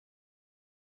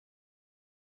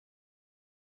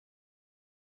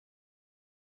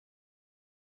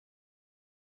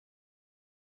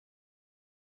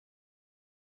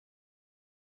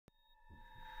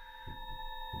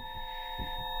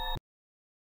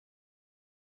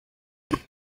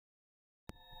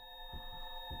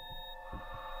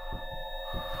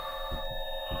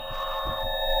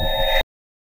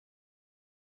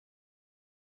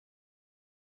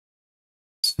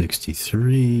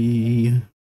 63.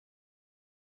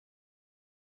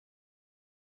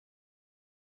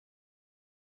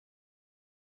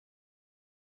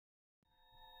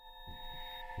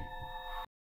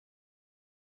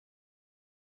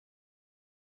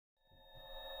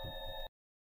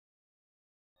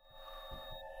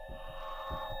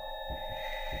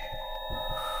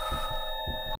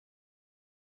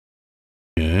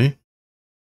 Okay.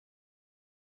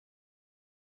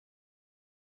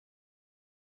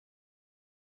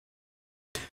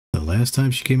 The last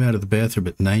time she came out of the bathroom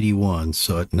at 91,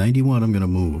 so at 91 I'm going to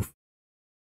move.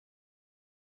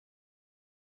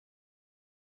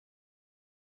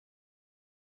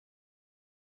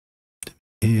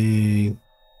 Okay.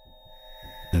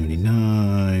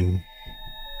 79.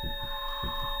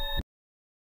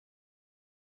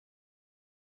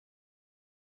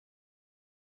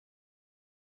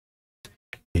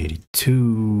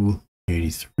 82,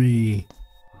 83.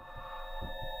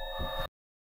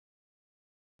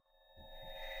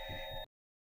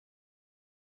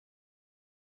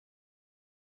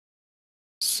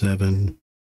 7,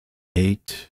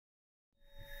 8,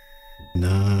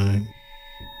 9.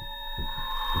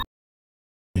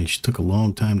 And she took a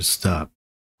long time to stop.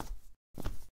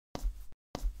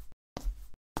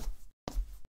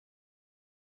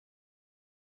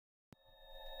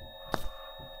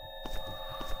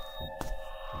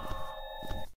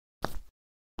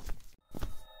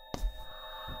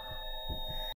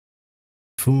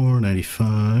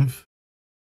 $4.95.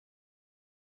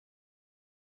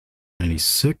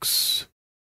 96.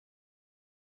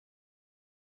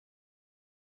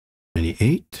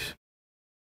 98.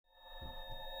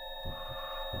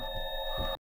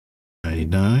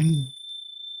 99.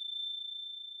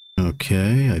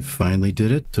 Okay, I finally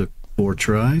did it. Took 4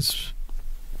 tries.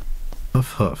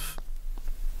 Huff, huff.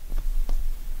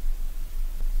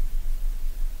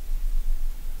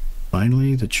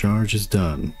 Finally, the charge is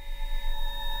done.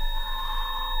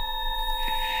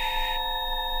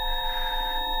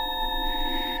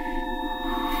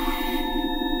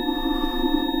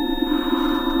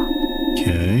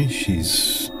 Okay,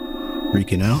 she's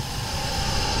freaking out.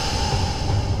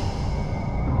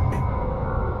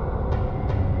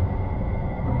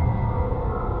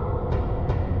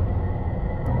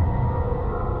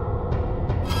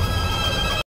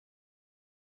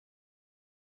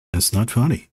 That's not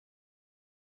funny.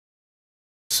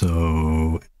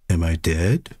 So, am I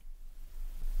dead?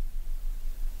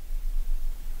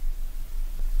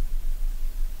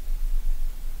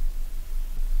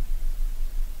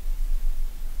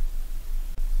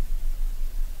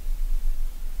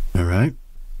 All right.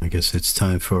 I guess it's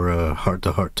time for a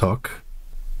heart-to-heart talk.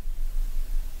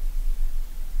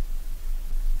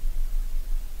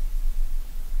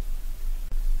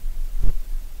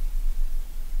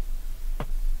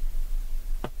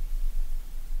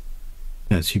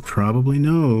 As you probably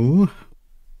know,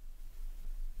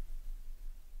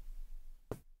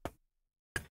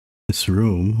 this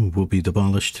room will be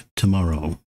demolished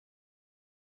tomorrow.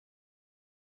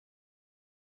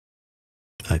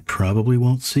 I probably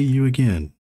won't see you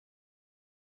again.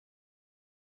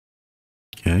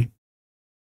 Okay?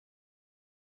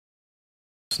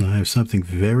 So I have something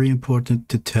very important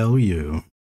to tell you.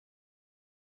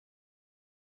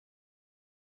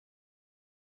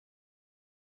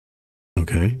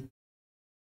 Okay?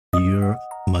 You're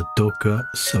Madoka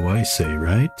Sawaise,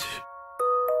 right?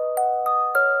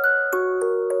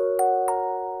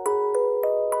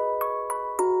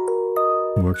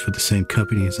 Worked for the same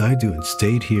company as I do and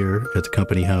stayed here at the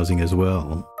company housing as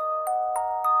well.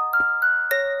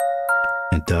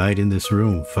 And died in this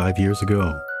room 5 years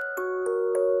ago.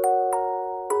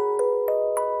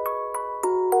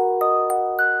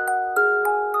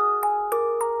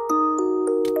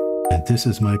 And this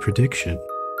is my prediction.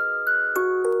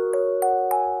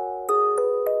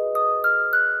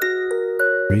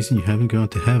 The reason you haven't gone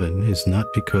to heaven is not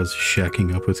because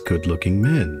shacking up with good-looking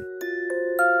men.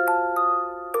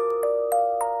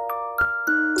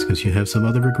 It's because you have some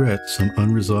other regret, some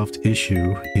unresolved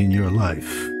issue in your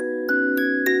life.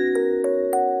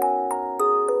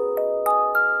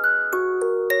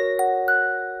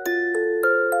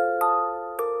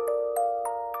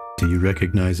 Do you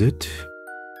recognize it?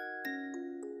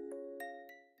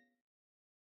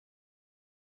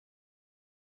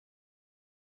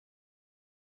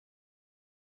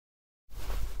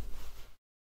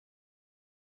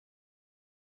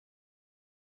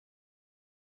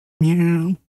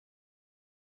 Meow.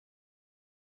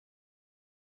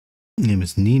 My name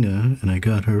is Nina, and I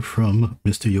got her from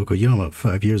Mr. Yokoyama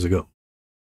 5 years ago.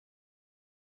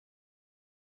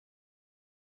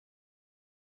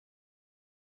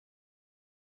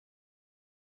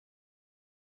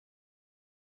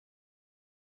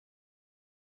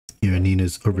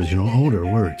 original owner,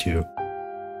 weren't you?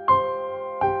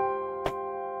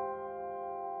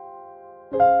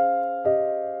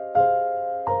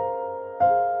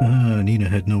 Nina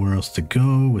had nowhere else to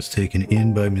go, was taken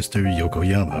in by Mr.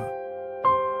 Yokoyama.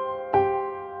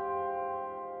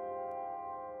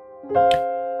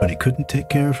 When he couldn't take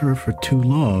care of her for too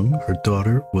long, her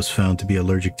daughter was found to be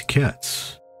allergic to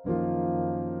cats.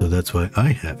 So that's why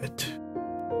I have it.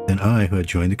 And I, who had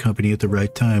joined the company at the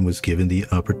right time, was given the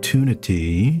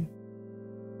opportunity,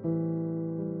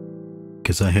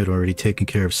 because I had already taken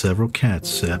care of several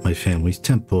cats at my family's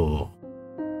temple.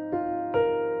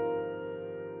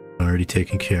 Already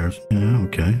taken care of. Yeah,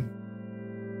 okay.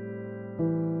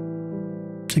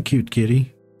 It's a cute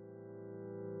kitty.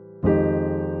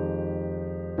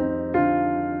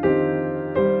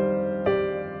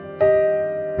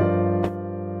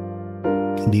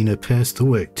 Nina passed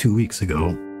away 2 weeks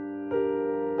ago.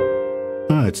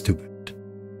 Ah, it's too bad.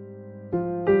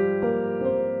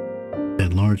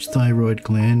 Enlarged thyroid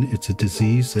gland, it's a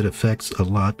disease that affects a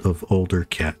lot of older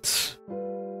cats.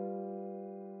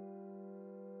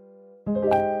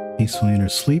 Peacefully in her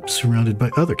sleep, surrounded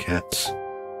by other cats.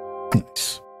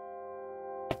 Nice.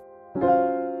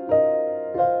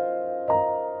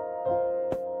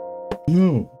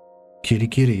 Oh, kitty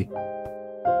kitty.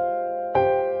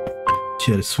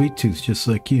 She had a sweet tooth just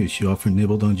like you. She often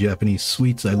nibbled on Japanese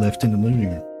sweets I left in the living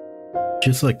room.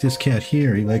 Just like this cat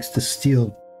here, he likes to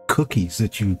steal cookies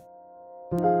that you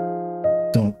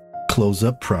don't close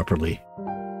up properly.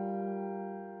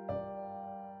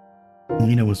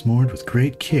 Nina was mourned with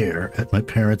great care at my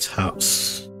parents'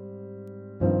 house.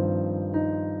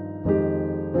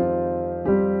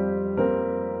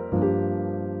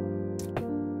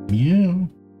 Yeah.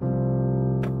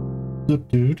 What's up,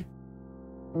 dude?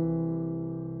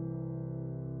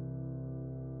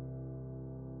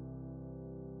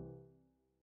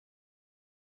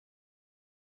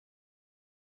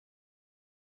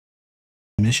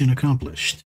 Mission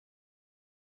accomplished.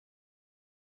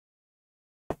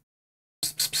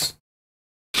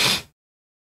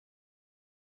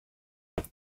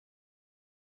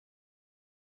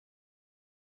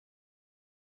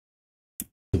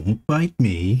 Don't bite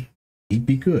me. He'd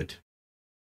be good.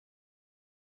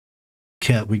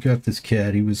 Cat, we got this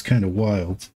cat. He was kind of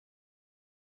wild.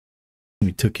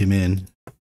 We took him in.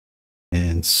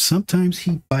 And sometimes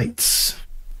he bites.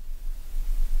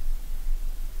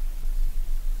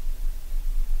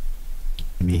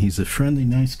 I mean, he's a friendly,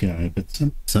 nice guy, but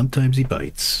sometimes he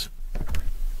bites.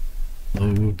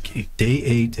 Okay, day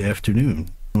 8 afternoon.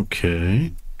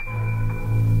 Okay.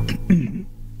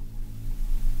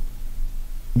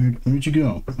 Where'd you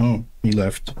go? Oh, he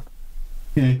left.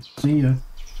 Okay, see ya.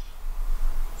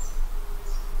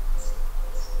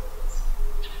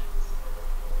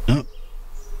 Oh,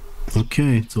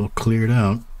 okay, it's all cleared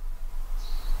out.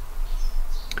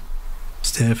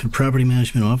 Staff and property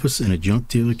management office and a junk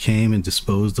dealer came and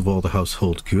disposed of all the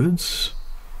household goods.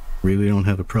 Really don't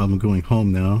have a problem going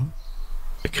home now.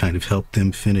 I kind of helped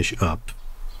them finish up.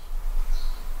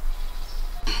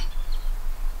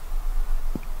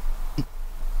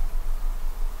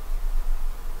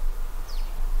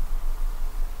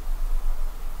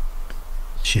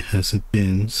 She hasn't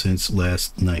been since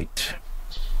last night.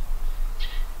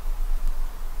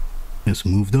 Has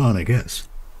moved on, I guess.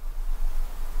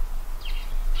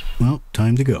 Well,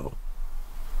 time to go.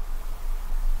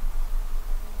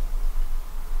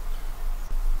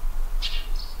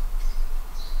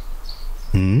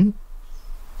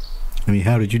 I mean,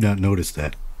 how did you not notice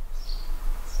that?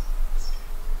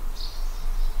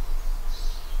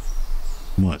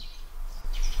 What?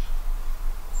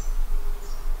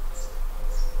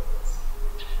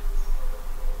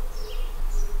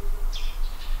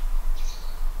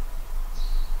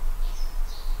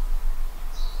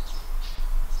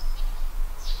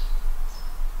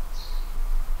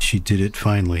 She did it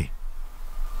finally.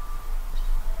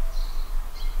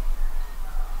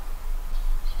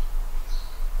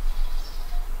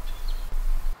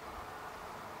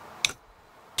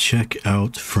 Check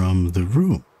out from the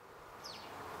room.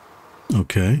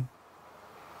 Okay.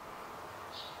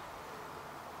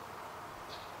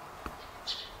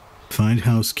 Find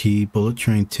house key, bullet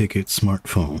train ticket,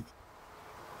 smartphone.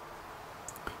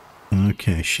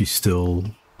 Okay, she's still...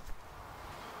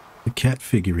 The cat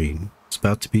figurine. It's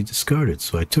about to be discarded,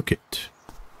 so I took it.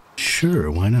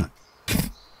 Sure, why not?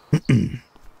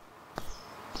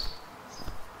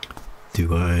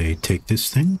 Do I take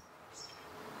this thing?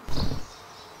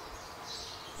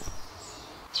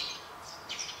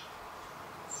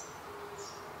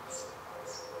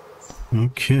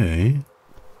 Okay.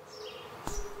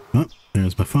 Oh,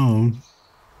 there's my phone.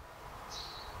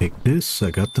 Take this.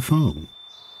 I got the phone.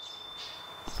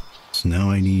 So now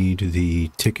I need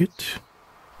the ticket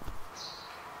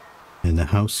and the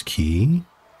house key.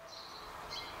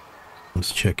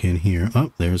 Let's check in here.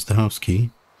 Oh, there's the house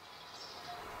key.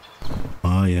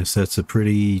 Ah, yes, that's a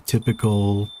pretty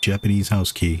typical Japanese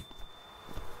house key.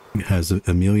 It has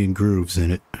a million grooves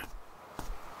in it.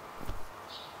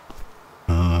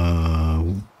 I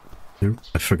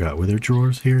forgot. Were there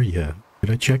drawers here? Yeah. Did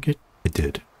I check it? I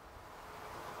did.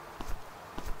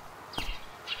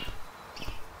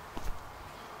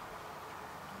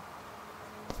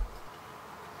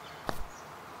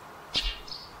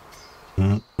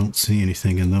 Don't see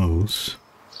anything in those.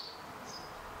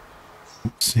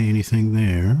 Don't see anything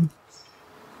there.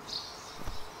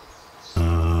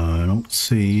 I don't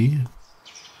see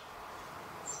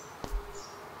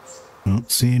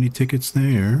any tickets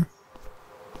there.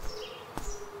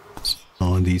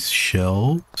 On these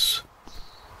shelves.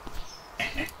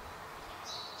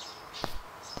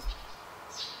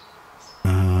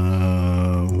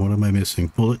 What am I missing?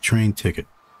 Bullet train ticket.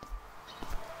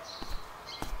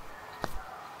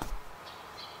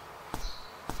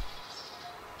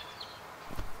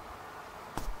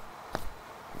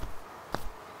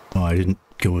 Oh, I didn't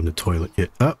go in the toilet yet.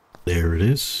 Oh, there it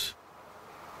is.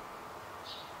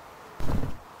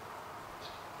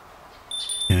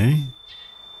 Okay.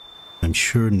 I'm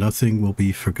sure nothing will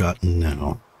be forgotten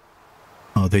now.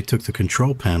 Oh, they took the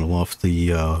control panel off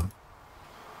the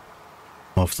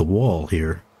wall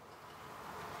here.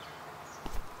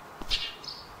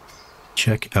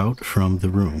 Check out from the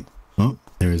room. Oh,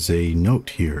 there's a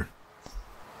note here.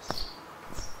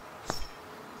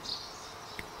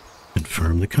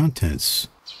 Confirm the contents.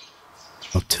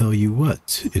 I'll tell you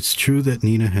what, it's true that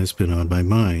Nina has been on my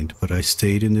mind, but I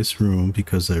stayed in this room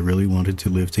because I really wanted to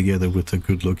live together with a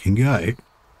good-looking guy.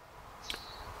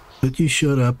 But you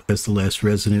shut up. As the last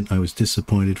resident, I was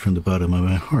disappointed from the bottom of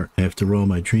my heart. After all,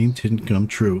 my dream didn't come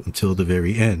true until the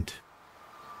very end.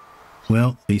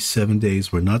 Well, these 7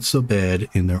 days were not so bad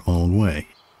in their own way.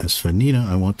 As for Nina,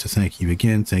 I want to thank you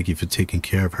again. Thank you for taking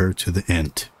care of her to the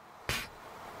end.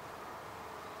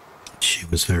 She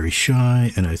was very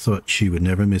shy, and I thought she would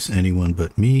never miss anyone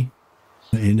but me.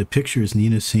 In the pictures,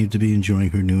 Nina seemed to be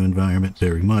enjoying her new environment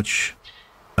very much.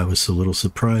 I was a little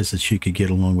surprised that she could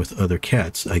get along with other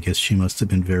cats. I guess she must have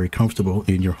been very comfortable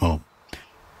in your home.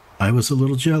 I was a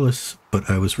little jealous,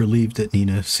 but I was relieved that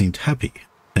Nina seemed happy.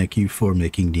 Thank you for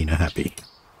making Nina happy.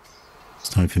 It's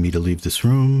time for me to leave this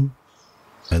room.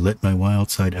 I let my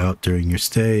wild side out during your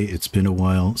stay. It's been a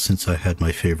while since I had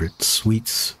my favorite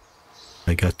sweets.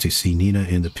 I got to see Nina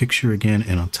in the picture again,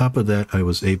 and on top of that, I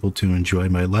was able to enjoy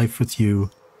my life with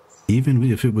you, even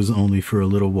if it was only for a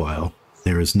little while.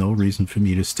 There is no reason for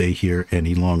me to stay here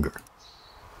any longer.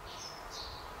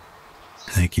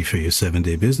 Thank you for your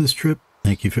 7-day business trip.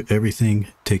 Thank you for everything.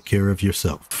 Take care of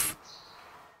yourself.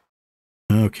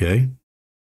 Okay.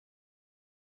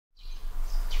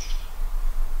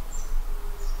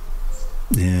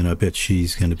 And I bet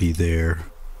she's going to be there.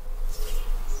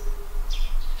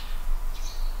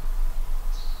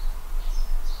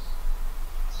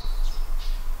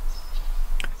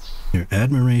 Your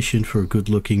admiration for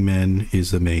good-looking men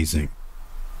is amazing.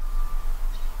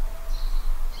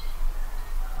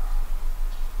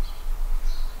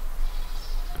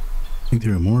 I think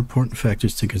there are more important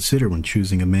factors to consider when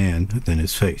choosing a man than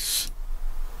his face.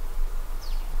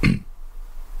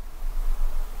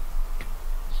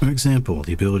 For example,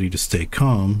 the ability to stay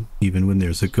calm even when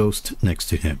there's a ghost next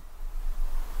to him.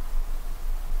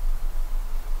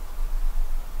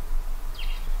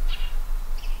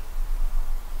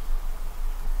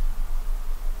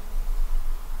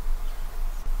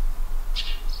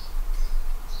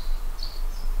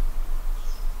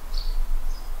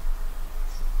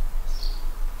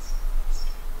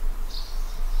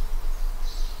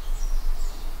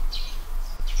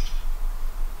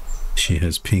 She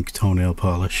has pink toenail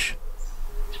polish.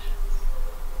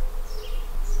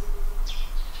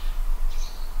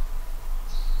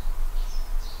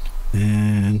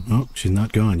 And, oh, she's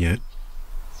not gone yet.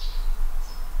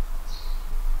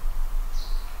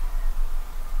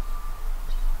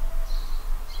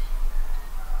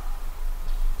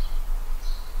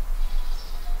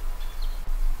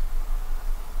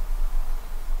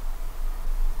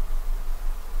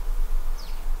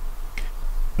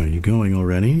 Are you going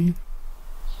already?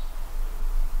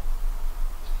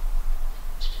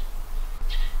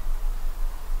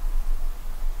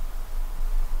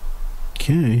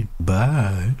 Okay,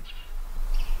 bye.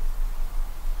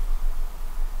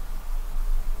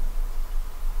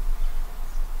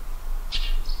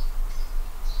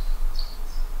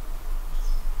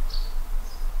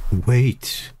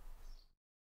 Wait.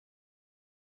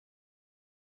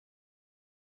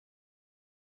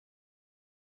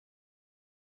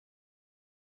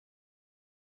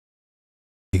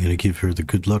 You gonna give her the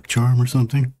good luck charm or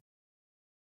something?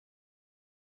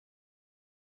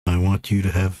 I want you to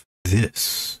have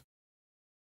this.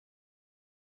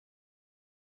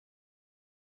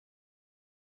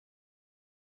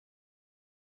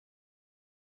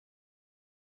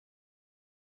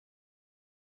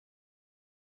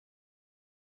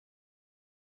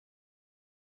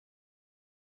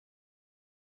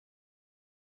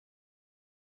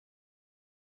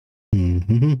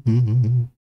 Mm-hmm.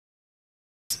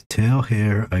 It's the tail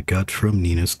hair I got from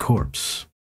Nina's corpse.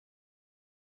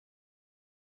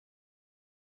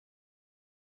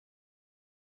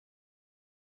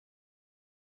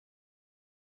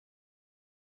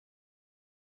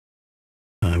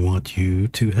 I want you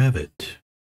to have it.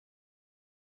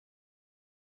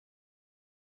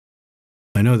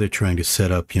 I know they're trying to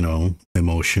set up,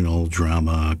 emotional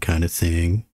drama kind of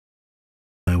thing.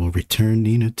 I will return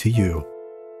Nina to you.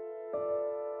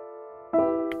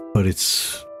 But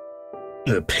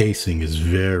the pacing is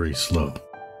very slow.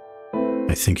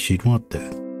 I think she'd want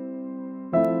that.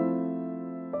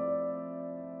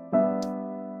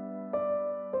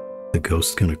 The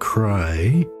ghost's gonna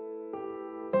cry.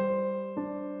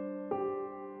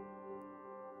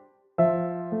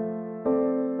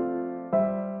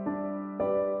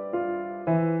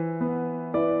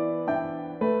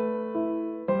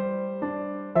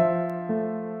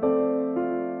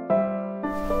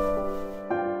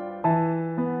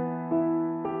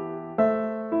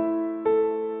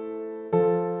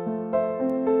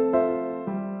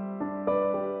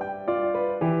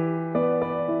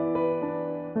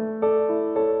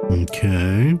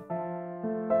 Okay.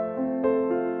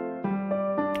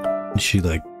 Did she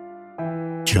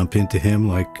jump into him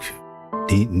like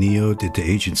Neo did to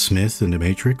Agent Smith in The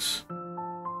Matrix?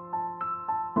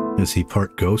 Is he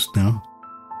part ghost now?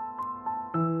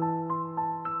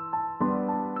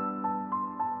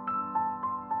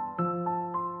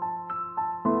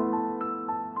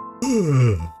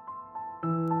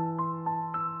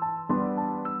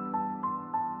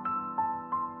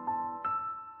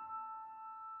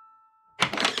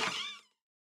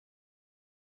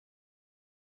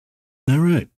 All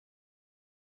right.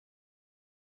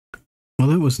 Well,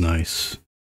 that was nice.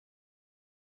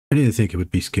 I didn't think it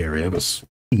would be scary. It was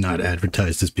not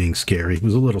advertised as being scary. It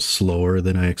was a little slower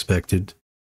than I expected.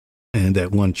 And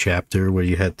that one chapter where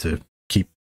you had to keep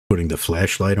putting the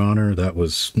flashlight on her, that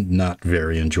was not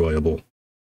very enjoyable.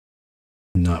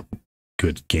 Not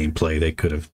good gameplay. They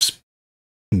could have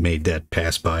made that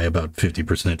pass by about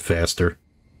 50% faster.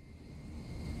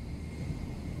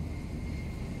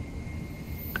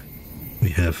 We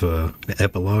have an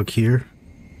epilogue here.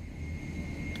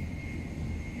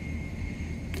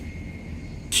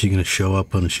 Is she gonna show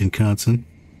up on a Shinkansen?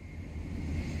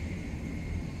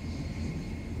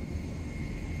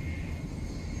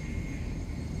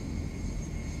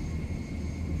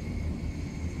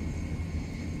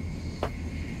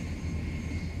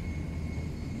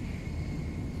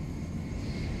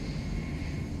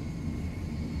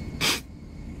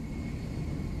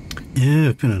 Yeah,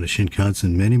 I've been on a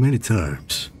Shinkansen many, many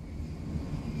times.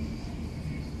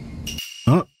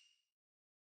 Oh.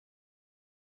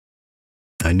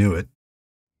 I knew it.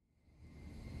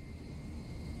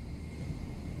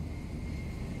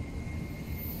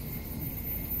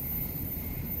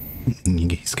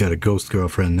 He's got a ghost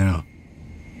girlfriend now.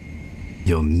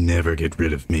 You'll never get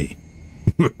rid of me.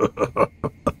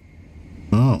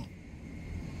 Oh.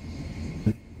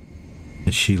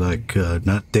 Is she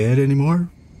not dead anymore?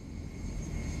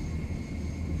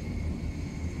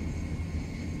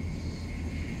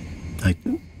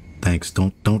 Thanks,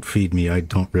 don't feed me. I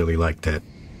don't really like that.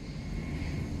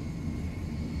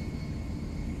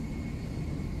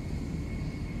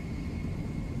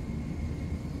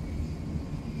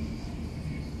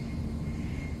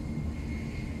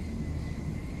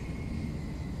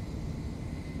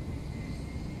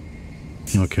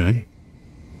 Okay.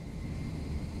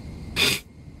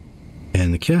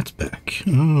 And the cat's back.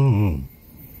 Oh.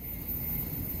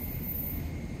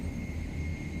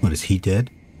 What, is he dead?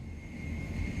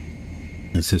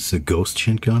 Is this a ghost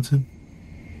Shinkansen?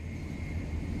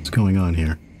 What's going on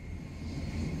here?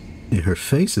 Yeah, her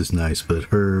face is nice, but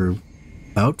her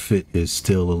outfit is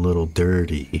still a little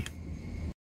dirty.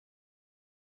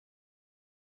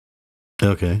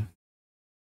 Okay.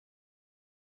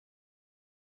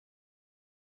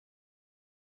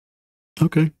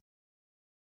 Okay.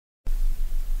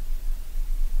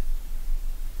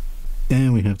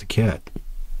 And we have the cat.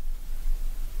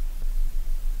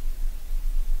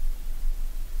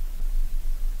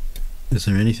 Is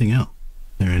there anything else?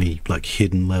 Is there any, like,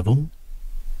 hidden level?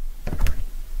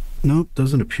 Nope,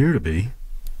 doesn't appear to be.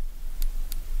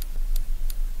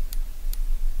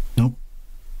 Nope.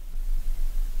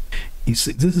 You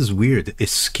see, this is weird.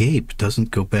 Escape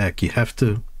doesn't go back. You have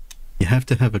to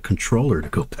have a controller to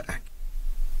go back.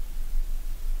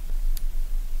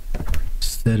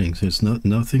 Settings. There's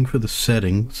nothing for the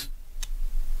settings.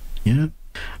 Yeah.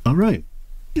 All right.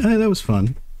 Yeah, that was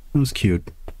fun. That was cute.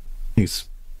 It's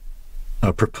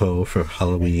apropos for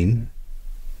Halloween.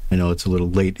 I know it's a little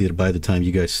late. By the time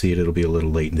you guys see it, it'll be a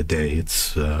little late in the day.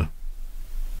 It's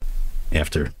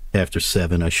after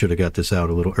 7. I should have got this out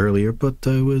a little earlier, but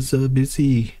I was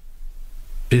busy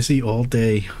all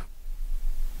day.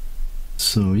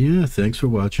 So yeah, thanks for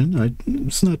watching.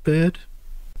 It's not bad.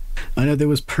 I know there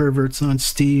was perverts on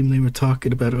Steam. They were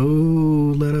talking about,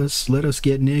 oh, let us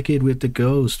get naked with the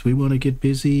ghost. We want to get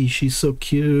busy. She's so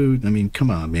cute. I mean, come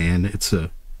on, man. It's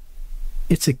a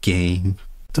game.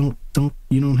 You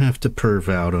don't have to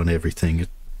perv out on everything.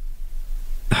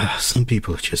 Some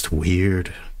people are just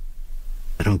weird.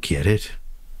 I don't get it.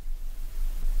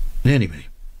 Anyway,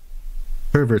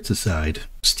 perverts aside,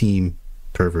 Steam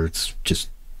perverts just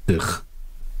ugh.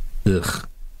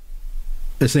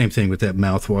 The same thing with that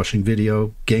mouth-washing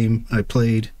video game I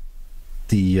played.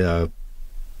 The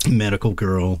medical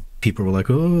girl. People were like,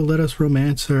 oh, let us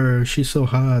romance her. She's so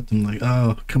hot. I'm like,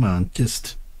 oh, come on.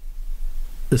 Just,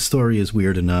 the story is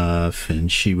weird enough.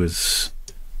 And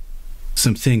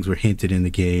some things were hinted in the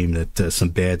game that some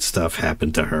bad stuff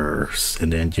happened to her.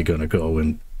 And then you're going to go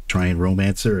and try and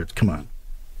romance her. Come on.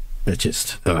 That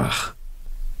just, ugh.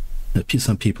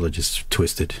 Some people are just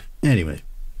twisted. Anyway.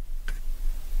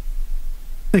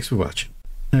 Thanks for watching.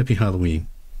 Happy Halloween.